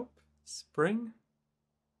 please help. Spring.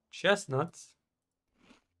 Chestnuts.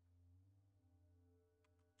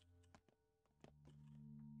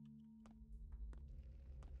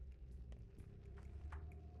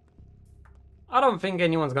 I don't think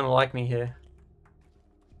anyone's gonna like me here.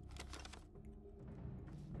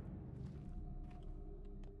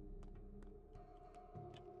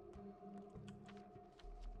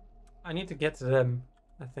 I need to get to them,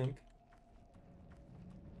 I think.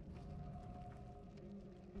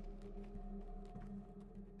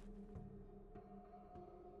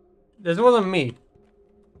 This wasn't me.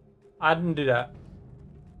 I didn't do that.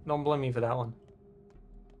 Don't blame me for that one.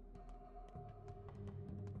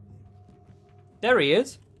 There he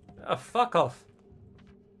is. Fuck off.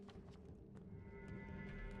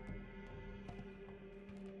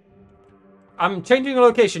 I'm changing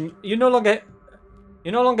location. You no longer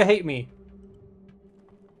hate me.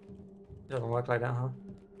 Doesn't work like that, huh?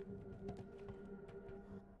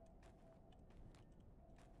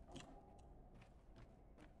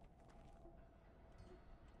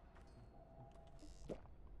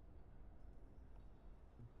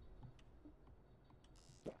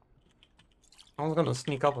 Someone's gonna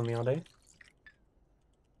sneak up on me, are they?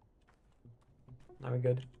 Now we're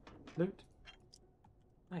good. Loot.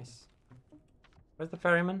 Nice. Where's the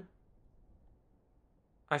ferryman?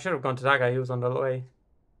 I should have gone to that guy, he was on the way.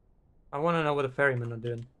 I want to know what the ferrymen are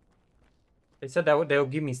doing. They said that they'll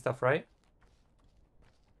give me stuff, right?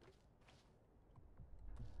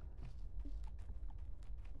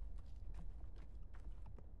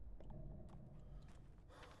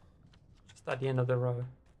 Just at the end of the row.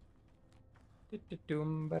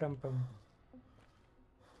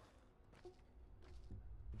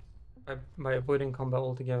 By avoiding combat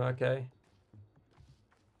altogether, okay.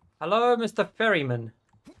 Hello, Mr. Ferryman.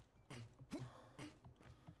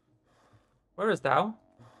 Where is thou?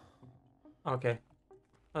 Okay.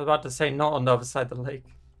 I was about to say not on the other side of the lake.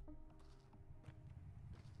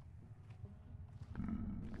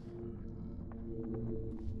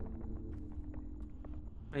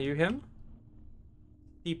 Are you him?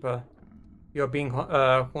 Steppe. You are being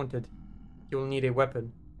haunted. You will need a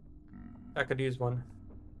weapon. I could use one.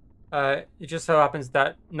 It just so happens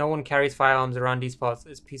that no one carries firearms around these parts.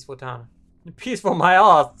 It's a peaceful town. Peaceful my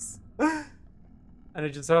ass! And it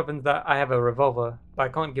just so happens that I have a revolver, but I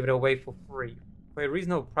can't give it away for free. For a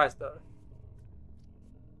reasonable price though.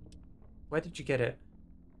 Where did you get it?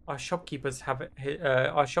 Our shopkeepers have it.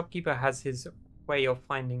 Our shopkeeper has his way of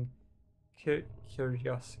finding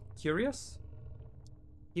curious.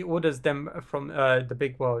 He orders them from the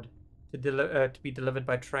big world to be delivered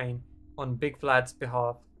by train on Big Vlad's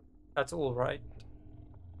behalf. That's all right.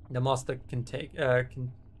 The master can take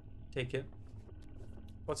it.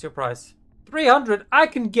 What's your price? 300. I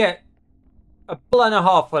can get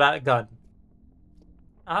 $1.50 for that gun.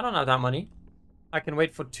 I don't have that money. I can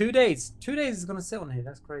wait for 2 days. 2 days is gonna sit on here.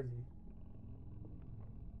 That's crazy.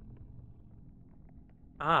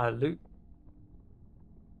 Ah, loot.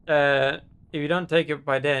 If you don't take it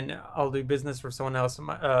by then, I'll do business for someone else.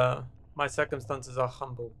 My circumstances are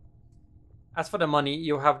humble. As for the money,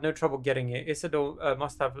 you'll have no trouble getting it. Isidore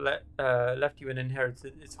must have left you an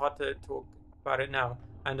inheritance. It's hard to talk about it now.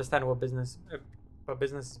 I understand what business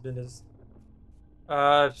is business.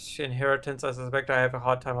 Inheritance, I suspect I have a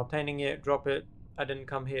hard time obtaining it. Drop it. I didn't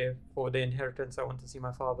come here for the inheritance. I want to see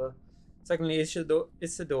my father. Secondly,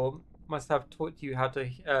 Isidore must have taught you how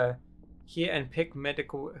to hear and pick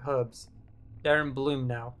medical herbs. They're in bloom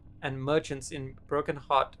now, and merchants in Broken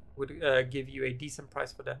Heart would give you a decent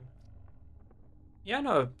price for them. Yeah,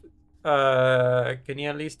 no. Can you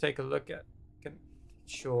at least take a look at?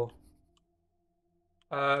 Sure.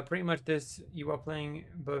 Pretty much this. You are playing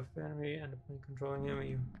both enemy and controlling him.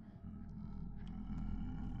 You.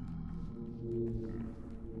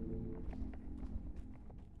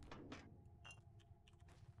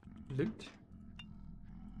 Loot.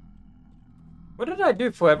 What did I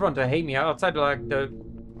do for everyone to hate me outside of like the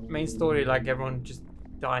main story like everyone just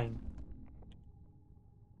dying.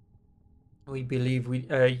 We believe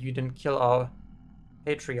you didn't kill our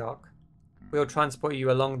patriarch. We'll transport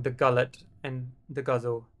you along the gullet and the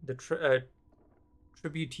guzzle, the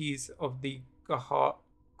tributaries of the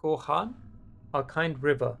Gohan, our kind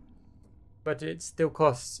river. But it still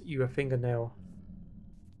costs you a fingernail.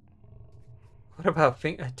 What about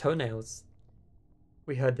toenails?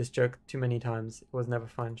 We heard this joke too many times. It was never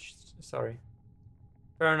fun. Sorry.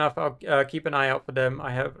 Fair enough. I'll keep an eye out for them.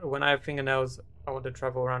 When I have fingernails, I want to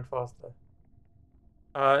travel around faster.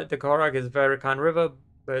 The Gorak is a very kind river,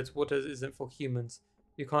 but its water isn't for humans.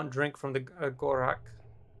 You can't drink from the Gorak.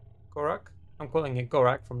 Gorak? I'm calling it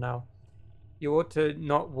Gorak from now. You ought to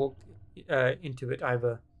not walk into it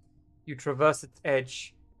either. You traverse its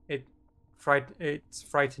edge. It's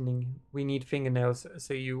frightening. We need fingernails,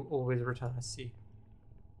 so you always return. I see.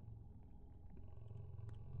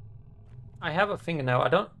 I have a fingernail. I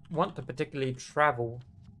don't want to particularly travel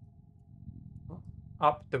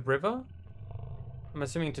up the river. I'm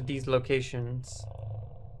assuming to these locations.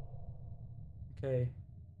 Okay.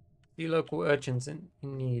 See local urchins in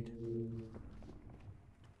need.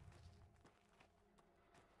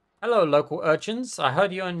 Hello, local urchins. I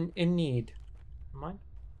heard you're in need. Am I?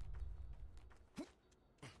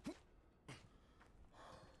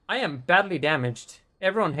 I am badly damaged.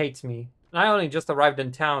 Everyone hates me. And I only just arrived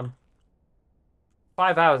in town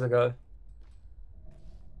 5 hours ago.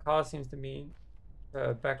 Car seems to be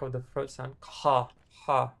back of the throat sound. Ha,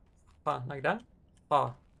 ha, ha, like that.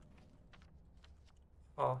 Ha,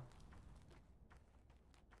 ha.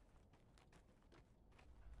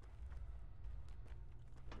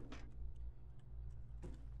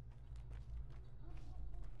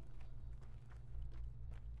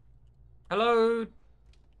 Hello,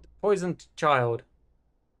 poisoned child.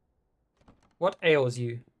 What ails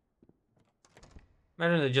you?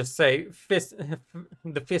 Imagine to just say, fist,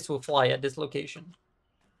 the fist will fly at this location.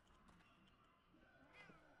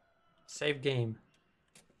 Save game.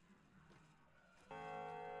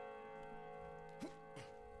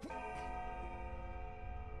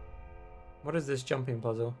 What is this jumping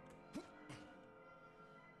puzzle?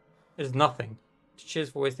 There's nothing. Cheers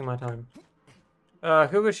for wasting my time.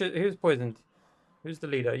 Who's poisoned? Who's the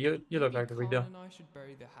leader? You look like the leader. And I should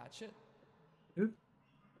bury the hatchet. Who?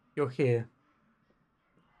 You're here.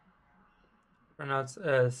 Pronounce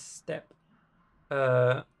Steppe.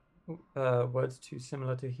 Words too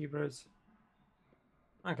similar to Hebrews.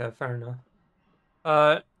 Okay, fair enough.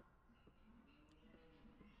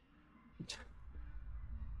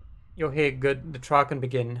 You're here, good. The trial can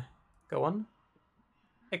begin. Go on.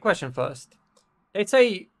 A question first. They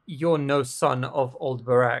say you're no son of old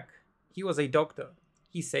Barak. He was a doctor.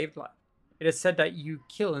 He saved life. It is said that you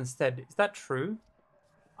kill instead. Is that true?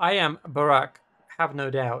 I am Barak. Have no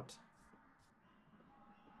doubt.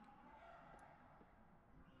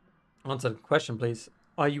 Answer the question, please.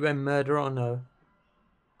 Are you a murderer or no?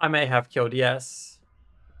 I may have killed, yes.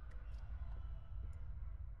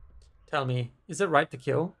 Tell me, is it right to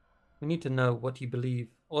kill? We need to know what you believe.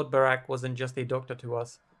 Old Barak wasn't just a doctor to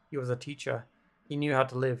us. He was a teacher. He knew how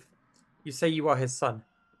to live. You say you are his son,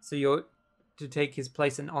 so you're to take his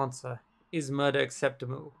place and answer. Is murder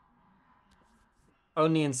acceptable?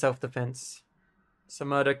 Only in self-defense. So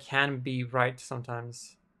murder can be right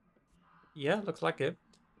sometimes. Yeah, looks like it.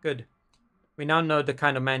 Good. We now know the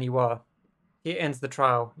kind of man you are. Here ends the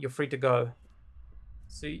trial. You're free to go.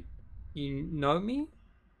 So, you know me?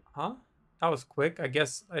 Huh? That was quick. I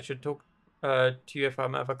guess I should talk to you if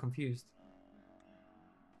I'm ever confused.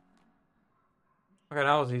 Okay,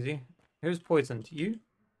 that was easy. Who's poisoned? You?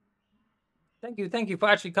 Thank you for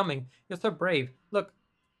actually coming. You're so brave. Look,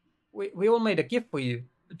 we all made a gift for you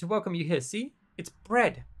to welcome you here. See? It's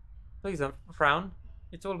bread. Please don't frown.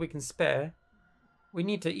 It's all we can spare. We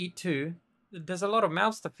need to eat too. There's a lot of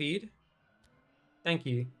mouths to feed. Thank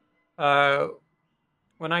you.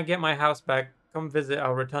 When I get my house back, come visit.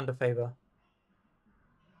 I'll return the favor.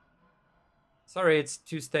 Sorry, it's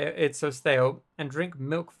so stale. And drink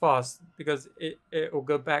milk fast because it will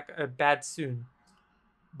go back bad soon.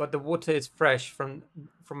 But the water is fresh from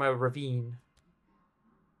a ravine.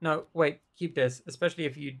 No, wait, keep this. Especially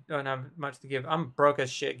if you don't have much to give. I'm broke as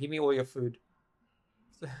shit. Give me all your food.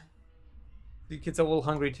 The kids are all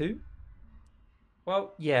hungry too?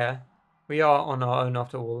 Well, yeah. We are on our own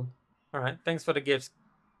after all. Alright, thanks for the gifts.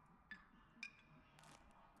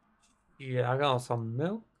 Yeah, I got some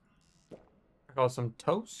milk. I got some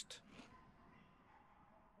toast.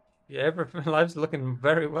 Yeah, my life's looking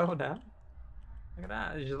very well now. Look at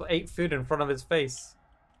that. He just ate food in front of his face.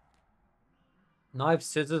 Knives,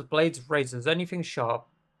 scissors, blades, razors, anything sharp.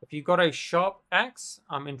 If you got a sharp axe,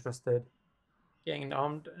 I'm interested. Getting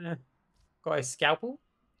armed. Got a scalpel?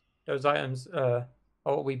 Those items are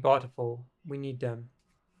what we barter for. We need them.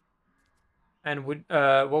 And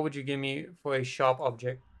what would you give me for a sharp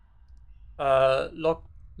object? Lock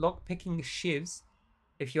picking shivs.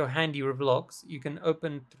 If you're handy with locks, you can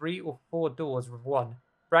open 3 or 4 doors with one.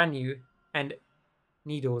 Brand new. And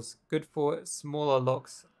needles, good for smaller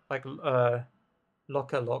locks like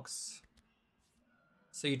locker locks.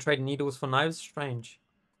 So you trade needles for knives? Strange.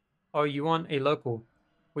 Oh, you want a local?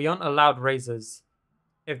 We aren't allowed razors.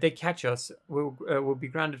 If they catch us, we'll be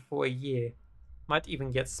grounded for a year. Might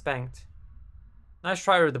even get spanked. Nice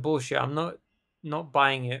try with the bullshit. I'm not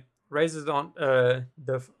buying it. Razors aren't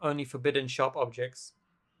the only forbidden sharp objects.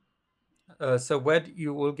 So where do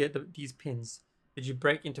you will get these pins? Did you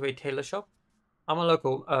break into a tailor shop? I'm a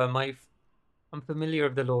local. I'm familiar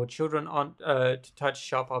with the law. Children aren't to touch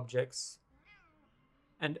sharp objects,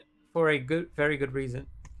 and for a very good reason.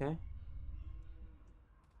 Okay.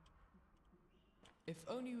 If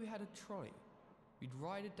only we had a trolley, we'd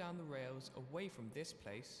ride it down the rails away from this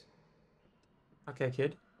place. Okay,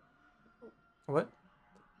 kid. What?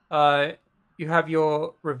 You have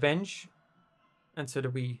your revenge, and so do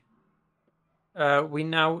we. We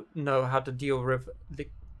now know how to deal with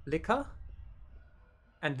liquor,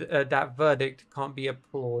 and that verdict can't be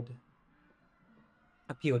appealed.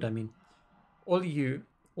 I mean. All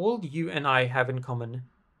you and I have in common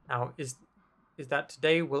now is that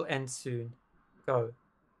today will end soon. Go.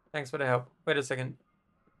 Thanks for the help. Wait a second.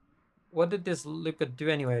 What did this Luca do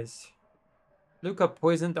anyways? Luca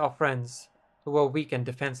poisoned our friends, who were weak and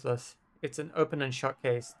defenseless. It's an open and shut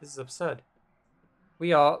case. This is absurd.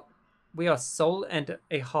 We are soul and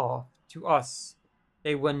a half. To us,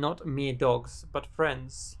 they were not mere dogs, but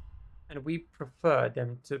friends, and we prefer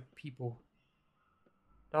them to people.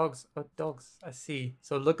 Dogs, oh dogs, I see.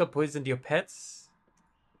 So Luca poisoned your pets?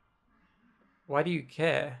 Why do you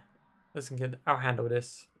care? Listen kid, I'll handle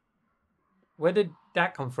this. Where did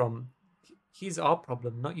that come from? He's our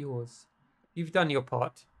problem, not yours. You've done your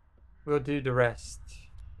part. We'll do the rest.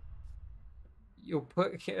 You'll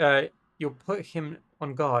put him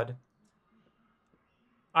on guard.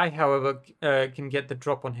 I, however, can get the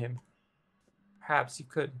drop on him. Perhaps you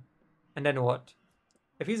could. And then what?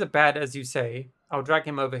 If he's as bad as you say, I'll drag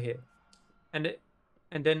him over here. And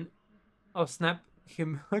then I'll snap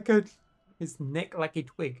him his neck like a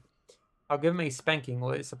twig. I'll give him a spanking,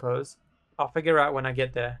 I suppose. I'll figure out when I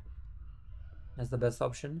get there. That's the best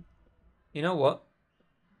option. You know what?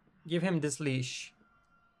 Give him this leash.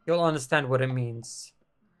 You'll understand what it means.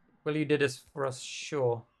 Will you do this for us?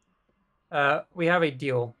 Sure. We have a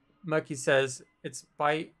deal. Murky says it's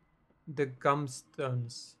by the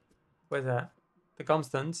Gumstones. Where's that? The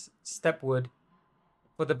Gumstones. Stepwood.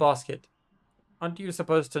 For the basket. Aren't you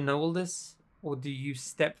supposed to know all this? Or do you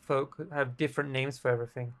step folk have different names for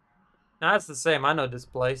everything? Nah, it's the same. I know this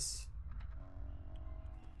place.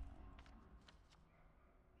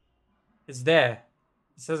 It's there.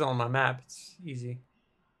 It says on my map. It's easy.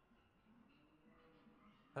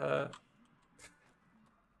 I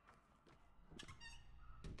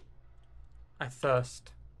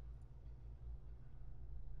thirst.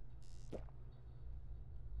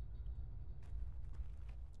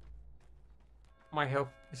 My health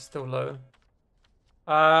is still low.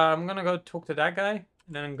 I'm gonna go talk to that guy, and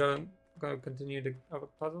then I'm go continue the other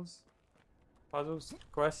puzzles.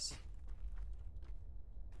 Quests.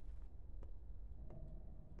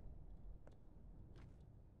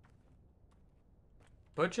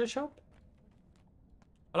 Butcher shop?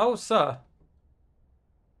 Hello, sir.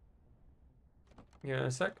 Give me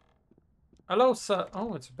a sec. Hello, sir.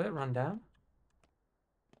 Oh, it's a bit run down.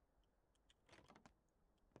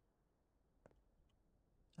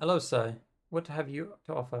 Hello, sir. What have you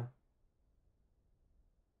to offer?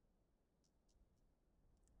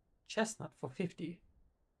 Chestnut for 50.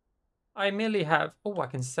 I merely have... Oh, I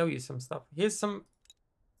can sell you some stuff. Here's some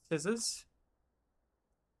scissors.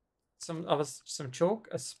 Some chalk.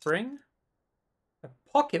 A spring. A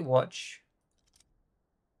pocket watch.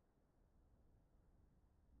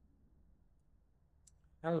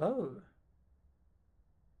 Hello.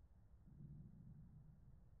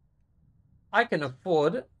 I can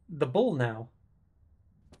afford the bull now.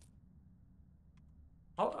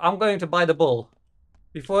 Oh, I'm going to buy the bull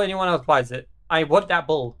before anyone else buys it. I want that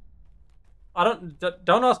bull. I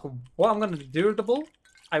don't ask what I'm going to do with the bull.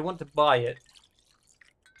 I want to buy it.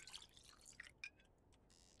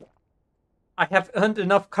 I have earned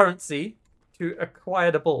enough currency to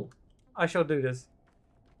acquire the bull. I shall do this.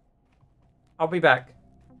 I'll be back.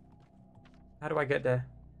 How do I get there?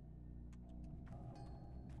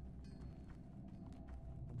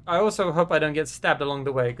 I also hope I don't get stabbed along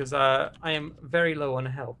the way, because I am very low on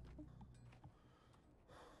health.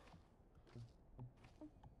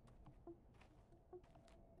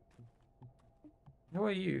 Who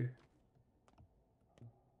are you?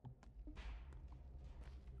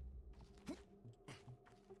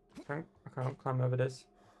 I can't climb over this.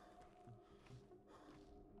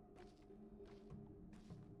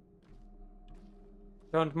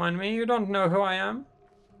 Don't mind me, you don't know who I am.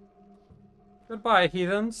 Goodbye,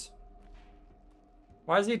 heathens.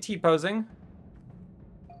 Why is he T-posing?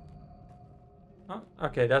 Oh,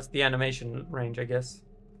 okay, that's the animation range, I guess.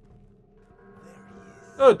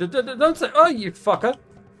 Oh, don't say, oh, you fucker.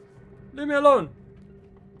 Leave me alone.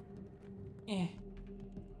 Eh.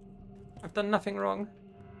 I've done nothing wrong.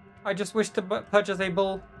 I just wish to purchase a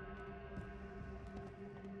bull.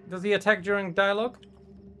 Does he attack during dialogue?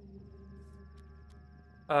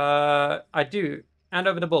 I do. Hand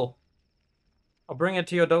over the bull. I'll bring it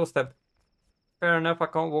to your doorstep. Fair enough, I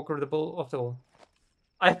can't walk with the bull after all.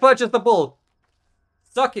 I purchased the bull!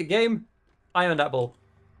 Suck it, game! I own that bull.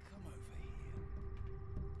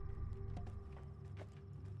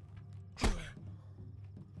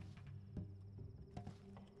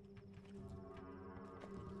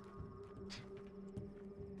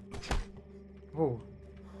 Oh.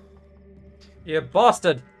 You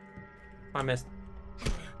bastard! I missed.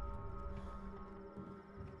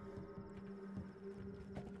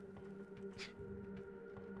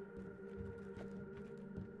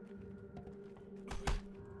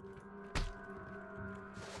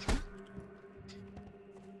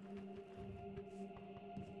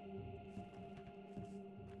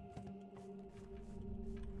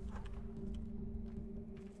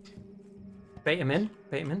 Bait him in.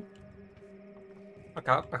 Bait him in. I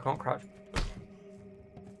can't crouch.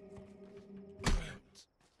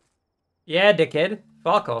 Yeah, dickhead.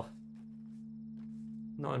 Fuck off.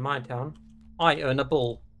 Not in my town. I own a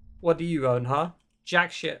bull. What do you own, huh?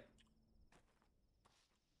 Jack shit.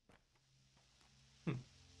 I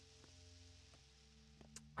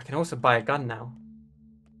can also buy a gun now.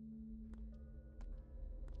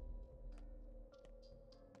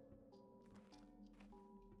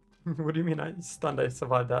 What do you mean I stunned? I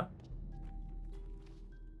survived that.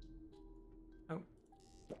 Oh.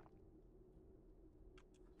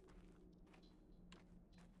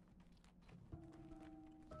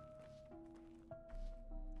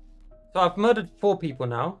 So I've murdered 4 people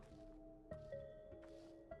now.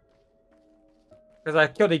 Because I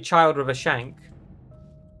killed a child with a shank.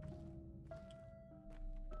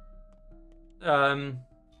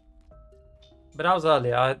 But that was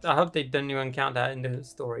earlier. I hope they didn't even count that in the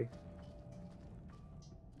story.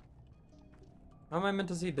 How am I meant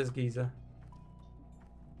to see this geezer?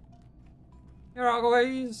 You're out,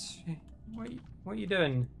 guys. What are you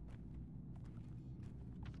doing?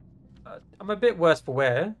 I'm a bit worse for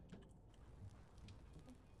wear.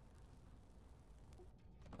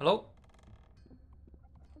 Hello?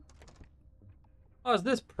 Oh, it's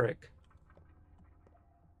this prick.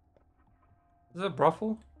 Is it a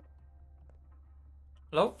brothel?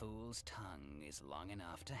 Hello? Fool's tongue is long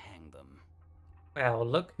enough to hang them. Well,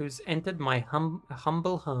 look who's entered my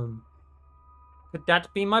humble home. Could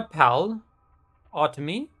that be my pal?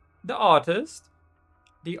 Artemy? The artist?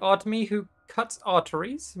 The Artemy who cuts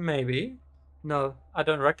arteries? Maybe. No, I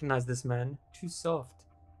don't recognize this man. Too soft.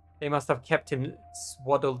 They must have kept him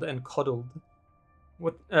swaddled and coddled.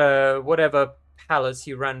 Whatever palace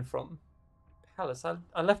he ran from. Palace?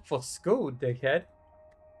 I left for school, dickhead.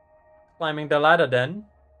 Climbing the ladder then.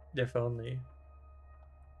 If only.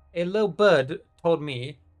 A little bird told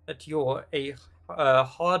me that you're a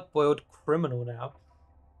hard-boiled criminal now.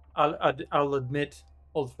 I'll admit,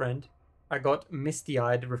 old friend, I got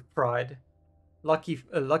misty-eyed with pride. Lucky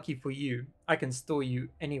for you, I can store you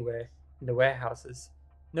anywhere in the warehouses.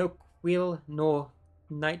 No quill nor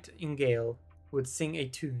nightingale would sing a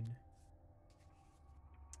tune.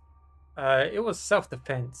 It was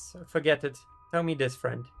self-defense. Forget it. Tell me this,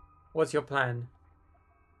 friend. What's your plan?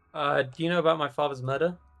 Do you know about my father's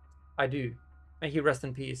murder? I do. May he rest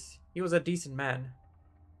in peace. He was a decent man.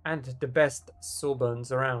 And the best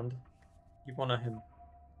sawbones around. You honor him.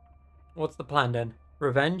 What's the plan then?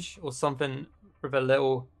 Revenge? Or something with a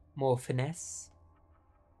little more finesse?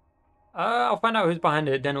 I'll find out who's behind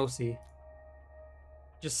it, then we'll see.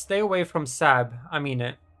 Just stay away from Sab. I mean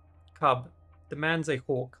it. Cub. The man's a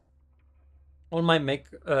hawk. All might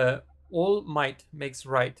makes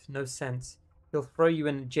right. No sense. He'll throw you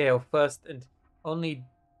in jail first and only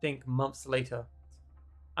think months later.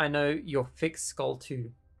 I know your thick skull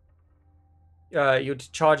too.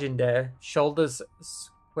 You'd charge in there, shoulders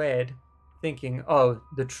squared, thinking, oh,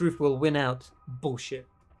 the truth will win out. Bullshit.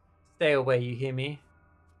 Stay away, you hear me?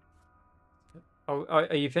 Oh,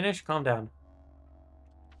 are you finished? Calm down.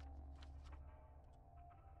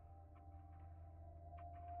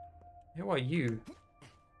 Who are you?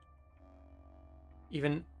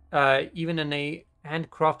 Even in a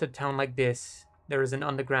handcrafted town like this, there is an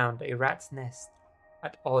underground, a rat's nest,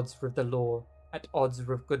 at odds with the law, at odds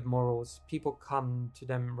with good morals. People come to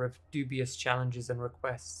them with dubious challenges and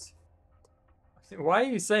requests. Why are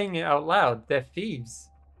you saying it out loud? They're thieves.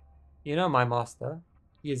 You know my master.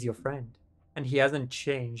 He is your friend, and he hasn't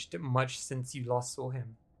changed much since you last saw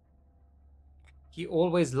him. He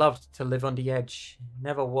always loved to live on the edge,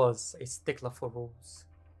 never was a stickler for rules.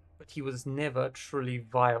 But he was never truly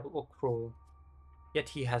vile or cruel. Yet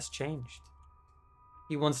he has changed.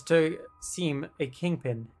 He wants to seem a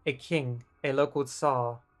kingpin, a king, a local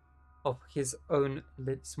tsar of his own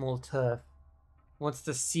small turf. Wants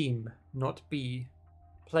to seem, not be.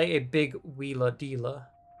 Play a big wheeler-dealer.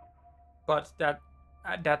 But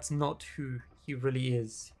that's not who he really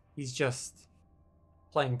is. He's just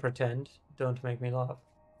playing pretend. Don't make me laugh.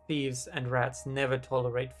 Thieves and rats never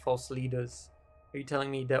tolerate false leaders. Are you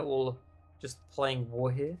telling me they're all just playing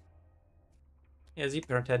war here? Is he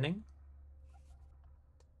pretending?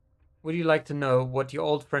 Would you like to know what your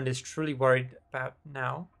old friend is truly worried about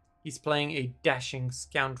now? He's playing a dashing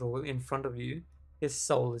scoundrel in front of you. His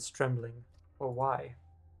soul is trembling. Well, why?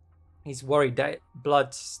 He's worried that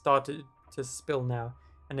blood started to spill now,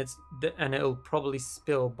 and it'll probably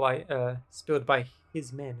spilled by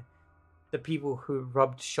his men. The people who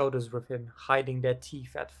rubbed shoulders with him, hiding their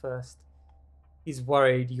teeth at first. He's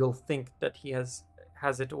worried you'll think that he has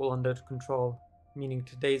it all under control, meaning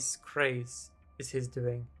today's craze is his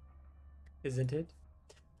doing. Isn't it?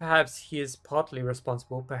 Perhaps he is partly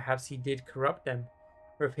responsible, perhaps he did corrupt them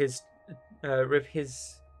with his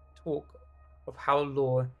talk of how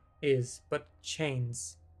law is but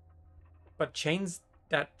chains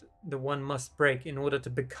that the one must break in order to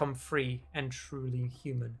become free and truly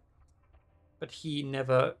human. But he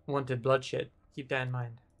never wanted bloodshed. Keep that in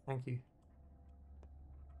mind. Thank you.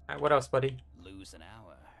 Alright, what else, buddy? Lose an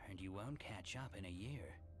hour, and you won't catch up in a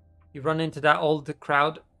year. You run into that old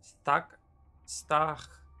crowd,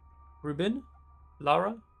 Ruben?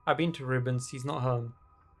 Lara? I've been to Ruben's, he's not home.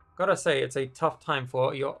 Gotta say, it's a tough time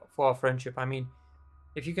for our friendship. I mean,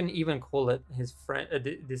 if you can even call it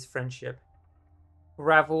this friendship.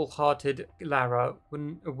 Gravel-hearted Lara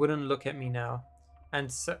wouldn't look at me now. And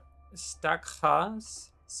Stakhas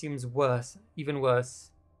seems worse, even worse.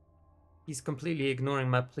 He's completely ignoring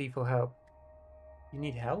my plea for help. You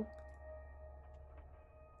need help?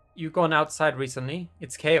 You've gone outside recently.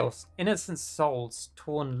 It's chaos. Innocent souls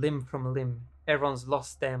torn limb from limb. Everyone's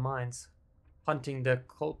lost their minds. Hunting the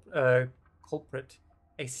culprit.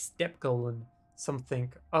 A Steppe golem. Some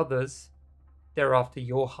think. Others, they're after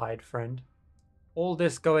your hide, friend. All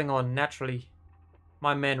this going on naturally.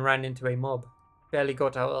 My men ran into a mob. Barely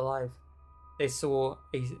got out alive. They saw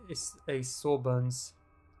a Sawbones.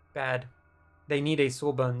 Bad. They need a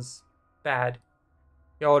Sawbones. Bad.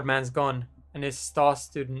 The old man's gone, and his star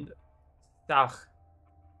student, Stach,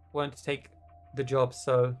 won't take the job,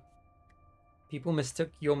 so... People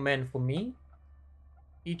mistook your men for me?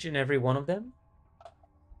 Each and every one of them?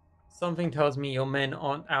 Something tells me your men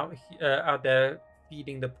aren't out there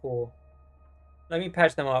feeding the poor. Let me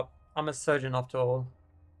patch them up. I'm a surgeon after all.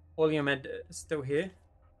 All your men still here?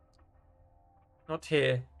 Not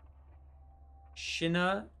here.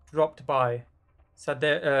 Shinna dropped by. Said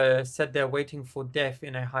they're waiting for death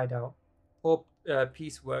in a hideout. Poor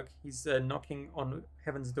piecework. He's knocking on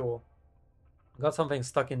heaven's door. Got something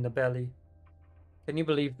stuck in the belly. Can you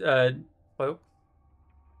believe folk?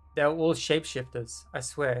 They're all shapeshifters, I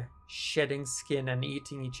swear. Shedding skin and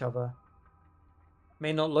eating each other.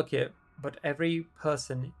 May not look it, but every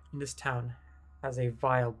person in this town has a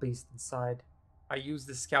vile beast inside. I use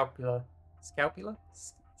the scalpel.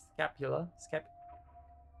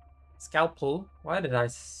 Why did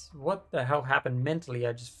what the hell happened mentally?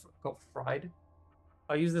 I just got fried.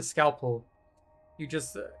 I'll use the scalpel you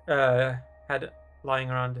just had lying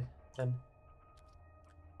around then.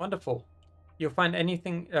 Wonderful. You'll find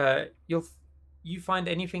anything. You find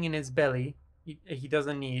anything in his belly he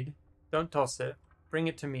doesn't need. Don't toss it. Bring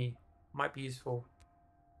it to me. Might be useful.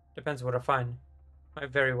 Depends what I find. Might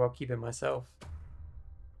very well keep it myself.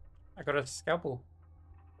 I got a scalpel.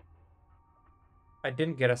 I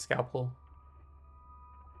didn't get a scalpel.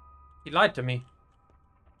 He lied to me.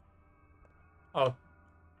 Oh.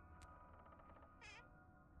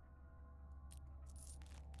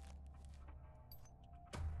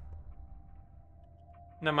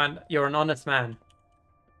 No man, you're an honest man.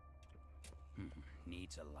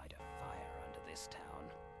 Needs a lighter fire under this town.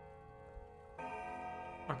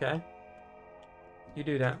 Okay. You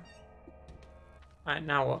do that. Alright,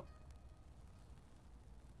 now what?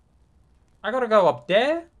 I gotta go up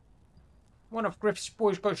there? One of Griff's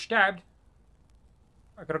boys got stabbed.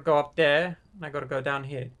 I gotta go up there, and I gotta go down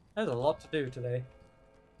here. There's a lot to do today.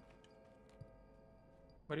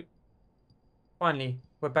 Finally,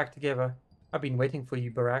 we're back together. I've been waiting for you,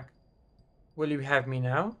 Barack. Will you have me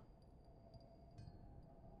now?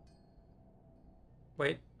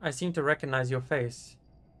 Wait, I seem to recognize your face.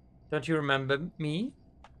 Don't you remember me?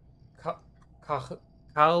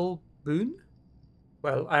 Carl Boone?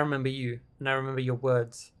 Well, I remember you, and I remember your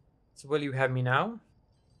words. So will you have me now?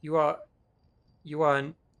 You are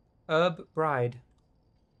an herb bride.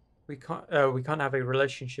 We can't have a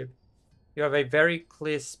relationship. You have a very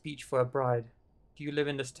clear speech for a bride. Do you live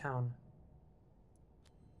in this town?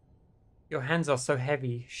 Your hands are so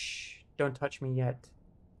heavy. Shh, don't touch me yet.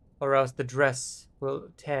 Or else the dress will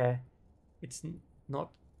tear. It's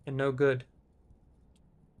no good.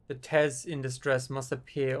 The tears in this dress must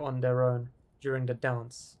appear on their own during the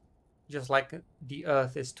dance. Just like the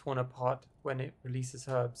earth is torn apart when it releases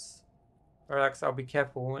herbs. Relax, I'll be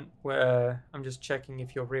careful when I'm just checking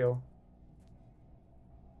if you're real.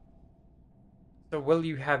 So will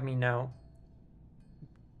you have me now?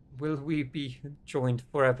 Will we be joined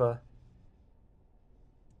forever?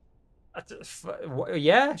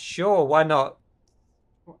 Yeah, sure, why not?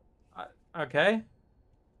 Okay.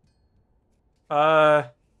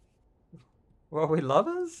 Were we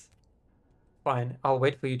lovers? Fine, I'll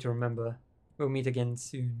wait for you to remember. We'll meet again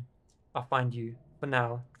soon. I'll find you. For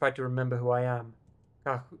now, try to remember who I am.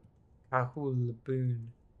 Kahul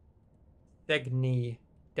Boone. Degni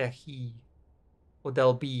Dehi. Or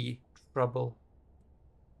there'll be trouble.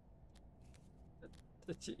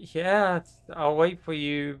 Yeah, I'll wait for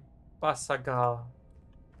you, Basagar.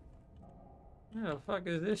 Who the fuck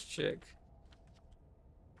is this chick?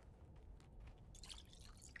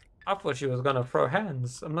 I thought she was gonna throw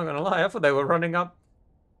hands. I'm not gonna lie, I thought they were running up.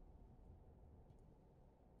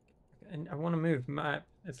 And I want to move map.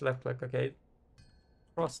 It's left click, okay.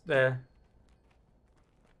 Cross there.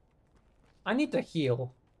 I need to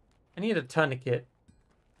heal. I need a tourniquet.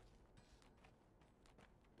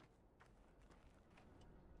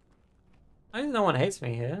 I think no one hates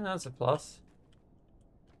me here. That's a plus.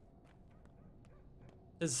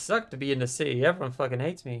 It sucked to be in the city. Everyone fucking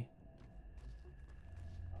hates me.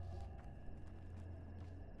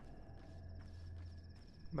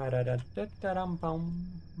 Oh, I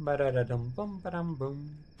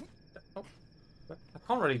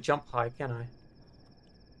can't really jump high, can I?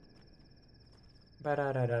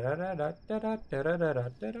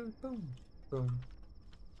 Boom, boom.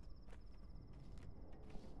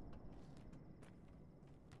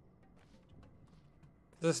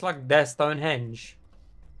 Just like their Stonehenge.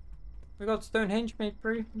 We got Stonehenge, mate,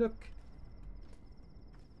 bro. Look.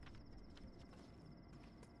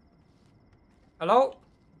 Hello?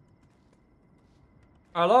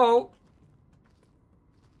 Hello?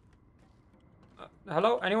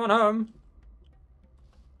 Hello? Anyone home?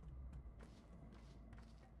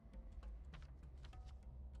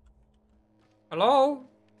 Hello?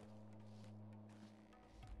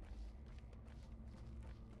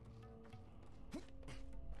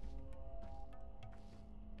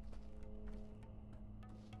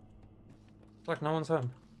 It's like no one's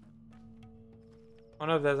home. I don't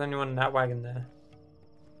know if there's anyone in that wagon there.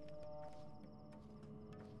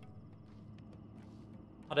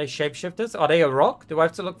 Are they shapeshifters? Are they a rock? Do I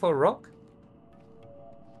have to look for a rock?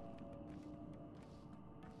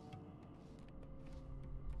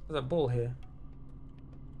 There's a ball here.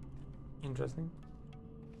 Interesting.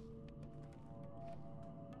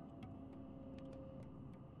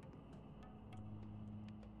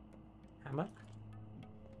 Hammer?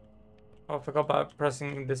 Oh, I forgot about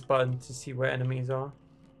pressing this button to see where enemies are.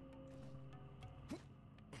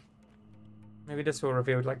 Maybe this will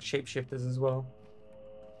reveal like shapeshifters as well.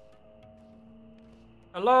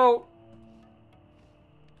 Hello?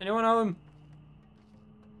 Anyone home?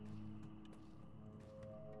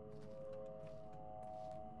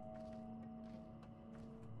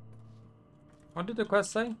 What did the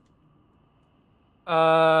quest say?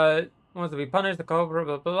 Wants to be punished, the cobra,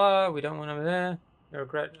 blah, blah, blah. We don't want him there. We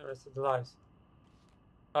regret the rest of their lives.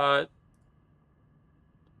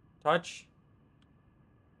 Touch.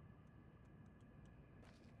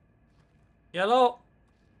 Hello?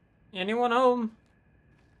 Anyone home?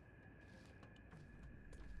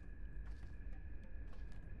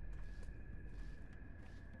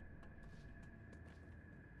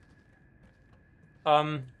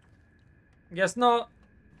 Guess not.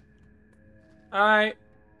 Alright.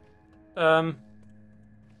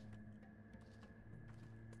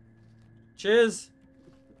 Cheers.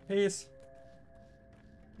 Peace.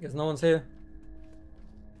 Guess no one's here.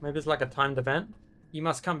 Maybe it's like a timed event. You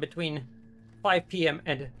must come between 5 p.m.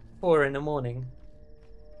 and 4 in the morning.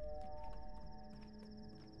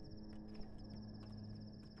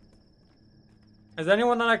 Is there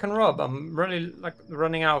anyone that I can rob? I'm really like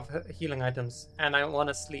running out of healing items and I want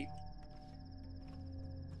to sleep.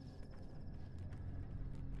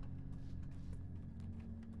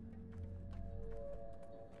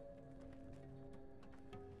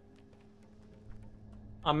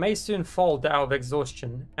 I may soon fall out of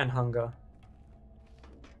exhaustion and hunger.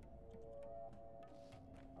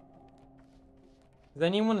 Is there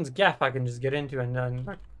anyone's gaff I can just get into and then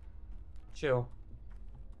like, chill?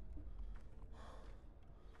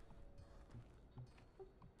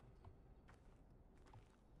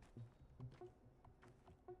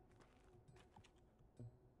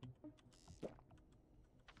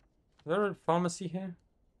 Is there a pharmacy here?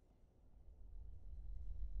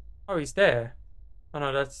 Oh, he's there. Oh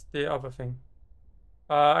no, that's the other thing.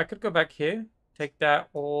 I could go back here. Take that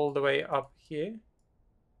all the way up here.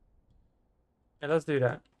 Yeah, let's do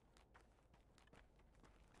that.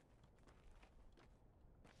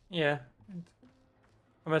 Yeah.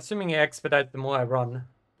 I'm assuming it expedites the more I run.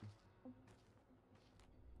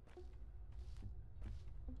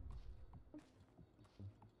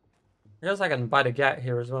 I guess I can buy the gat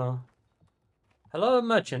here as well. Hello,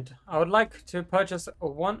 merchant. I would like to purchase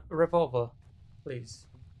one revolver, please.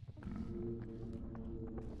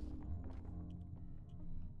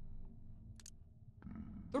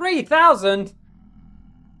 $3,000?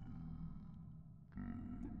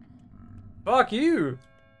 Fuck you!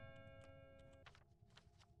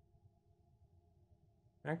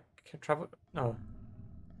 I can travel. No.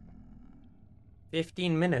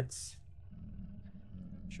 15 minutes.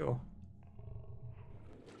 Sure.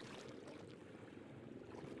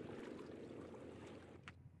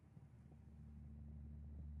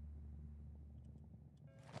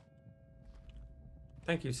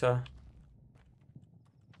 Thank you, sir.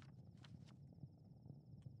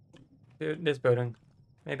 This building.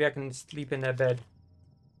 Maybe I can sleep in their bed.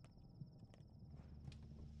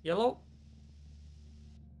 Yellow?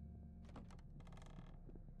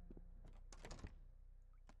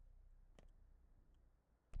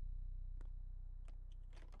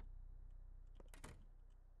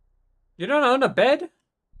 You don't own a bed?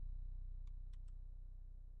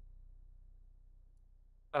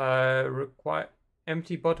 Require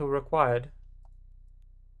empty bottle required.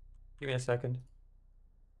 Give me a second.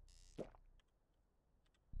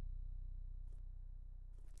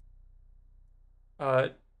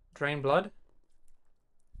 Drain blood.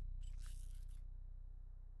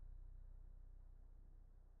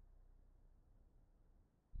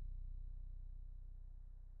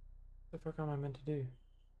 What the fuck am I meant to do?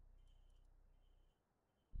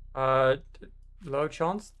 Low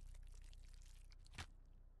chance.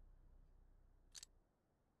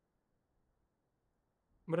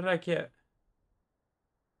 What did I get?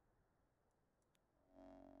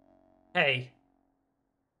 Hey.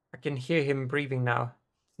 I can hear him breathing now.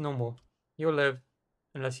 It's normal. He'll live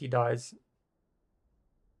unless he dies.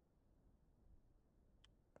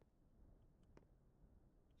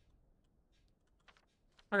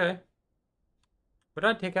 Okay. What did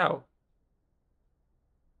I take out?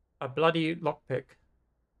 A bloody lockpick.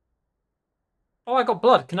 Oh, I got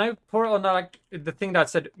blood. Can I pour it on like the thing that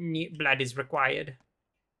said blood is required?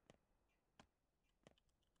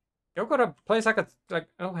 You got a place I could like.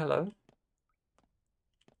 Oh, hello.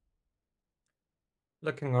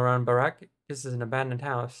 Looking around Barack. This is an abandoned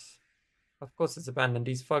house. Of course it's abandoned.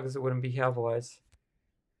 These thugs wouldn't be here otherwise.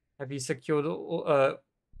 Have you secured all?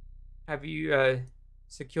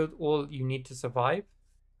 Secured all you need to survive?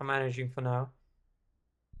 I'm managing for now.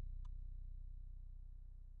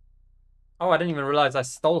 Oh, I didn't even realize I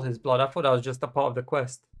stole his blood. I thought that was just a part of the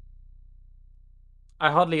quest. I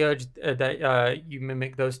hardly urge that you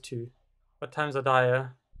mimic those two. But times are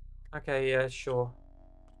dire. Okay, yeah, sure.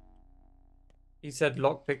 He said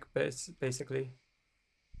lockpick, basically.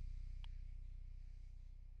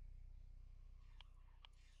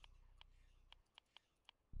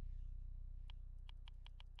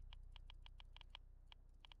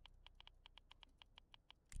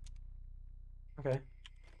 Okay.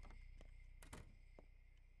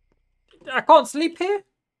 I can't sleep here?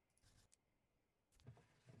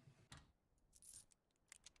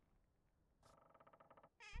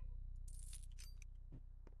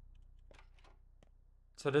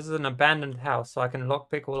 So this is an abandoned house, so I can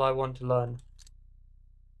lockpick all I want to learn.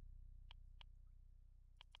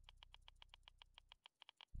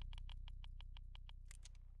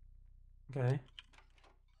 Okay.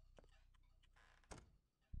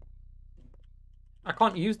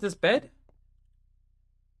 can't use this bed?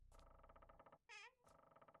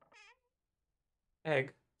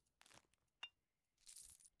 Egg.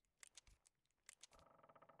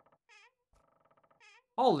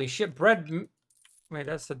 Holy shit, bread. Wait,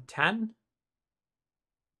 that's a 10?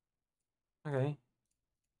 Okay.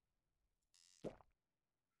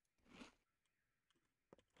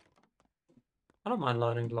 I don't mind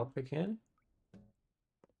learning lockpick here.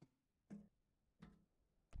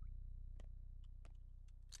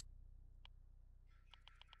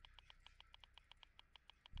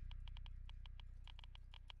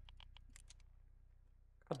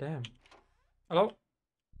 God damn. Hello?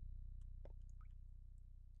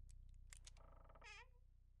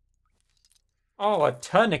 Oh, a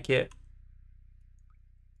tourniquet.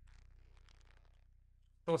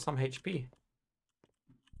 Or some HP.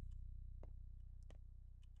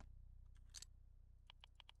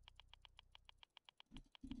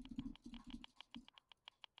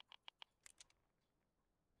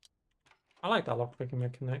 I like that lockpicking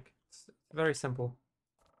mechanic. It's very simple.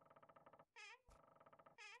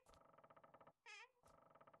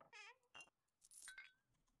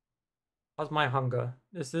 How's my hunger?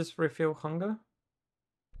 Does this refill hunger?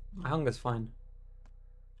 My hunger's fine.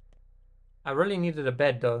 I really needed a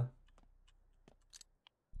bed though.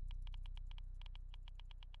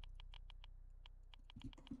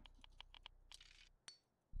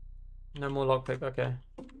 No more lockpick, okay.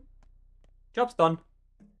 Job's done.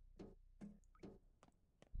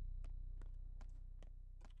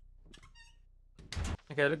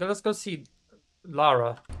 Okay, let's go see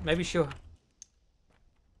Lara. Maybe she'll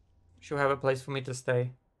have a place for me to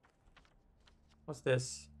stay. What's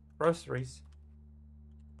this? Groceries.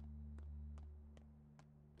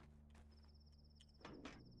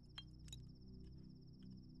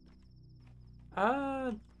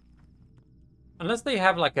 Unless they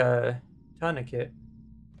have like a tourniquet.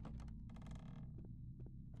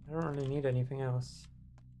 I don't really need anything else.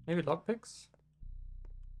 Maybe lockpicks?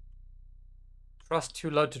 Trust too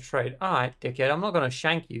low to trade. Alright, dickhead, I'm not gonna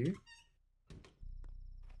shank you.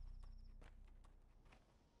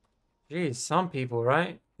 Jeez, some people,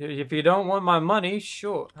 right? If you don't want my money,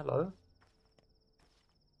 sure. Hello.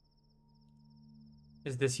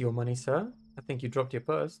 Is this your money, sir? I think you dropped your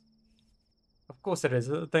purse. Of course it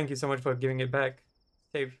is. Thank you so much for giving it back.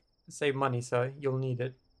 Save money, sir. You'll need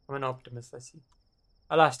it. I'm an optimist, I see.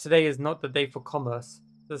 Alas, today is not the day for commerce.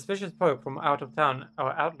 The suspicious folk from out of town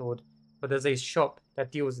are outlawed, but there's a shop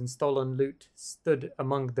that deals in stolen loot stood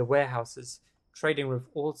among the warehouses, trading with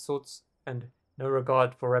all sorts and no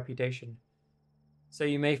regard for reputation. So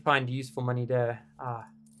you may find useful money there. Ah,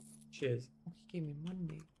 cheers. Oh, he gave me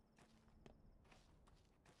money.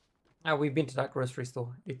 Ah, we've been to that grocery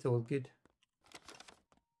store. It's all good.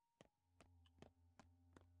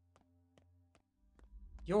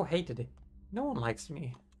 You're hated. No one likes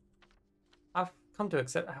me. I've come to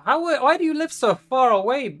accept. Why do you live so far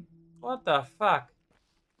away? What the fuck?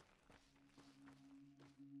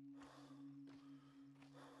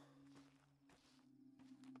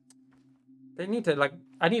 They need to, like,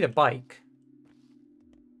 I need a bike.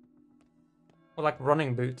 Or like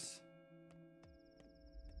running boots.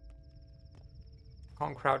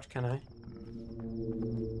 Can't crouch, can I?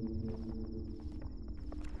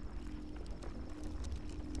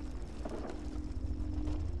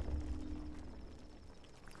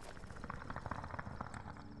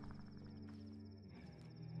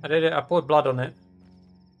 I did it. I poured blood on it.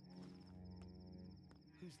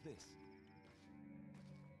 Who's this?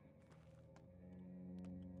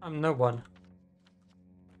 I'm no one.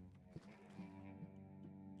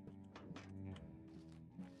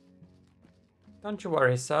 Don't you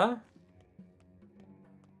worry, sir.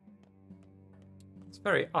 It's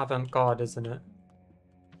very avant-garde, isn't it?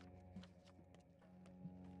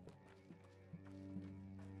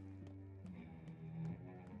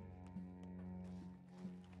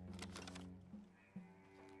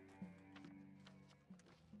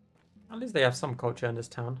 At least they have some culture in this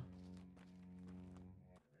town.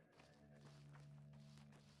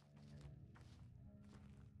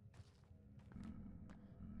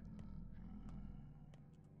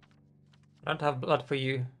 I don't have blood for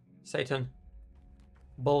you, Satan.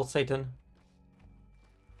 Bull Satan.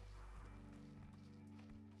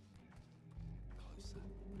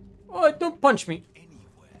 Oh, don't punch me.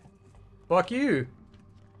 Anywhere. Fuck you.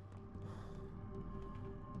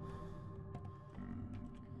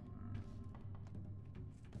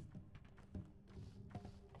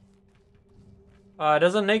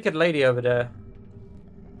 There's a naked lady over there.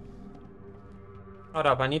 Hold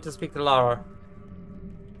up, I need to speak to Lara.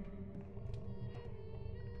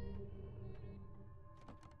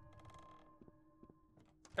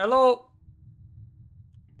 Hello?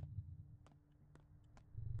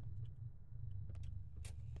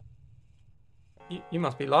 You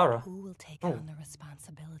must be Lara. Who will take Oh. on the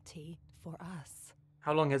responsibility for us?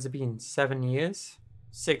 How long has it been? 7 years?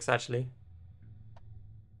 6, actually.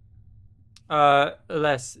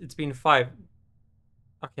 Less. It's been 5.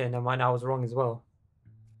 Okay, never mind. I was wrong as well.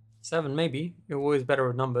 7, maybe. You're always better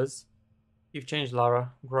with numbers. You've changed,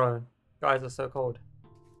 Lara. Grown. Guys are so cold.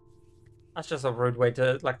 That's just a rude way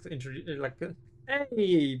to, like, to introduce, like,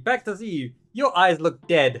 hey, back to see you. Your eyes look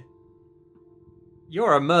dead.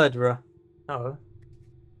 You're a murderer. No.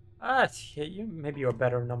 Yeah, maybe you're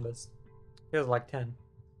better with numbers. Feels like 10.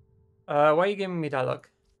 Why are you giving me that look?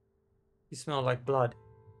 You smell like blood.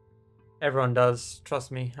 Everyone does.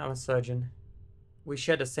 Trust me, I'm a surgeon. We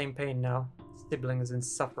share the same pain now. Siblings in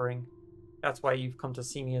suffering. That's why you've come to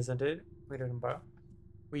see me, isn't it? What are you talking about?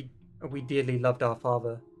 We dearly loved our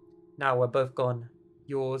father. Now we're both gone.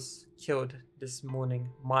 Yours, killed this morning.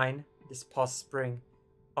 Mine, this past spring.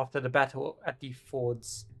 After the battle at the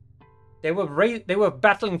fords. They were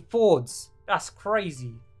battling fords. That's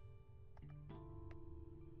crazy.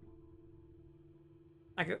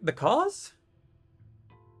 Like, the cars?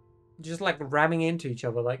 Just like ramming into each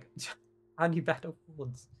other. Like, how do you battle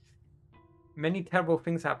fords? Many terrible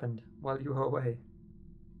things happened while you were away.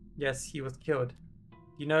 Yes, he was killed. Do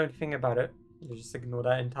you know anything about it? You just ignore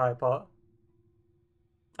that entire part.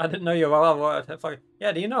 I didn't know you were. What?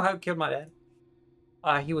 Yeah, do you know how he killed my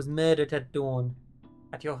dad? He was murdered at dawn.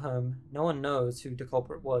 At your home. No one knows who the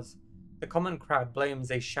culprit was. The common crowd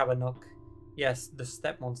blames a Shabbanok. Yes, the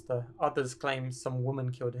steppe monster. Others claim some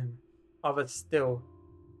woman killed him. Others still.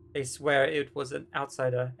 They swear it was an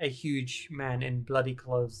outsider. A huge man in bloody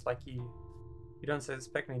clothes like you. You don't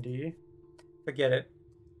suspect me, do you? Forget it.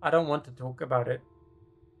 I don't want to talk about it.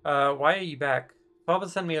 Why are you back? Father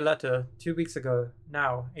sent me a letter 2 weeks ago.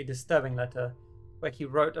 Now, a disturbing letter. Where he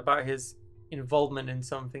wrote about his involvement in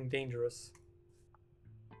something dangerous.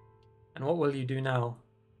 And what will you do now?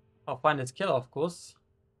 I'll find its killer, of course.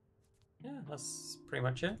 Yeah, that's pretty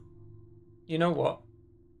much it. You know what?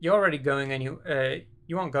 You're already going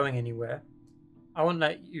you aren't going anywhere. I won't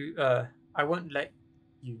let you.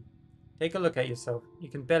 Take a look at yourself. You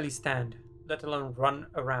can barely stand, let alone run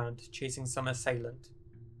around chasing some assailant.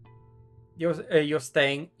 You're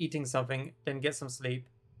staying, eating something, then get some sleep.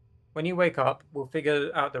 When you wake up, we'll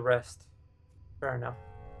figure out the rest. Fair enough.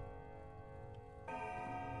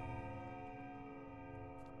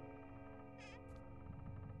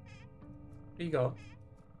 Here you go.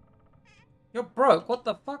 You're broke. What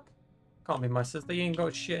the fuck? Can't be my sister. You ain't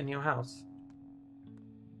got shit in your house.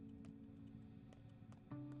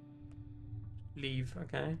 Leave.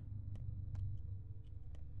 Okay.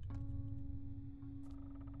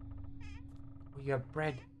 Oh, you have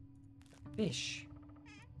bread. Fish.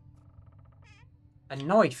 A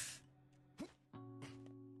knife.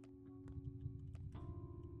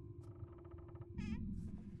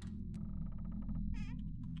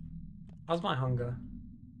 How's my hunger?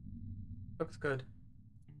 Looks good.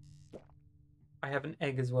 I have an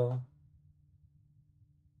egg as well.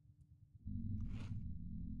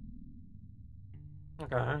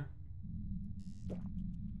 Okay.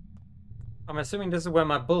 I'm assuming this is where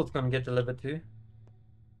my bullet's gonna get delivered to.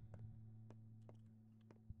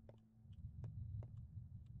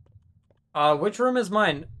 Which room is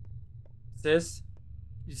mine, sis?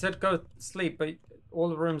 You said go sleep, but all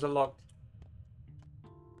the rooms are locked.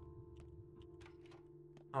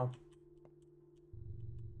 Oh.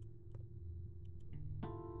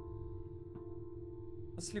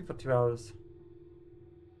 Let's sleep for 2 hours.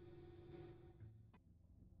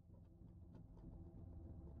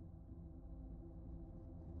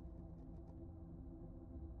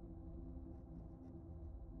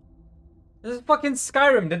 This is fucking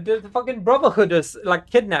Skyrim. The fucking Brotherhood has, like,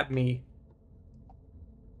 kidnapped me.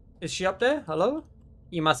 Is she up there? Hello?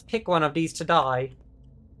 You must pick one of these to die.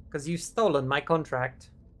 Because you've stolen my contract.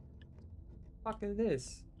 What the fuck is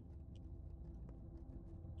this?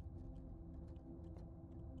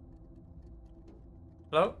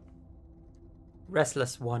 Hello?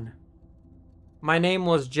 Restless one. My name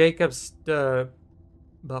was Jacob Steppe.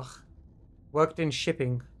 Worked in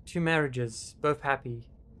shipping. 2 marriages. Both happy.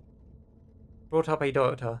 Brought up a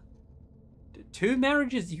daughter. 2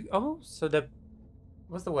 marriages? So the...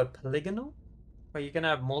 What's the word? Polygonal? Where you're gonna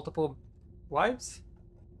have multiple wives?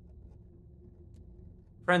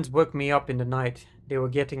 Friends woke me up in the night. They were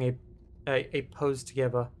getting a pose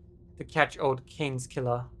together to catch old Kane's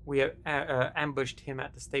killer. We ambushed him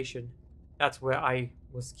at the station. That's where I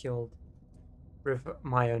was killed. With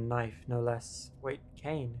my own knife, no less. Wait,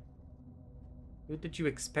 Kane? Who did you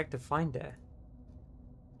expect to find there?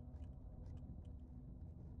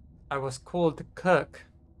 I was called Kirk.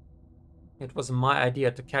 It was my idea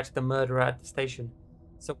to catch the murderer at the station.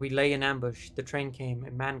 So we lay in ambush. The train came.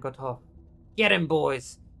 A man got off. Get him,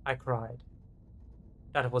 boys! I cried.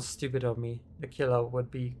 That was stupid of me. The killer would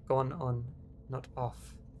be gone on, not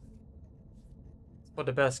off. It's for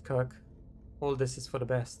the best, Kirk. All this is for the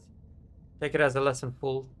best. Take it as a lesson,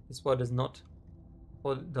 fool. This word is not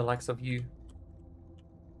for the likes of you.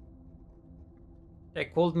 They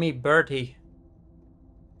called me Bertie.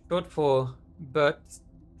 Short for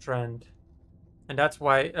Bertrand. And that's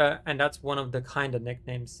why, and that's one of the kinder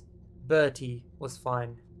nicknames. Bertie was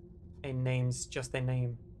fine. A name's just a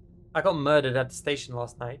name. I got murdered at the station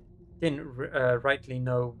last night. Didn't rightly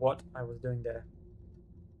know what I was doing there.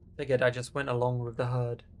 Figured I just went along with the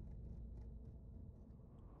herd.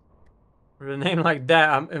 With a name like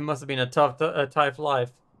that, it must have been a tough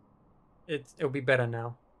life. It'll be better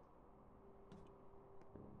now.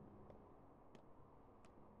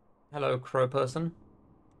 Hello, crow person.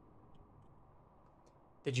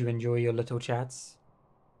 Did you enjoy your little chats?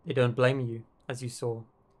 They don't blame you, as you saw.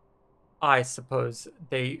 I suppose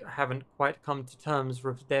they haven't quite come to terms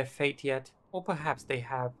with their fate yet, or perhaps they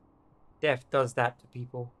have. Death does that to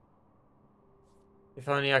people. If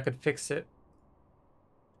only I could fix it.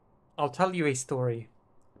 I'll tell you a story.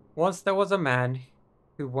 Once there was a man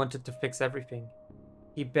who wanted to fix everything.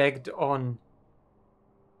 He begged on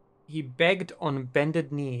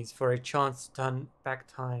bended knees for a chance to turn back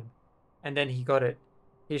time. And then he got it.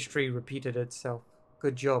 History repeated itself.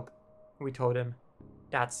 Good job, we told him.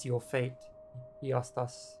 That's your fate, he asked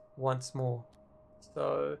us once more.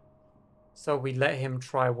 So we let him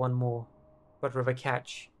try one more, but with a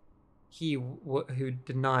catch. He who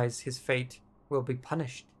denies his fate will be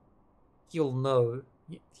punished. He'll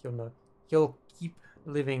keep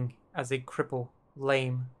living as a cripple,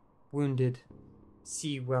 lame, wounded.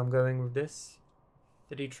 See where I'm going with this?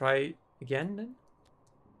 Did he try again then?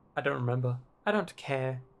 I don't remember. I don't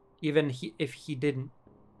care. Even if he didn't.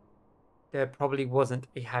 There probably wasn't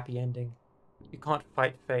a happy ending. You can't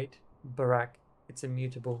fight fate, Barack. It's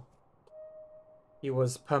immutable. He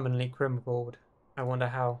was permanently crippled. I wonder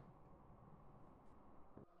how.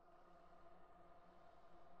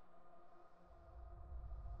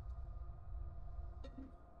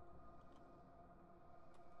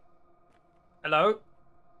 Hello?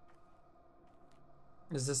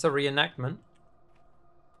 Is this a reenactment?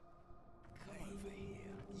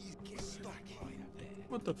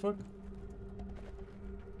 What the fuck?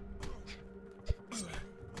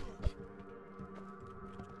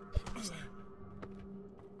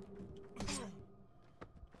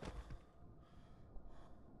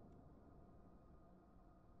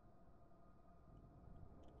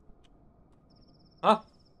 Huh?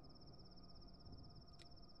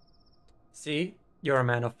 See? You're a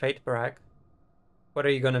man of fate, Barack. What are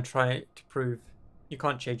you gonna try to prove? You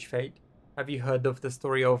can't change fate. Have you heard of the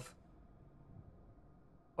story of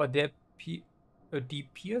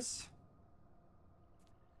Oedipus?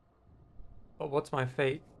 But what's my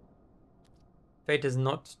fate? Fate is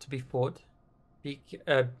not to be fought.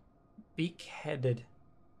 Beak-headed.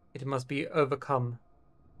 It must be overcome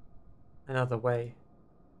another way.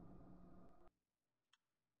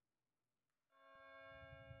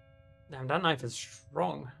 Damn, that knife is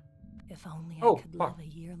strong. If only I could live a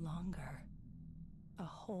year longer. A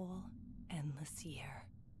whole endless year.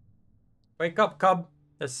 Wake up, cub.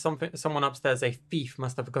 There's someone upstairs. A thief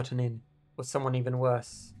must have gotten in. Or someone even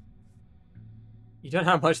worse. You don't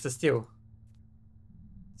have much to steal.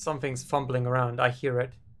 Something's fumbling around. I hear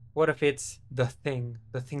it. What if it's the thing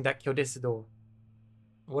that killed Isidore?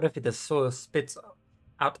 What if the soil spits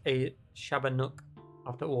out a Shabanook?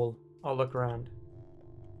 After all, I'll look around.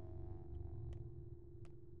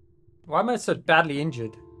 Why am I so badly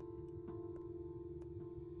injured?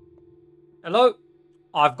 Hello?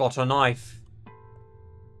 I've got a knife.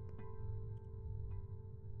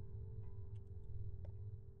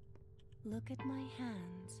 Look at my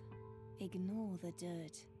hands. Ignore the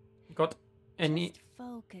dirt. Got any... Just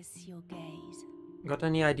focus your gaze. Got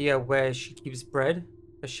any idea where she keeps bread?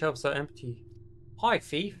 The shelves are empty. Hi,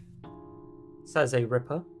 thief, says a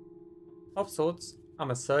ripper. Of sorts,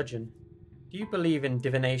 I'm a surgeon. Do you believe in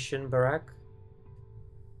divination, Barack?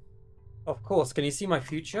 Of course, can you see my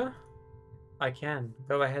future? I can.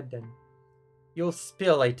 Go ahead then. You'll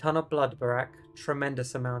spill a ton of blood, Barack.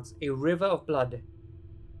 Tremendous amounts. A river of blood.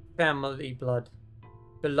 Family blood.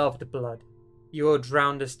 Beloved blood. You will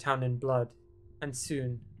drown this town in blood. And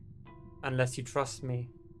soon. Unless you trust me.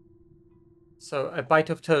 So, a bite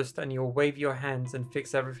of toast and you'll wave your hands and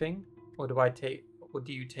fix everything? Or do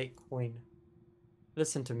you take coin?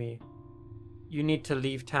 Listen to me. You need to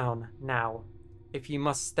leave town, now. If you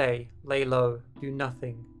must stay, lay low, do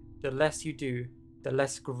nothing. The less you do, the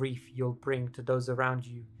less grief you'll bring to those around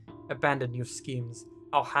you. Abandon your schemes.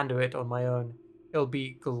 I'll handle it on my own. It'll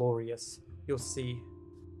be glorious. You'll see.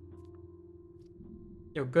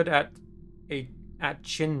 You're good at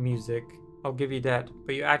chin music. I'll give you that.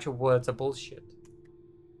 But your actual words are bullshit.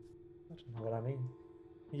 I don't know what I mean.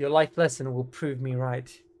 Your life lesson will prove me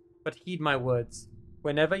right. But heed my words.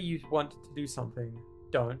 Whenever you want to do something,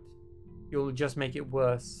 don't. You'll just make it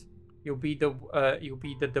worse. You'll be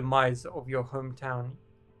the demise of your hometown.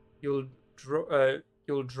 You'll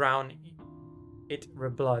drown it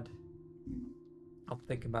with blood. I'll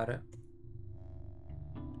think about it.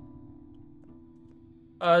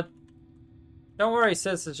 Don't worry,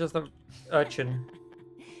 sis. It's just an urchin.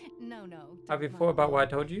 No. Have you thought about what I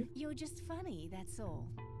told you? You're just funny, that's all.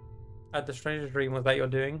 The strangest dream was that you're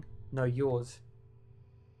doing? No, yours.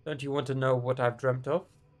 Don't you want to know what I've dreamt of?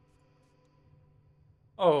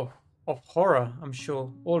 Oh, of horror, I'm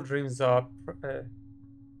sure. All dreams are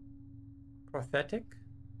prophetic.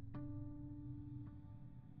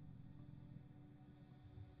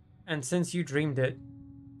 And since you dreamed it,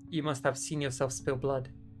 you must have seen yourself spill blood.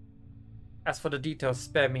 As for the details,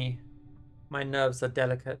 spare me. My nerves are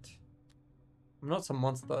delicate. I'm not some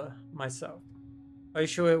monster myself. Are you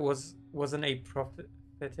sure it wasn't a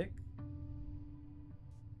prophetic?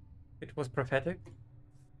 It was prophetic?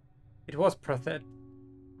 It was prophetic.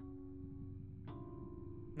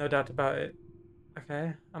 No doubt about it.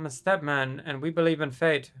 Okay, I'm a Steppe man, and we believe in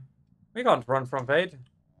fate. We can't run from fate.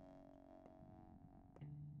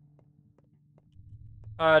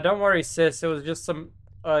 Don't worry, sis. It was just some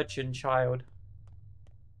urchin child.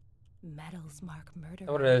 Medals mark murder.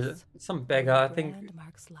 What is it? Some beggar. I think.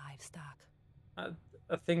 Marks livestock. I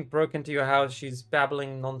think broke into your house. She's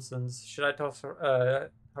babbling nonsense. Should I toss her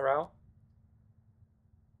out?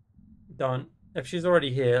 Don't. If she's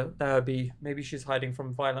already here, that would be. Maybe she's hiding from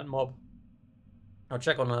a violent mob. I'll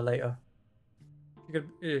check on her later.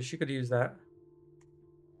 She could use that.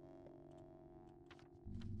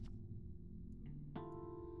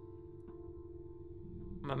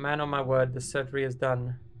 I'm a man on my word. The surgery is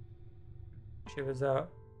done. She was out.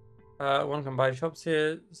 One can buy shops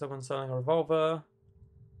here. Someone selling a revolver.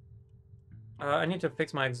 I need to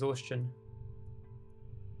fix my exhaustion.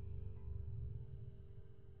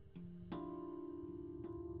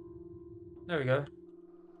 There we go.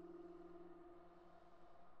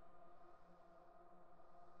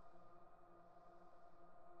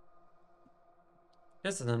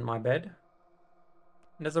 This isn't my bed.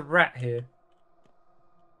 There's a rat here.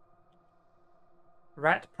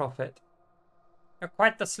 Rat prophet. You're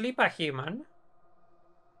quite the sleeper, human.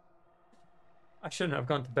 I shouldn't have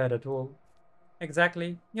gone to bed at all.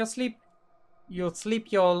 Exactly. You'll sleep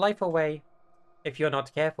your life away if you're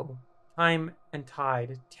not careful. Time and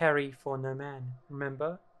tide tarry for no man.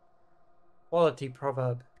 Remember? Quality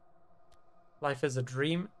proverb. Life is a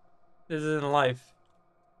dream. This isn't life.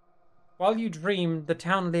 While you dream, the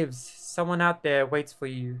town lives. Someone out there waits for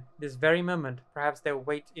you. This very moment, perhaps they'll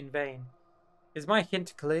wait in vain. Is my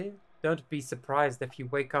hint clear? Don't be surprised if you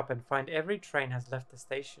wake up and find every train has left the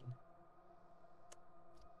station.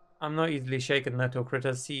 I'm not easily shaken, little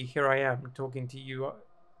critter. See, here I am, talking to you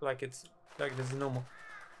like this is normal.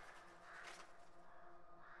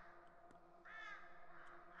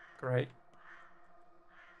 Great.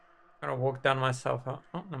 Gotta walk down myself, huh?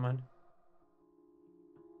 Oh, never mind.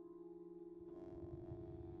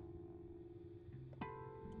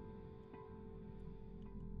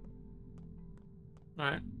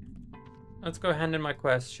 Alright. Let's go hand in my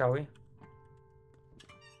quest, shall we?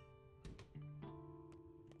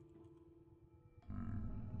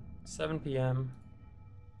 $7 p.m.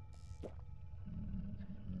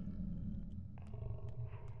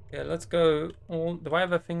 Okay, let's go all... Do I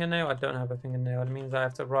have a fingernail? I don't have a fingernail. It means I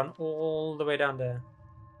have to run all the way down there.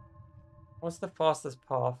 What's the fastest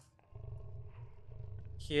path?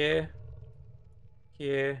 Here.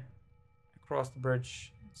 Here. Across the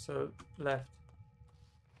bridge. So, left.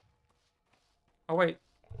 Oh wait,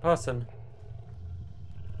 person.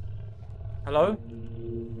 Hello?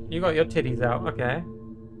 You got your titties out, okay.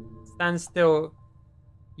 Stand still,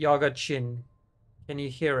 Yaga Chin. Can you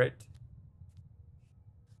hear it?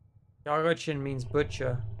 Yaga Chin means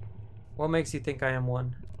butcher. What makes you think I am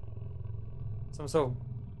one? Some sort of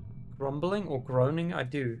grumbling or groaning? I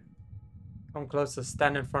do. Come closer,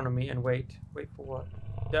 stand in front of me and wait. Wait for what?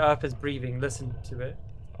 The earth is breathing, listen to it.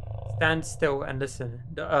 Stand still and listen.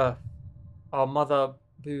 The earth. Our mother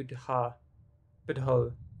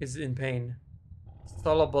Budho is in pain.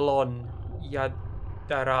 Solobolon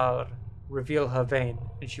Yadarar, reveal her vein,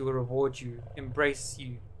 and she will reward you, embrace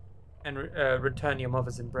you, And return your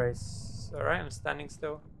mother's embrace. Alright, I'm standing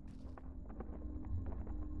still.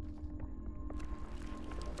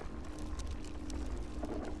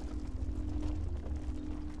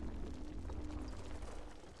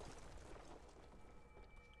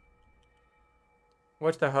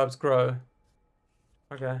 Watch the herbs grow.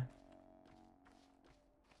 Okay.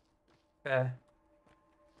 Fair.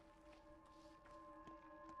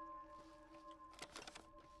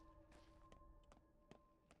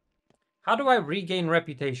 How do I regain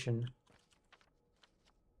reputation?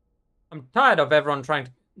 I'm tired of everyone trying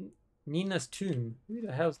to... Nina's tomb. Who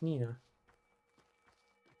the hell's Nina?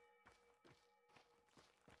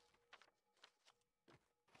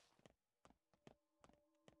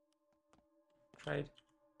 Trade.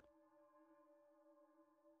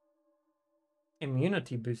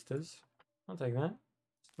 Immunity boosters. I'll take that.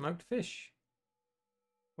 Smoked fish.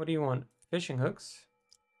 What do you want? Fishing hooks?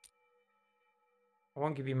 I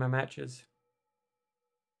won't give you my matches.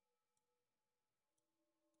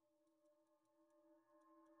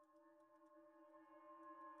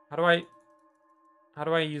 How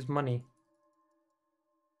do I use money?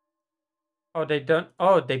 Oh, they don't.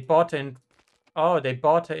 Oh, they bought in. Oh, they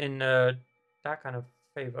bought it in that kind of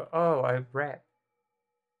favor. Oh, I rep.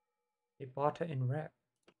 They bought it in rep.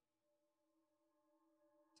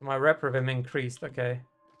 So my rep with him increased. Okay.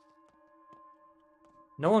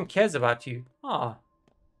 No one cares about you. Ah.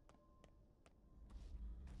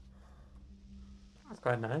 That's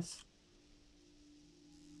quite nice.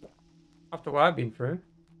 After what I've been through.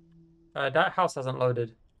 That house hasn't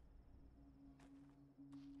loaded.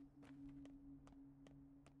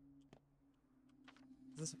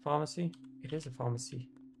 Is this a pharmacy? It is a pharmacy.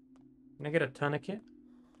 Can I get a tourniquet?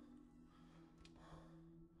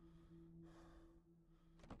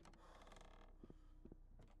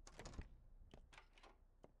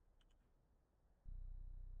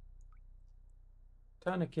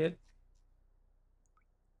 Tourniquet.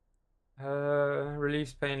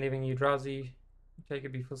 Relieves pain, leaving you drowsy. Take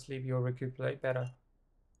it before sleep, you'll recuperate better.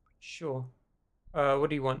 Sure. What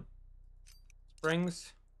do you want?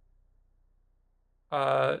 Springs?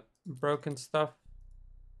 Broken stuff.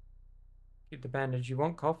 Keep the bandage. You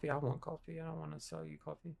want coffee? I want coffee. I don't want to sell you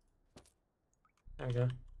coffee. There we go.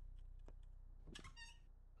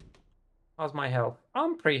 How's my health?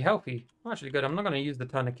 I'm pretty healthy. I'm actually good. I'm not going to use the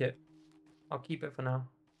tourniquet. I'll keep it for now.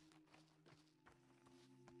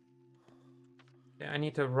 Okay, I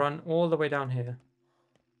need to run all the way down here.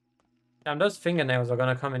 Damn, those fingernails are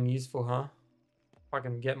going to come in useful, huh? If I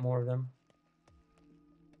can get more of them.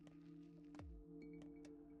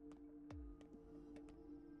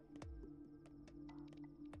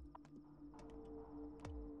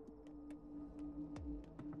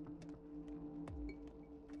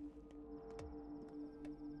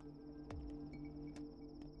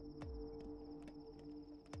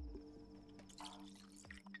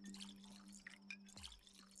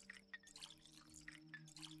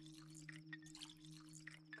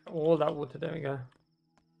 All that water, there we go.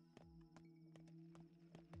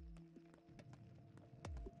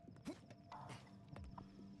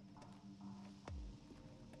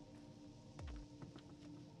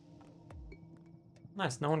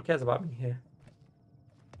 Nice, no one cares about me here.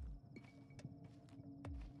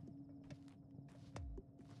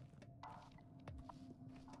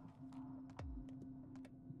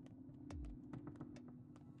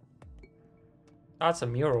 That's a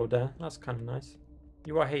mural there. That's kind of nice.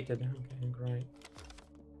 You are hated. Okay, great.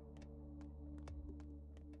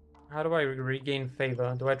 How do I regain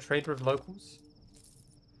favor? Do I trade with locals?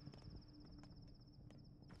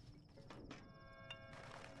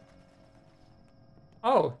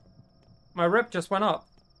 Oh, my rep just went up.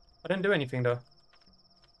 I didn't do anything though.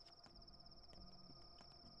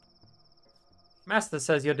 Master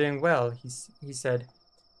says you're doing well, he said.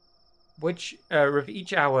 Which, with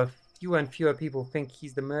each hour, fewer and fewer people think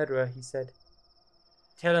he's the murderer, he said.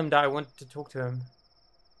 Tell him that I want to talk to him.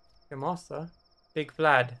 Your master? Big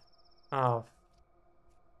Vlad. Oh.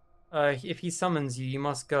 If he summons you, you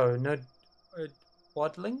must go. No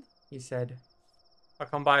waddling? He said. I'll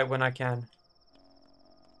come by when I can.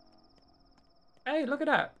 Hey, look at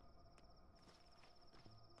that.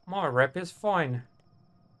 My rep is fine.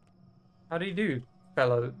 How do you do,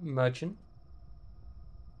 fellow merchant?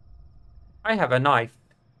 I have a knife.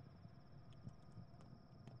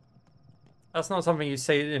 That's not something you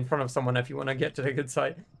say in front of someone if you want to get to the good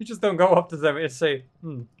side. You just don't go up to them and say,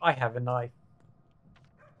 I have a knife.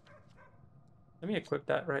 Let me equip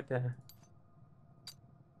that right there.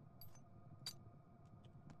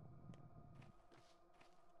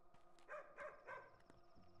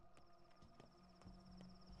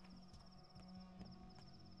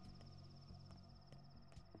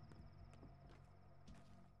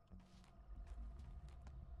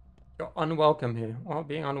 You're unwelcome here. Well,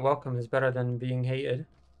 being unwelcome is better than being hated.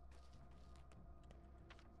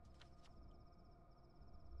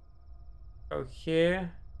 Go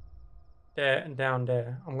here, there, and down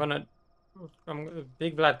there.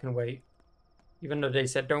 Big Vlad can wait. Even though they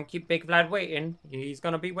said don't keep Big Vlad waiting, he's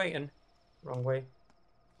gonna be waiting. Wrong way.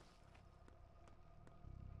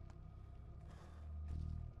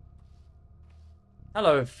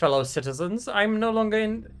 Hello, fellow citizens. I'm no longer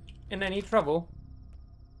in any trouble.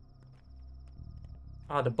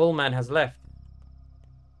 Ah, the bullman has left.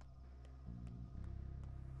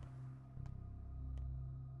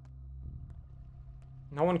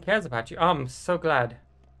 No one cares about you. Oh, I'm so glad.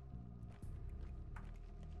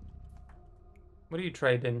 What are you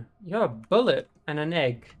trading? You have a bullet and an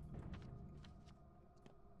egg.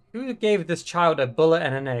 Who gave this child a bullet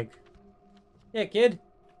and an egg? Yeah, kid.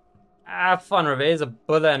 Have fun, Reve. It's a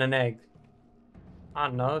bullet and an egg. I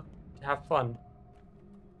don't know. Have fun.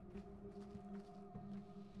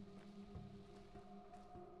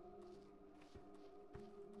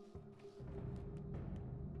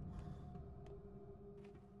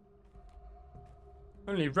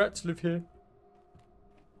 Only rats live here.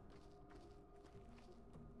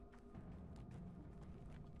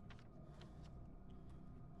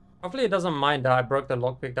 Hopefully it doesn't mind that I broke the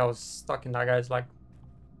lockpick that was stuck in that guy's, like,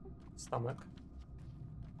 stomach.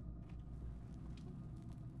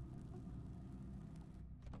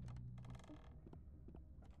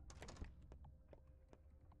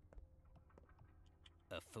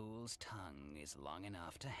 A fool's tongue is long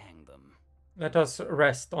enough to hang them. Let us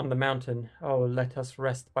rest on the mountain. Oh, let us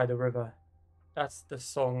rest by the river. That's the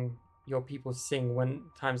song your people sing when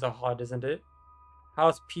times are hard, isn't it?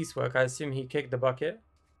 How's piecework? I assume he kicked the bucket.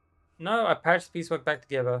 No, I patched piecework back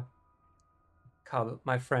together. Cub,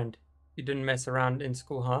 my friend, you didn't mess around in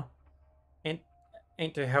school, huh?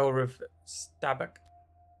 Ain't to hell with Steppe.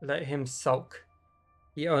 Let him sulk.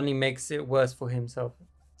 He only makes it worse for himself.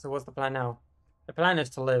 So what's the plan now? The plan is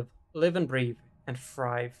to live and breathe, and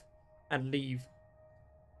thrive, and leave.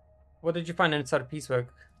 What did you find inside of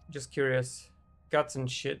piecework? Just curious. Guts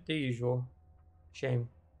and shit, the usual. Shame.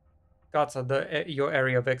 Guts are your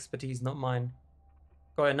area of expertise, not mine.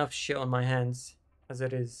 Got enough shit on my hands, as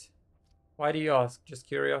it is. Why do you ask? Just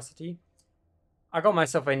curiosity? I got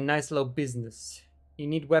myself a nice little business. You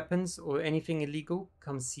need weapons or anything illegal?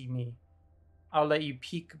 Come see me. I'll let you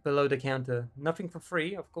peek below the counter. Nothing for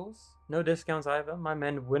free, of course. No discounts either. My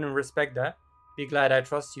men wouldn't respect that. Be glad I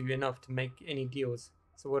trust you enough to make any deals.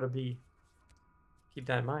 So what'll be? Keep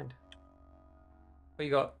that in mind. We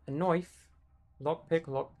got a knife,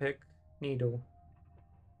 lockpick, needle.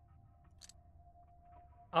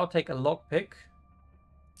 I'll take a lockpick,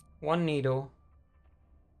 one needle.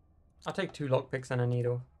 I'll take 2 lockpicks and a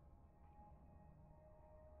needle.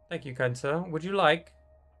 Thank you, kind sir. Would you like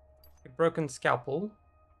a broken scalpel?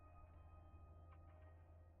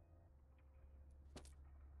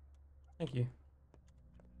 Thank you.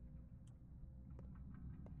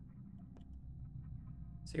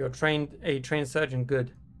 So you're a trained surgeon.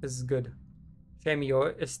 Good. This is good. Shame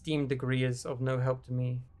your esteemed degree is of no help to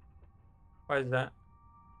me. Why is that?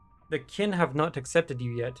 The kin have not accepted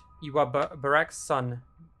you yet. You are Barak's son,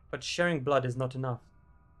 but sharing blood is not enough.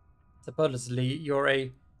 Supposedly, you're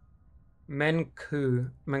a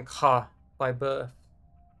Menkha by birth,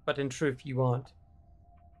 but in truth, you aren't.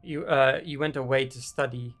 You went away to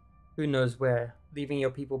study, who knows where, leaving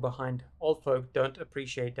your people behind. Old folk don't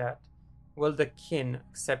appreciate that. Will the kin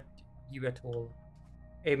accept you at all?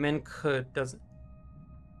 A Menkha does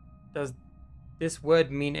this word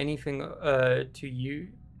mean anything to you?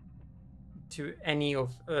 To any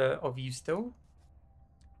of you still?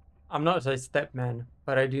 I'm not a stepman,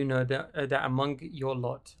 but I do know that among your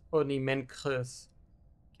lot, only Menkhas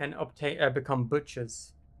can become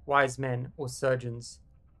butchers, wise men, or surgeons,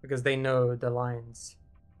 because they know the lines.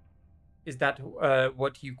 Is that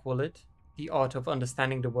what you call it? The art of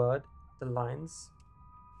understanding the word? The lines?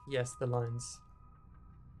 Yes, the lines.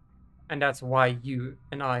 And that's why you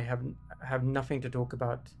and I have nothing to talk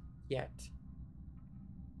about yet.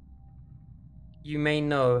 You may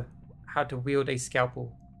know how to wield a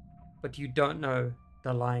scalpel, but you don't know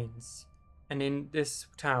the lines. And in this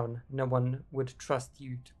town, no one would trust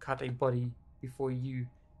you to cut a body before you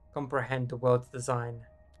comprehend the world's design.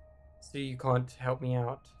 So you can't help me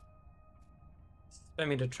out. Spare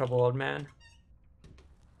me the trouble, old man.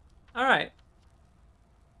 Alright.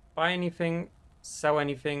 Buy anything, sell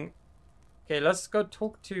anything. Okay, let's go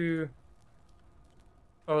talk to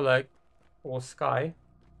Oleg or Sky.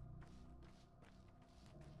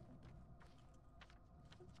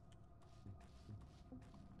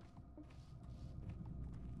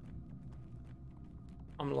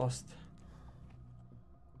 I'm lost.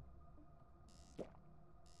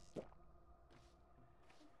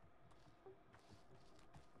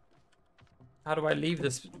 How do I leave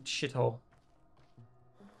this shithole?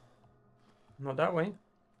 Not that way.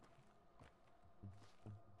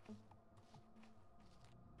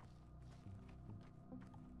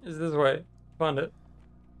 Is this way? Found it.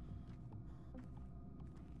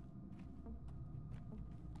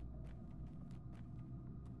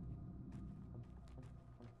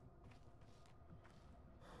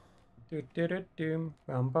 Do do do do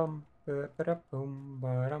bum bum ba ba da boom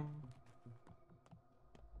ba dum.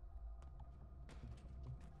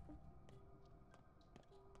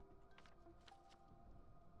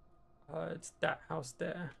 It's that house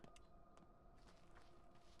there.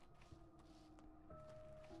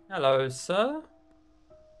 Hello, sir.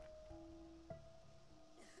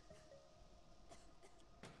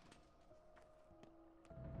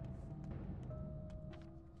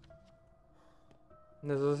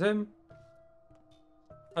 This is him.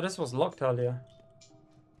 Oh, this was locked earlier.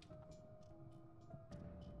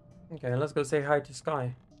 Okay, let's go say hi to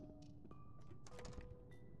Sky.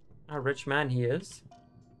 A rich man he is.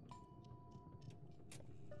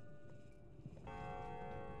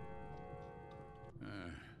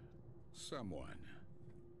 Someone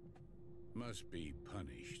must be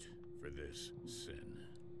punished for this sin.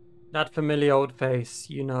 That familiar old face,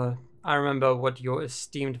 you know. I remember what your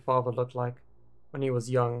esteemed father looked like when he was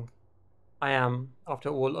young. I am, after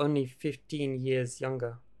all, only 15 years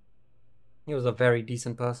younger. He was a very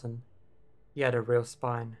decent person. He had a real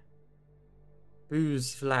spine.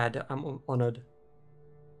 Booze, Vlad, I'm honored.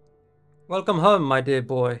 Welcome home, my dear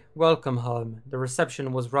boy. Welcome home. The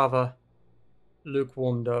reception was rather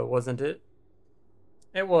lukewarm though, wasn't it?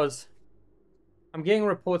 It was. I'm getting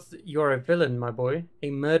reports that you're a villain, my boy. A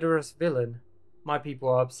murderous villain. My people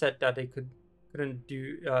are upset that they couldn't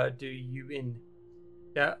do you in.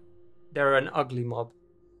 They're an ugly mob,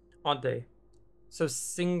 aren't they? So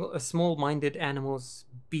small-minded animals,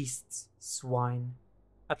 beasts, swine.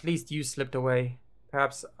 At least you slipped away.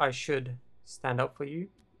 Perhaps I should stand up for you.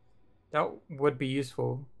 That would be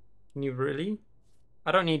useful. Can you really?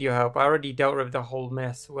 I don't need your help. I already dealt with the whole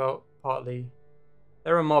mess. Well, partly.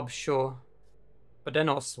 They're a mob, sure. But they're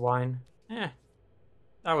not swine.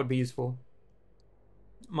 That would be useful.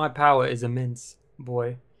 My power is immense,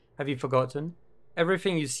 boy. Have you forgotten?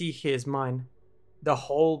 Everything you see here is mine. The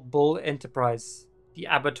whole Bull enterprise. The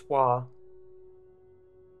abattoir.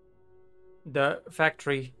 The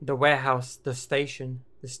factory. The warehouse. The station.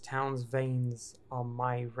 This town's veins are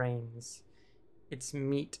my reins. Its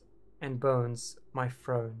meat and bones, my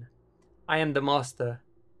throne. I am the master,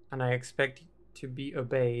 and I expect to be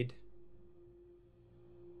obeyed.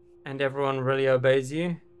 And everyone really obeys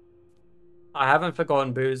you? I haven't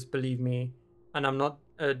forgotten, Booze, believe me, and I'm not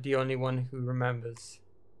the only one who remembers.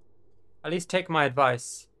 At least take my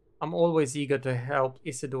advice. I'm always eager to help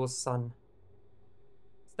Isidore's son.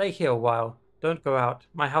 Stay here a while. Don't go out.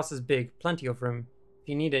 My house is big, plenty of room. If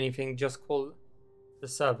you need anything, just call the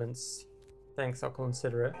servants. Thanks, I'll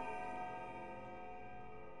consider it.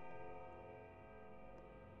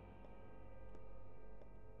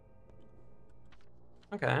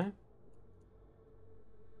 Okay.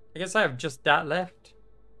 I guess I have just that left.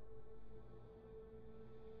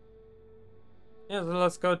 Yeah, so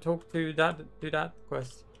let's go talk to that, do that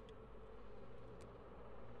quest.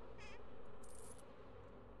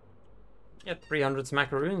 Yeah, 300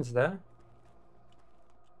 smackaroons there.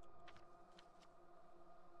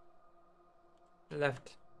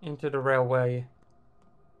 Left into the railway.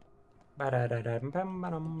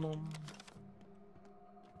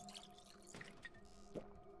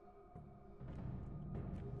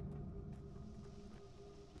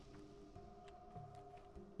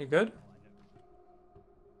 You good?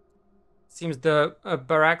 Seems the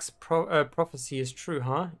Barak's prophecy is true,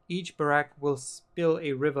 huh? Each Barak will spill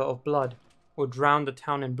a river of blood, or drown the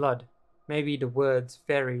town in blood. Maybe the words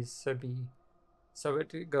varies, so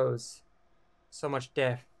it goes. So much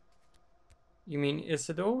death. You mean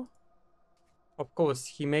Isidore? Of course,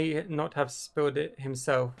 he may not have spilled it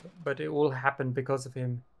himself, but it all happened because of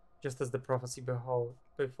him, just as the prophecy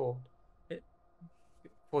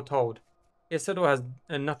foretold. Isidore has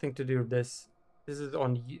nothing to do with this. This is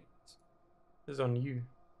on you. This is on you.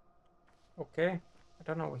 Okay. I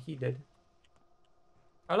don't know what he did.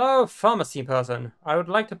 Hello, pharmacy person. I would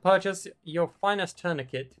like to purchase your finest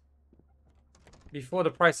tourniquet before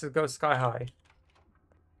the prices go sky high.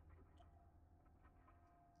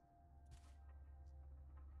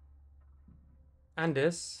 And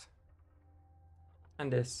this.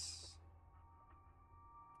 And this.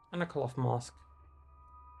 And a cloth mask.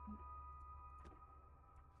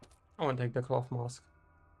 I want to take the cloth mask.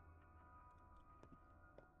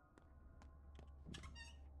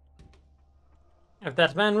 If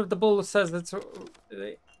that man with the bull says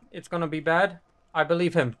it's gonna be bad, I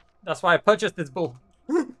believe him. That's why I purchased this bull.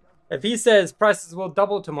 If he says prices will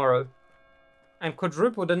double tomorrow and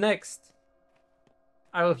quadruple the next,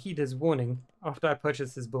 I will heed his warning after I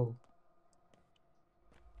purchase this bull.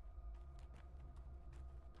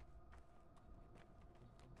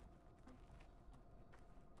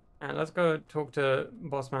 And let's go talk to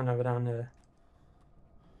boss man over down here.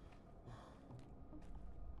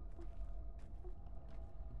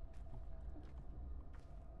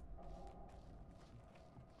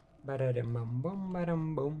 Ba-da-dum bum bum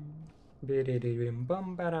ba-dum bum. Bi-di-di-dum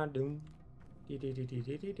bum ba-da-dum.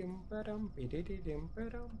 Di-di-di-di-di-dum ba-dum. Bi-di-di-dum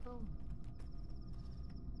ba-dum bum.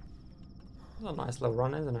 That's a nice little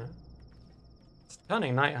run, isn't it? It's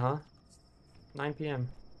turning night, huh? 9 PM.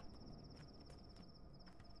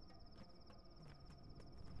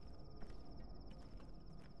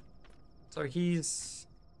 So he's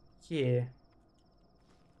here.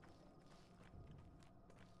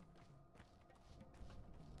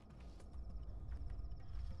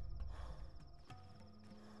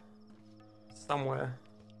 Somewhere.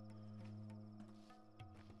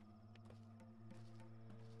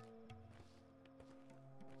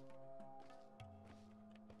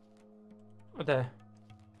 Oh, there.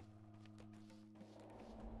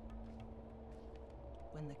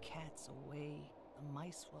 When the cat's away, the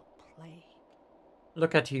mice will play.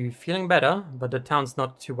 Look at you, feeling better, but the town's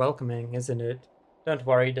not too welcoming, isn't it? Don't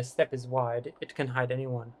worry, the steppe is wide. It can hide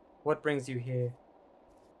anyone. What brings you here?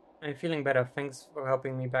 I'm feeling better. Thanks for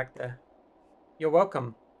helping me back there. You're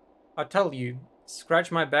welcome. I'll tell you,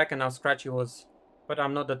 scratch my back and I'll scratch yours. But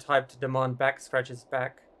I'm not the type to demand back scratches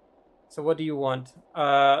back. So what do you want?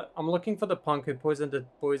 I'm looking for the punk who poisoned the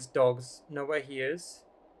boys' dogs. Know where he is?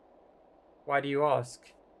 Why do you ask?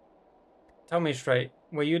 Tell me straight.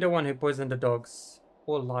 Were you the one who poisoned the dogs?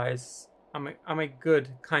 All lies. I'm a good,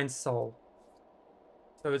 kind soul.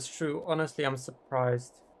 So it's true. Honestly, I'm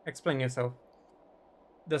surprised. Explain yourself.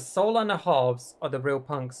 The soul and the halves are the real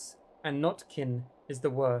punks. And not kin is the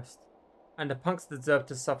worst. And the punks deserve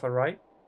to suffer, right?